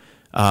Mexico.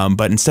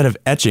 But instead of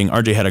etching,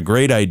 RJ had a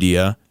great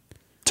idea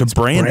to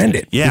brand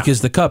it. Yeah.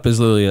 Because the cup is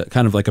literally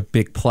kind of like a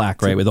big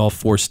plaque, right, with all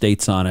 4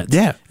 states on it.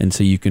 Yeah. And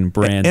so you can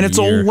brand and it's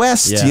year. a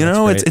West,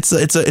 Yeah,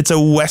 it's a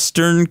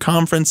Western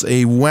conference,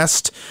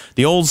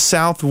 the old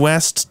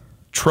Southwest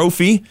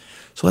trophy.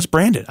 So let's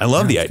brand it. I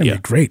love the idea.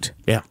 Great.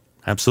 Yeah,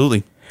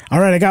 absolutely. All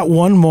right, I got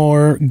one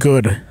more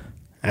good.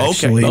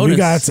 Actually, Okay. we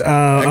got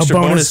a Extra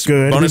bonus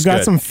good. bonus We've got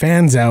good. some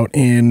fans out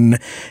in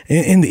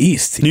the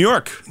East. New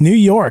York. New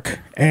York.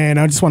 And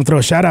I just want to throw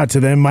a shout out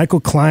to them. Michael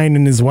Klein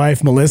and his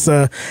wife,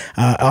 Melissa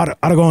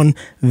Aragon.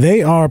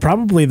 They are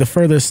probably the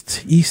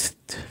furthest East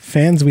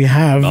fans we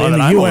have in that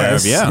the I'm aware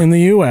U.S. of, yeah. In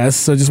the U.S.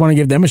 So just want to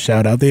give them a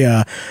shout out. They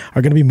are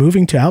going to be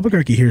moving to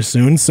Albuquerque here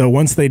soon. So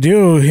once they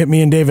do, hit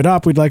me and David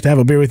up. We'd like to have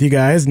a beer with you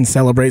guys and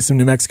celebrate some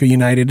New Mexico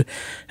United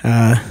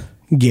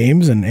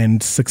games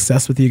and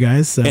success with you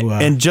guys. So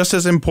And just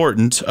as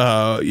important,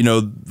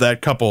 that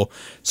couple.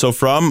 So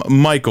from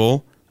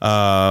Michael,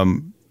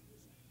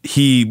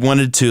 he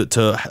wanted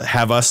to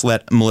have us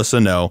let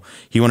Melissa know.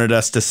 He wanted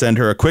us to send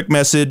her a quick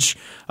message,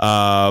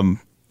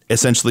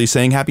 essentially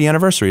saying happy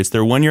anniversary. It's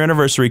their 1-year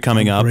anniversary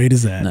coming up. great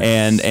is that?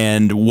 Nice.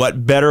 And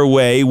what better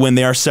way when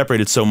they are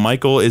separated? So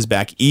Michael is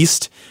back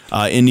east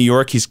in New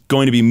York. He's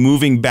going to be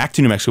moving back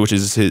to New Mexico, which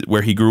is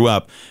where he grew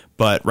up.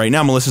 But right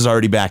now, Melissa's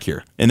already back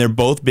here, and they're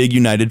both big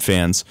United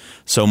fans.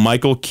 So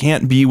Michael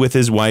can't be with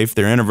his wife.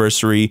 Their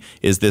anniversary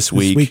is this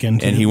week,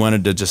 weekend, and yeah. he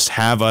wanted to just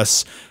have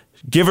us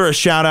give her a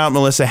shout out,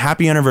 Melissa.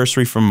 Happy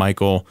anniversary from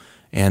Michael,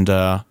 and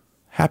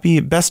happy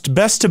best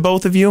to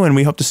both of you. And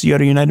we hope to see you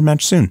at a United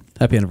match soon.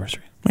 Happy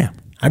anniversary. Yeah.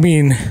 I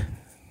mean,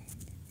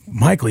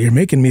 Michael, you're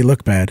making me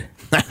look bad.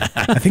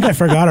 I think I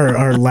forgot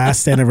our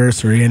last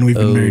anniversary, and we've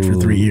been married for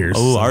 3 years.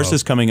 Oh, so. ours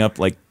is coming up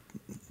like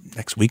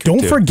next week. Don't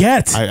or two.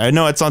 forget. I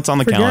know it's on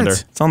the Forget. calendar.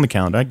 It's on the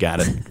calendar. I got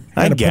it.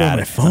 I gotta put it on got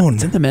my it. phone.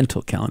 It's in the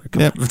mental calendar.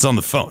 Come Yeah, it's on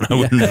the phone. I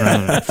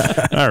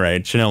wouldn't. All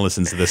right, Chanel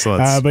listens to this.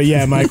 Let's. But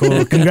yeah,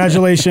 Michael,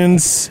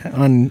 congratulations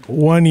on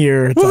 1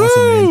 year. It's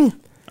awesome, man.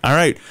 All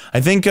right,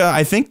 I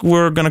think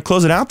we're gonna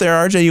close it out there.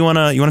 RJ, you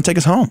wanna take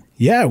us home?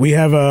 Yeah, we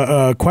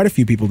have quite a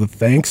few people to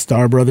thank.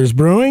 Star Brothers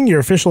Brewing, your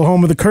official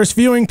home of the Curse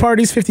viewing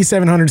parties,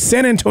 5700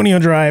 San Antonio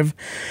Drive.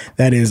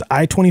 That is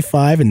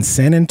I-25 in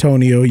San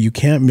Antonio. You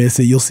can't miss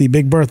it. You'll see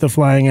Big Bertha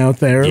flying out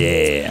there.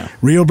 Yeah.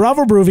 Rio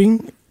Bravo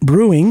Brewing,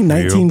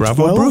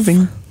 1912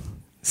 Brewing.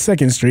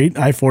 2nd Street,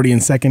 I-40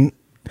 and 2nd.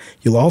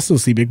 You'll also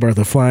see Big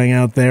Bertha flying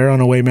out there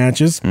on away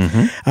matches.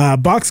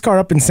 Boxcar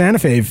up in Santa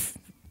Fe,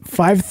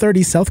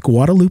 530 South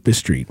Guadalupe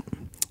Street.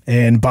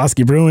 And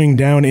Bosque Brewing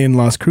down in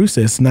Las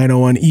Cruces,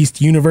 901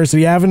 East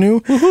University Avenue.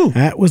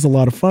 That was a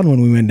lot of fun when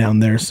we went down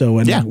there. So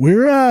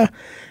we're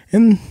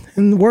in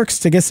the works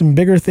to get some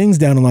bigger things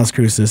down in Las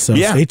Cruces. So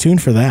stay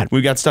tuned for that.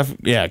 We got stuff.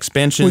 Yeah,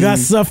 expansion. We got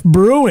stuff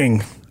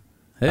brewing.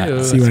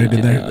 Hey, See what I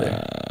did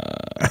there?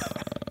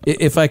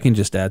 If I can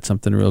just add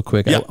something real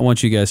quick, Yep. I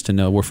want you guys to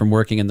know we're from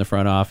working in the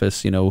front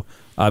office.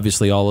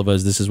 Obviously all of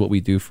us, this is what we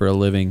do for a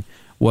living.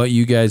 What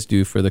you guys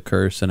do for the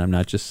Curse, and I'm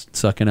not just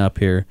sucking up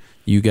here,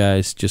 you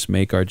guys just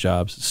make our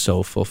jobs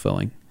so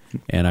fulfilling.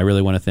 And I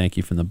really want to thank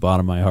you from the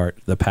bottom of my heart,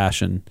 the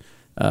passion,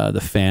 the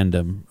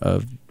fandom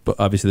of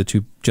obviously the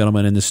two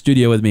gentlemen in the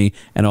studio with me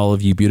and all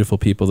of you beautiful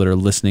people that are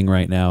listening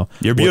right now.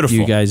 You're beautiful.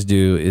 What you guys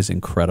do is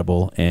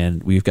incredible,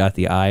 and we've got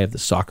the eye of the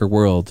soccer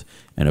world,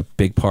 and a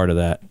big part of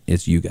that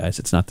is you guys.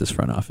 It's not this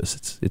front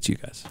office. It's you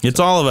guys. It's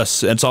all of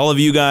us. It's all of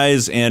you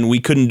guys, and we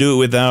couldn't do it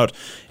without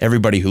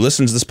everybody who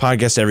listens to this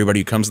podcast, everybody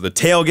who comes to the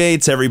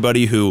tailgates,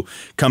 everybody who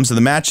comes to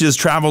the matches,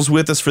 travels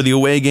with us for the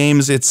away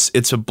games.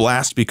 It's a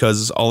blast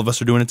because all of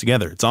us are doing it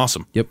together. It's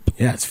awesome. Yep.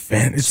 Yeah, it's so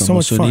Somos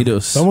much fun.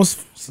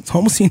 unidos. It's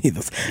almost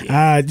unidos.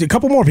 A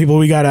couple more people.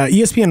 We got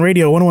ESPN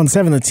Radio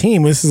 101.7 The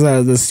Team. This is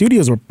the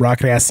studios we're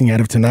broadcasting out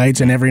of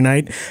tonight and every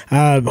night.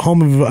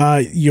 Home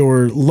of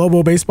your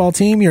Lobo baseball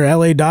team, your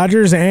LA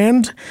Dodgers,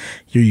 and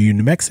your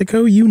New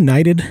Mexico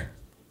United.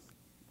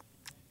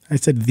 I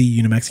said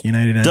the New Mexico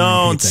United. and I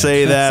Don't hate that.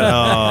 say that. Oh.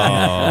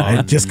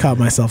 I just caught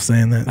myself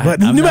saying that.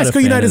 But I'm New not a Mexico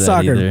fan United of that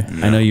Soccer.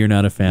 either. I know you're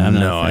not a fan. I'm not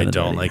No, a fan I of that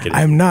don't either. like it.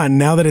 I'm not.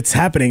 Now that it's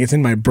happening, it's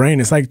in my brain.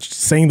 It's like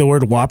saying the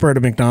word Whopper at a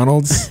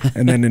McDonald's,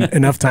 and then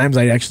enough times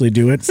I actually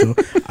do it. So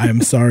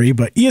I'm sorry,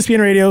 but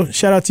ESPN Radio,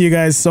 shout out to you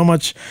guys so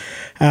much.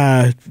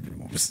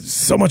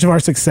 So much of our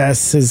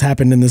success has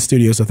happened in the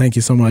studio, so thank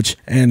you so much.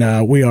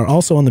 And we are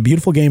also on the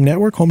Beautiful Game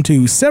Network, home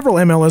to several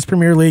MLS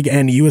Premier League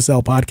and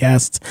USL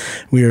podcasts.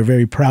 We are a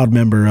very proud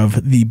member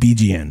of the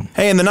BGN.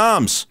 Hey, and the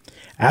Noms.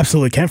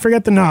 Absolutely. Can't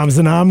forget the Noms.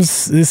 The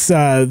Noms,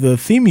 the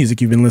theme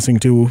music you've been listening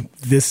to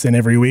this and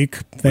every week,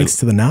 thanks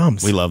to the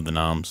Noms. We love the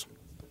Noms.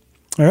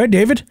 All right,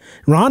 David.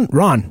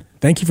 Ron,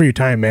 thank you for your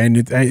time, man.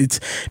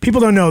 It's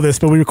people don't know this,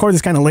 but we record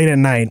this kind of late at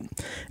night,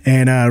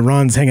 and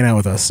Ron's hanging out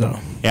with us. So,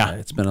 Yeah.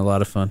 It's been a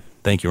lot of fun.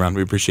 Thank you, Ron.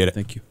 We appreciate it.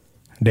 Thank you.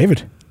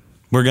 David.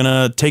 We're going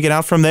to take it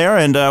out from there,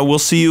 and we'll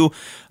see you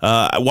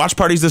at watch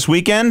parties this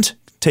weekend.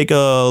 Take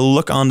a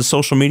look on the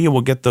social media.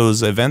 We'll get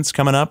those events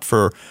coming up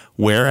for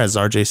where, as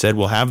RJ said,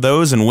 we'll have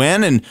those and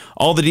when and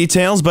all the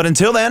details. But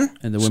until then,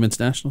 And the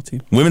women's national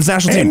team. women's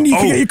national team. And you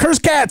can get your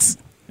cursed cats.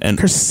 And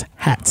Curse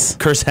hats.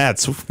 Curse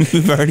hats.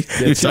 We've already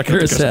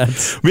Curse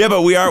hats. Yeah,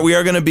 but we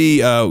are going to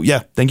be.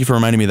 Thank you for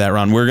reminding me of that,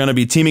 Ron. We're going to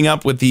be teaming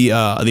up with the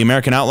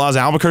American Outlaws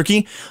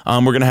Albuquerque.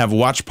 We're going to have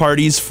watch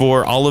parties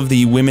for all of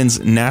the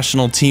women's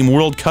national team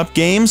World Cup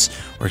games.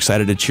 We're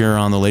excited to cheer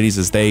on the ladies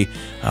as they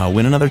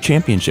win another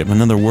championship,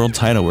 another world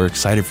title. We're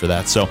excited for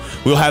that. So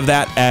we'll have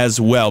that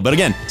as well. But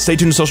again, stay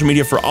tuned to social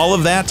media for all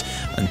of that.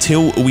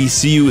 Until we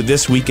see you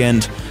this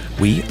weekend,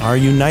 we are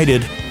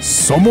united.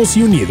 Somos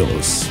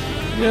unidos.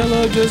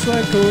 Yellow just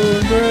like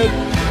cornbread.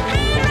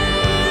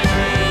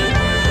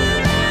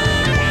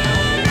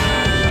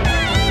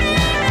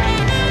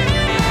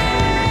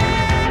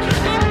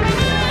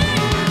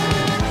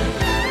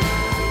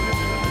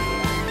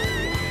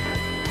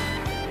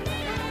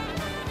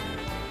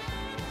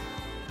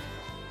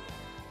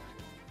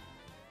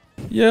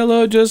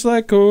 Yellow just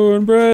like cornbread.